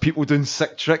 and there's people doing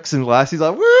sick tricks, and lassies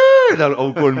like, woo! And they're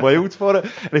all going wild for it.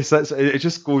 And he sits, it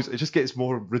just gets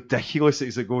more ridiculous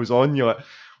as it goes on. You're like,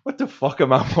 what the fuck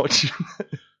am I watching?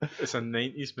 It's a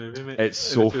 90s movie, mate. It's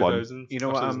so fun. 2000s, You know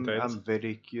what? 2010s. I'm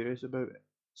very curious about.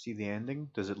 See the ending.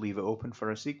 Does it leave it open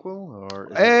for a sequel, or?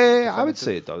 Is it I would definitive?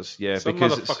 say it does, yeah. Some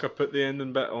because motherfucker put the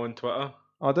ending bit on Twitter.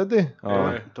 Oh, did they?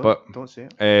 Oh, Yeah. Don't say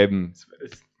it. It's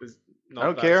not I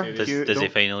don't that care. serious. Does, You does he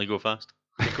don't- finally go fast?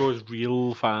 It goes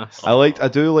real fast. I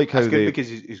do like how That's good they. because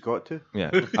he's got to.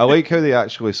 Yeah, I like how they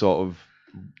actually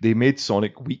they made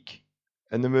Sonic weak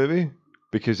in the movie,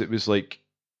 because it was like,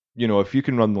 if you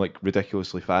can run like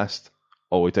ridiculously fast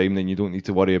all the time, then you don't need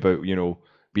to worry about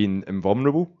being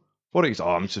invulnerable for it. He's,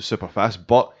 I'm just super fast,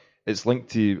 but it's linked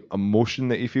to emotion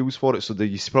that he feels for it. So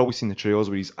you've probably seen the trailers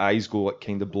where his eyes go like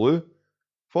kind of blue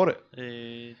for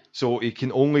it. So he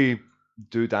can only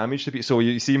do damage to people. So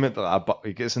you see him at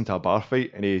he gets into a bar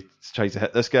fight and he tries to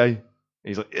hit this guy.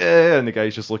 He's like, yeah, and the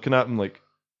guy's just looking at him like,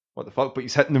 what the fuck? But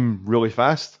he's hitting him really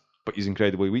fast, but he's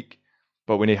incredibly weak.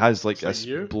 But when he has like this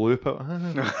blue power,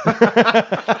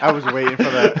 I was waiting for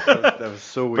that. That was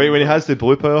so weird. but when he has the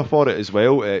blue power for it as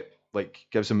well, it like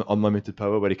gives him unlimited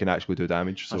power where he can actually do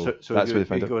damage. So that's where they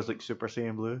find he it. goes like Super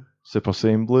Saiyan Blue. Super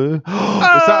Saiyan Blue. Is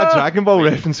that a Dragon Ball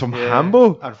reference from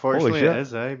Hambo? Unfortunately, Holy it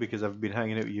shit. is, because I've been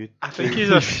hanging out with you. I think he's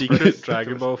a secret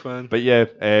Dragon Ball fan. But yeah,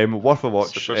 worth a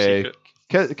watch. Super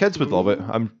secret. Kids would love it.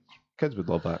 Kids would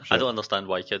love that. I don't understand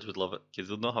why kids would love it, because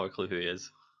they'll not have a clue who he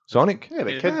is. Sonic? Yeah,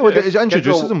 but Yeah. kids, Well, it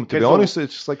introduces will- them, to kids be will- honest.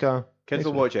 It's just like a... Kids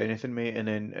will nice watch anything, mate, and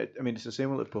then it's the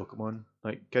same with Pokemon.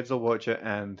 Like kids will watch it,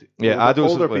 and Yeah,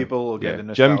 adults older will- people will get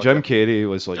the Jim nostalgia. Carrey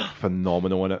was like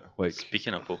phenomenal in it. Like,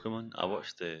 Speaking of Pokemon, I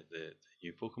watched the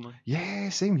new Pokemon. yeah,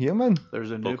 same here, man.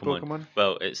 There's a new Pokemon.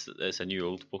 Well, it's a new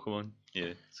old Pokemon.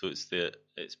 Yeah, so it's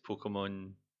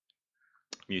Pokemon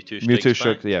Mewtwo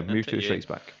Strikes Back. isn't it? Mewtwo Strikes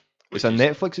Back. Which It's a is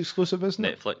Netflix exclusive, isn't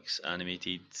it? Netflix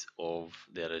animated of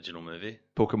the original movie.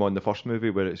 Pokemon, the first movie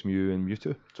where it's Mew and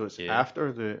Mewtwo. So it's Yeah.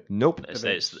 after the. Nope.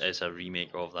 It's a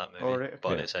remake of that movie, Oh, right,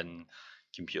 but okay. it's in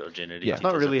computer generated. Yeah. It's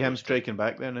not as really him opposed to- striking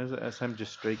back, then, is it? It's him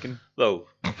just striking. Well,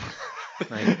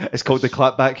 Like, It's called the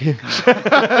clapback game.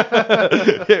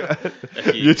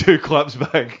 you- Mewtwo claps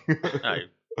back. aye,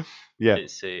 Yeah.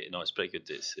 it's no, it's pretty good.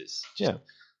 It's just, Yeah.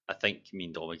 I think me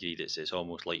and Dom agreed it's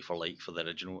almost like for the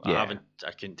original. Yeah.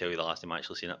 I couldn't tell you the last time I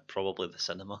actually seen it. Probably the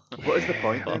cinema. what is the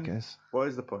point? I Then? guess. What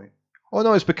is the point? Oh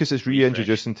no, it's because it's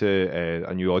reintroducing to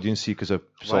a new audience, see, because of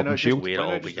Why Sword not and just, Shield. Where it why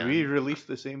all not just began. re-release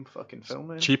the same fucking film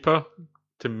then? Cheaper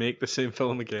to make the same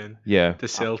film again Yeah, to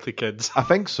sell to kids. I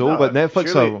think so, No, but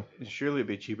Netflix surely it'd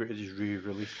be cheaper to just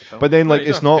re-release the film. But then, like, Right,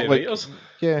 it's you don't have not to like pay writers.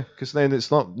 yeah, because then it's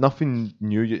not nothing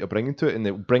new that you're bringing to it, and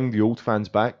it'll bring the old fans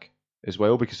back as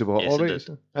well because they were like, Yes, all it right,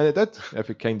 did. and it did. If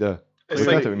it kind of It's looked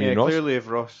like- at it with me and Ross. clearly if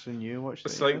Ross and you watched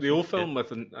It's it. like the old film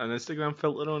with an Instagram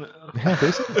filter on it. Yeah,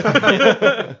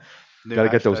 basically. New Gotta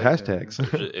get those hashtags,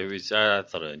 hashtags. It was. I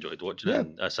thoroughly enjoyed watching Yeah. it.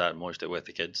 And I sat and watched it with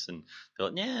the kids, and they're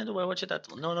like, "Yeah, no, I watch it." That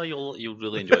no, you'll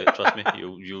really enjoy it. Trust me,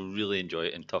 you'll really enjoy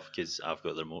it. And tough kids, I've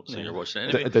got the remote, so Yeah. you're watching it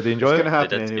anyway. Did they It's enjoy going to it? happen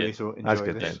They did, anyway, yeah. so enjoy That's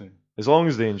good this. then. As long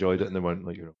as they enjoyed it and they weren't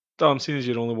like, Dom, seeing as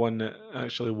you're the only one that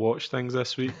actually watched things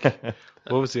this week,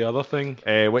 what was the other thing?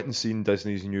 went and seen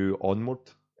Disney's new Onward,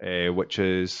 which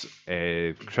is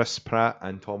Chris Pratt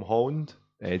and Tom Holland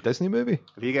Disney movie.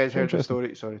 Have you guys heard the Interesting.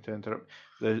 story? Sorry to interrupt.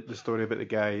 The story about the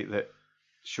guy that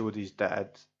showed his dad,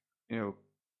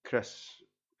 Chris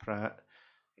Pratt,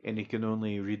 and he can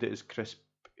only read it as Chris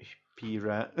P.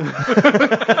 Rat.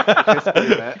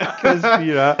 Crispy Rat.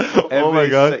 Crispy Rat. Oh my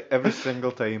god. Every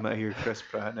single time I hear Chris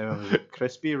Pratt now, I was like,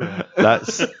 Crispy Rat.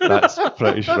 That's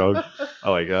pretty strong. I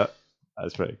like that.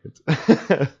 That's pretty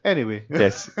good. Anyway.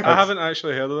 Yes. I haven't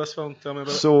actually heard of this film. Tell me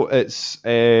about it. So it's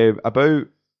about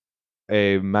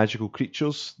magical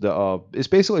creatures that are. It's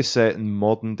basically set in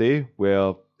modern day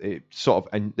where it sort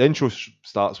of. And the intro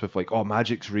starts with like, oh,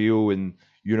 magic's real and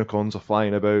unicorns are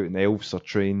flying about and elves are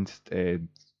trained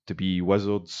to be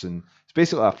wizards, and it's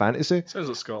basically a fantasy. Sounds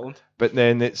like Scotland. But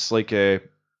then it's like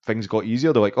things got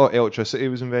easier. They're like, oh, electricity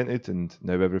was invented, and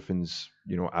now everything's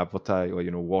advertised, like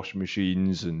washing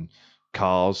machines and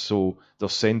cars. So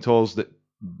there's centaurs that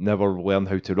never learn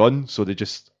how to run, so they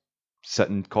just sit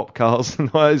in cop cars. And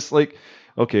it's like,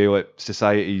 okay, like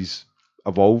society's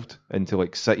evolved into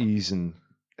like cities, and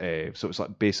so it's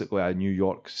like basically a New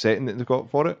York setting that they've got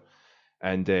for it.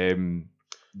 And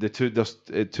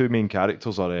the two main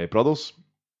characters are brothers,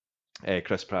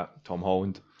 Chris Pratt, Tom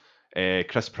Holland.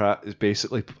 Chris Pratt is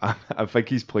basically, I think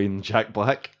he's playing Jack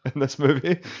Black in this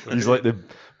movie. He's like the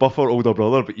buffer older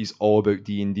brother, but he's all about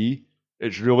D&D.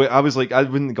 It's really, I was like, I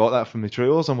wouldn't have got that from the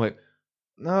trailers. I'm like,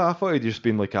 no, I thought he'd just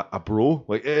been like a bro,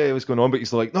 like, hey, what's going on? But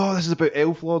he's like, no, this is about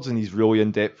elf lords, and he's really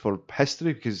in depth for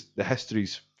history, because the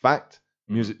history's fact.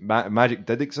 Music, magic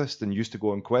did exist and used to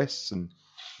go on quests and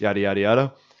yada yada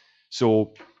yada.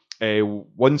 So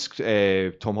once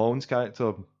Tom Holland's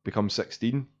character becomes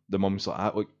 16, the mum's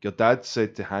like, look, your dad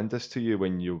said to hand this to you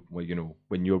when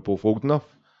you're both old enough,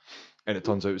 and it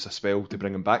turns out it's a spell to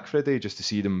bring him back for a day, just to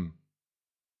see them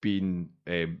being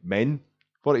men.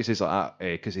 For it, he says like that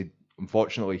because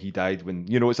unfortunately he died when,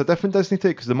 it's a different Disney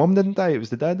take, because the mum didn't die, it was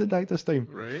the dad that died this time.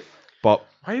 Right. But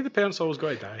why are the parents always got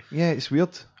to die? yeah, it's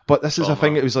weird. But this is a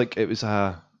thing. It was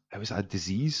a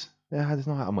disease. Yeah, it's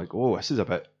not. I'm like, oh, this is a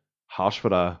bit harsh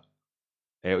for a.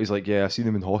 It was like, yeah, I've seen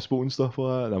them in hospital and stuff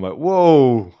like that, and I'm like,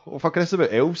 whoa, what fucking this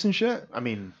about elves and shit? I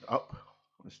mean, Up,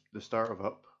 the start of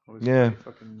Up. Yeah.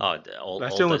 Fucking...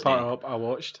 That's the only part of Up I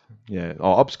watched. Yeah,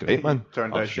 Up's great, man.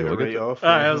 Turned out shit right off.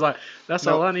 I was like, that's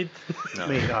all I need. No.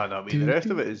 The rest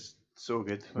of it is so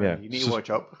good. Man. Yeah. You need to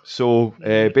watch Up. So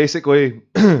basically,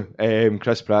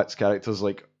 Chris Pratt's character's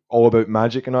like all about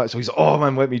magic and that. So he's like, oh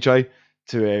man, let me try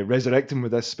to resurrect him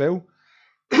with this spell.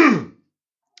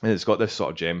 And it's got this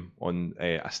sort of gem on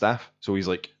a staff. So he's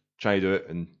like trying to do it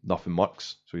and nothing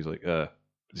works. So he's like,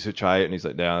 so try it. And he's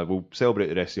like, nah, we'll celebrate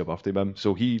the rest of your birthday, man.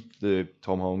 So the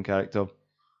Tom Holland character,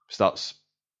 starts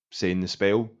saying the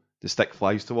spell. The stick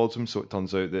flies towards him. So it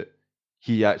turns out that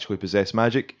he actually possessed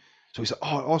magic. So he's like,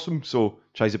 oh, awesome. So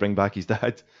tries to bring back his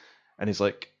dad. And he's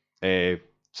like,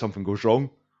 something goes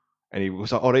wrong. And he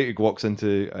was like, all right, he walks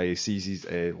into, sees his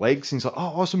legs, and he's like,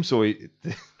 oh, awesome. So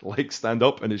the legs stand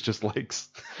up, and it's just legs.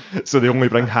 So they only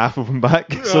bring half of them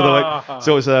back. So they're like,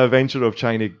 so it's an adventure of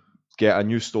trying to get a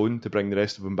new stone to bring the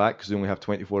rest of them back, because they only have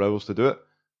 24 hours to do it.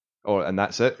 And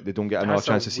that's it. They don't get another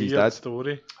chance to see his dad.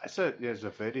 Story. It's a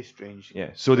very strange.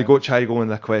 Yeah. So they try to go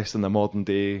on a quest in a modern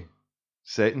day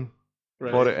setting. Right.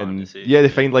 For it, and they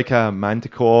find like a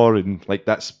manticore, and like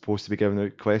that's supposed to be giving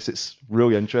out quests. It's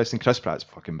really interesting. Chris Pratt's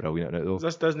fucking brilliant in it though. Is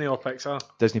this Disney or Pixar?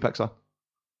 Disney Pixar.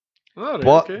 Oh, right,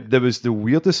 But okay. there was the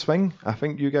weirdest thing. I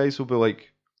think you guys will be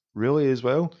like, really as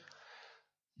well.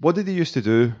 What did they used to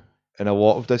do in a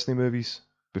lot of Disney movies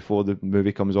before the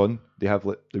movie comes on? They have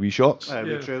like the wee shots.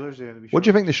 The trailers. What do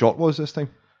you think the shot was this time?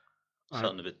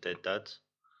 Something about dead dads.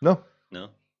 No.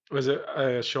 Was it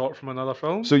a shot from another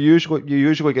film? So you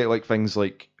usually get like things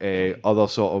like other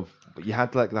sort of. You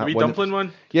had like that the wee one. dumpling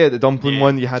one? Yeah, the dumpling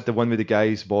one. You had the one with the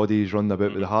guy's bodies running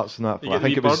about with the hearts and that. You I get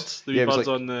think the it was. wee birds like,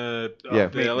 on the the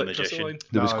electricity magician. line.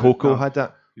 There was No, Coco no. had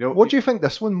that. You know, What do you think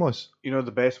this one was? You know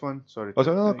the best one? Sorry. Oh,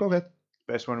 sorry, no, go ahead.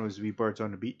 Best one was Wee Birds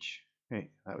on the Beach. Hey,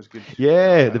 that was good.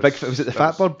 Yeah, That the big. Was it the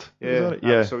fat bird? Yeah, Was that that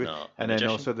it? was so good. No, And the then magician.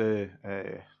 also the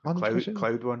Magician?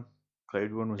 cloud one.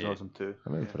 Cloud one was Yeah. awesome too. I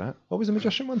remember that. What was the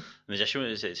magician one? The magician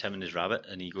it's him and his rabbit,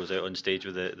 and he goes out on stage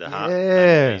with the hat.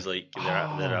 Yeah. And he's like, the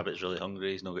rabbit's really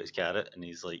hungry. He's not got his carrot, and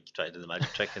he's like trying to do the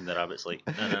magic trick, and the rabbit's like,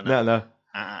 no, No.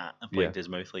 and pointing Yeah. to his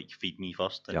mouth like, feed me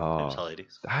first. And Yeah. it was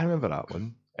hilarious. I remember that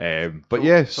one. But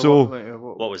yeah, so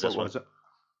What was this one? it?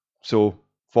 so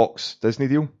Fox Disney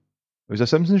deal. It was a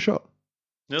Simpsons shot.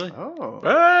 Really? Oh.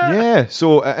 Yeah.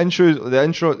 So the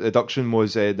introduction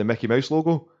was the Mickey Mouse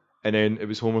logo, and then it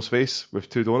was Homer's face with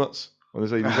two donuts on the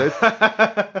side of his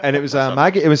head, and it was a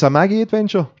Maggie. It was a Maggie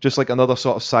adventure, just like another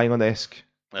sort of Simon-esque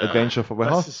adventure for with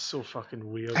her, This is so fucking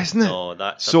weird. isn't it? No,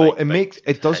 that's a So big, it makes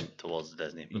big it does. hint towards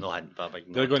Disney. No hint, but a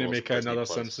big They're nod going to towards make Disney another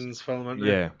Plus. Simpsons film, aren't they?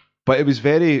 Yeah. But it was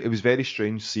very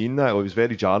strange seeing that. It was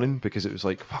very jarring because it was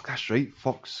like, fuck, that's right.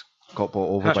 Fox got bought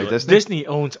over by Disney. Disney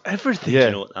owns everything. Do Yeah.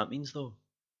 you know what that means though?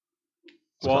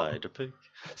 What? Spider Pig.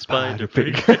 Spider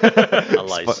Spider Pig. Pig. A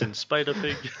licensed Spider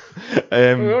Pig.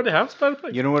 We already have Spider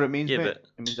Pig. You know what it means, Yeah, mate? but-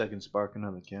 It means I can spark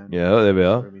another can. Yeah, there we That's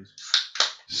are. what it means.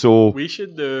 So We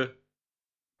should do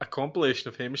a compilation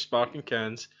of Hamish sparking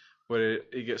cans where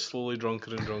he gets slowly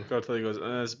drunker and drunker until he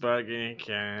goes, sparking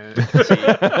can.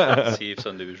 See if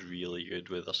somebody was really good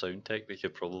with a sound tech, they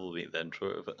could probably make the intro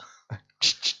out of it.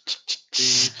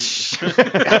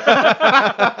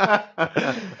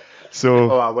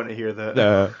 so Oh, I want to hear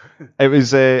that. it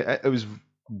was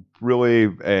really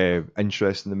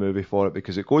interesting, the movie, for it,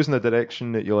 because it goes in a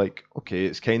direction that you're like, okay,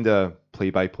 it's kind of play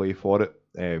by play for it,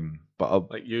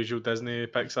 but Like usual Disney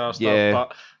Pixar stuff, Yeah.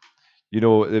 but You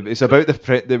know, it's about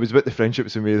it was about the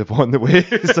friendships we made upon the way,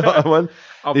 sort of one.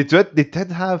 They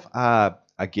did have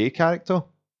a gay character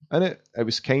in it. It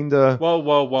was kind of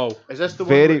Whoa. Is this the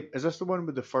Very- one? Is this the one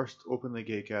with the first openly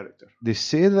gay character? they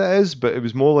say that it is, but it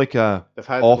was more like a They've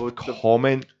had off loads of,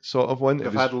 comment sort of one. It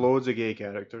they've was- had loads of gay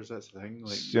characters. That's the thing.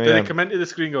 Like, yeah, Did they come into the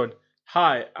screen going,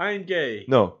 "Hi, I'm gay"?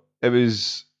 no, it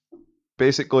was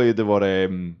basically they were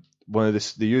one of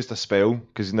the they used a spell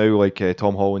because now like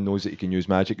Tom Holland knows that he can use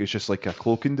magic. It's just like a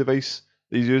cloaking device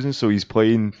that he's using. So he's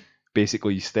playing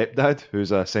basically his stepdad,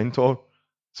 who's a centaur.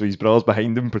 So his brother's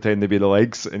behind him, pretending to be the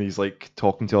legs, and he's like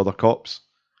talking to other cops,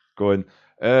 going,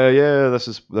 "Yeah, this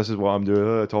is what I'm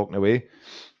doing," talking away.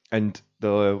 And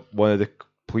the one of the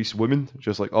police women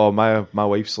just like, "Oh, my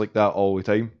wife's like that all the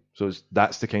time." So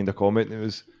that's the kind of comment it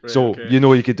was. Right, So okay. you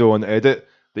know you could do on edit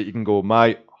that you can go,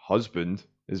 "My husband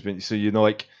has been," so you know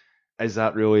like, is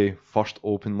that really first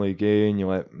openly gay? And you're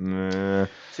like, nah.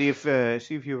 see if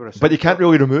you were a. But you can't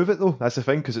centaur- really remove it though. That's the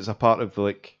thing because it's a part of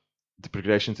like the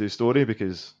progression to the story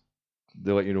because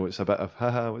they let you know it's a bit of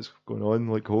haha what's going on.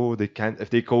 Like oh they can't if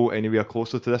they go anywhere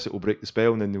closer to this it will break the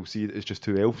spell and then they'll see that it's just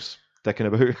two elves dicking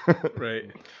about.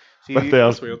 Right. See, With you- their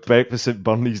That's weird. breakfast at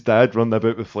Bernie's dad running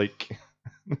about with like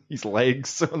his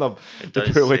legs on him. It They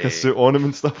does put like a say- suit on him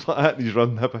and stuff like that and he's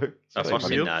running about. It's I quite first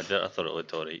funny. seen the advert, I thought it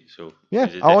looked alright, so Yeah,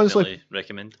 would you I honestly- definitely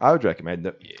recommend. I would recommend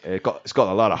it. It's got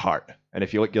a lot of heart, and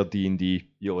if you like your D&D,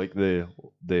 you like the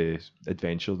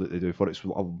adventure that they do for it. It's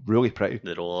really pretty.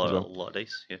 They roll As a well. lot of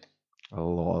dice, yeah. A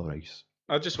lot of rice.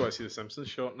 I just want to see the Simpsons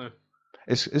short now.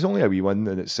 It's only a wee one,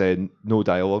 and it's no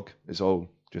dialogue. It's all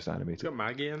just It's animated. got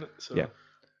Maggie in it, so Yeah.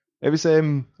 It was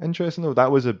interesting though.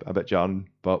 That was a bit jarring,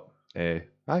 but aye,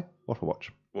 worth a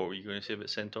watch. What were you going to say about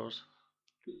centaurs?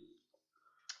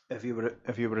 If you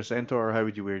were a centaur, how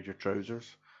would you wear your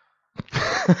trousers?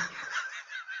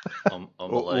 I'm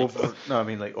like, No, I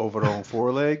mean like over all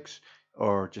four legs,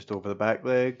 or just over the back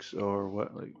legs, or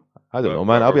what? Like, I don't Well, know,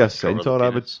 man. I'll be a cover the centaur. I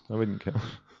penis. wouldn't care.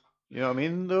 you know what I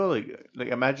mean? Though, like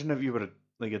imagine if you were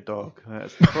like a dog.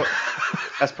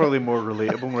 That's probably more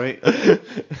relatable,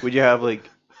 right? Would you have like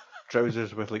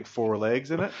trousers with like four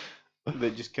legs in it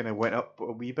that just kind of went up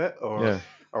a wee bit, or Yeah.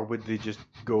 or would they just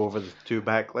go over the two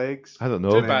back legs? I don't two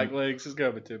know. back legs. It's got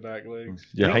to be two back legs.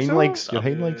 Your Think hind so? legs. Your Yeah,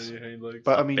 hind legs. Yeah, hind legs.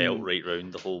 But I a mean, belt right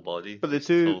round the whole body. but the just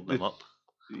two- hold them the- up.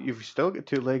 you've still got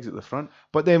two legs at the front.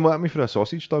 But then what me for a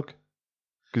sausage dog?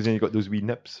 Because then you got those wee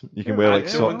nips. You can Yeah, wear I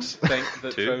like don't socks. think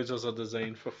that Two. trousers are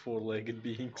designed for four-legged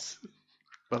beings.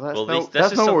 But that's Well, not, this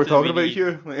that's is not what we're something talking we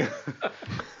about, need.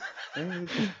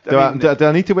 Hugh. Do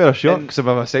I need to wear a shirt? in- Because if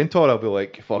I'm a centaur, I'll be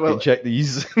like, fucking Well- check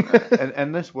these.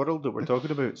 in this world that we're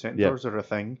talking about, centaurs are a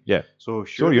thing. Yeah. So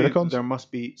surely unicorns. there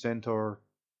must be centaur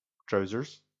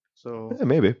trousers. So Yeah,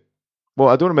 maybe. Well,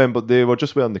 I don't remember. They were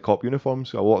just wearing the cop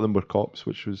uniforms. A lot of them were cops,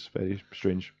 which was very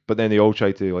strange. But then they all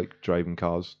tried to like drive in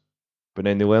cars. But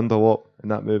then they learned a lot in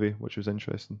that movie, which was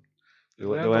interesting. They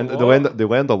learned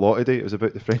a lot today. It was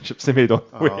about the friendships they made on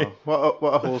the way.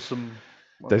 what a wholesome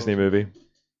Disney movie.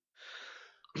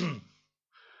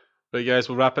 Right, guys,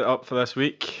 we'll wrap it up for this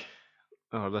week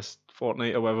or this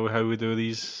fortnight or whatever. How we do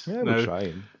these Yeah, now. we're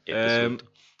trying. Episode.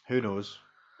 Who knows?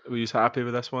 Were you happy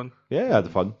with this one? Yeah, I had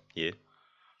fun. Yeah.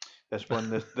 This one,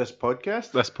 this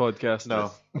podcast. This podcast?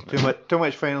 No, too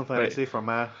much Final Fantasy for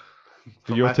my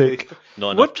For your my take. taste.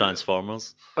 Not What? enough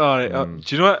Transformers. All right. Mm.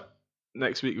 Do you know what?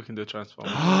 Next week we can do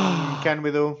Transformers. Can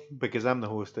we though? Because I'm the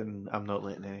host and I'm not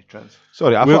letting any trans.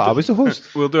 Sorry, I We'll thought I do- was the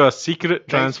host. We'll do a secret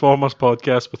Transformers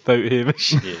podcast without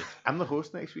Hamish. Yeah. I'm the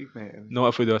host next week, mate. I'm Not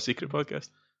if we do a secret podcast.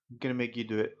 gonna make you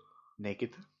do it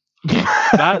naked.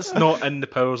 That's not in the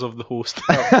powers of the host.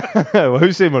 Well,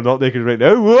 who's saying we're not naked right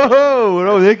now? Whoa, we're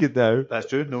all naked now. That's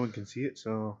true. No one can see it,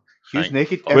 so Hugh's Thank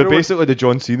naked. fuck. We're Everyone- basically the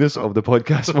John Cena's of the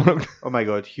podcast. Mark. Oh my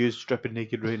god, Hugh's stripping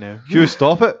naked right now. Hugh,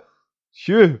 stop it.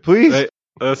 Hugh, please. Right.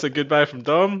 That's a goodbye from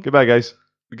Dom. Goodbye, guys.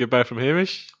 Goodbye from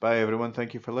Hamish. Bye everyone.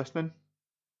 Thank you for listening.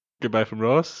 Goodbye from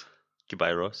Ross.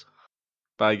 Goodbye, Ross.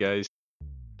 Bye, guys.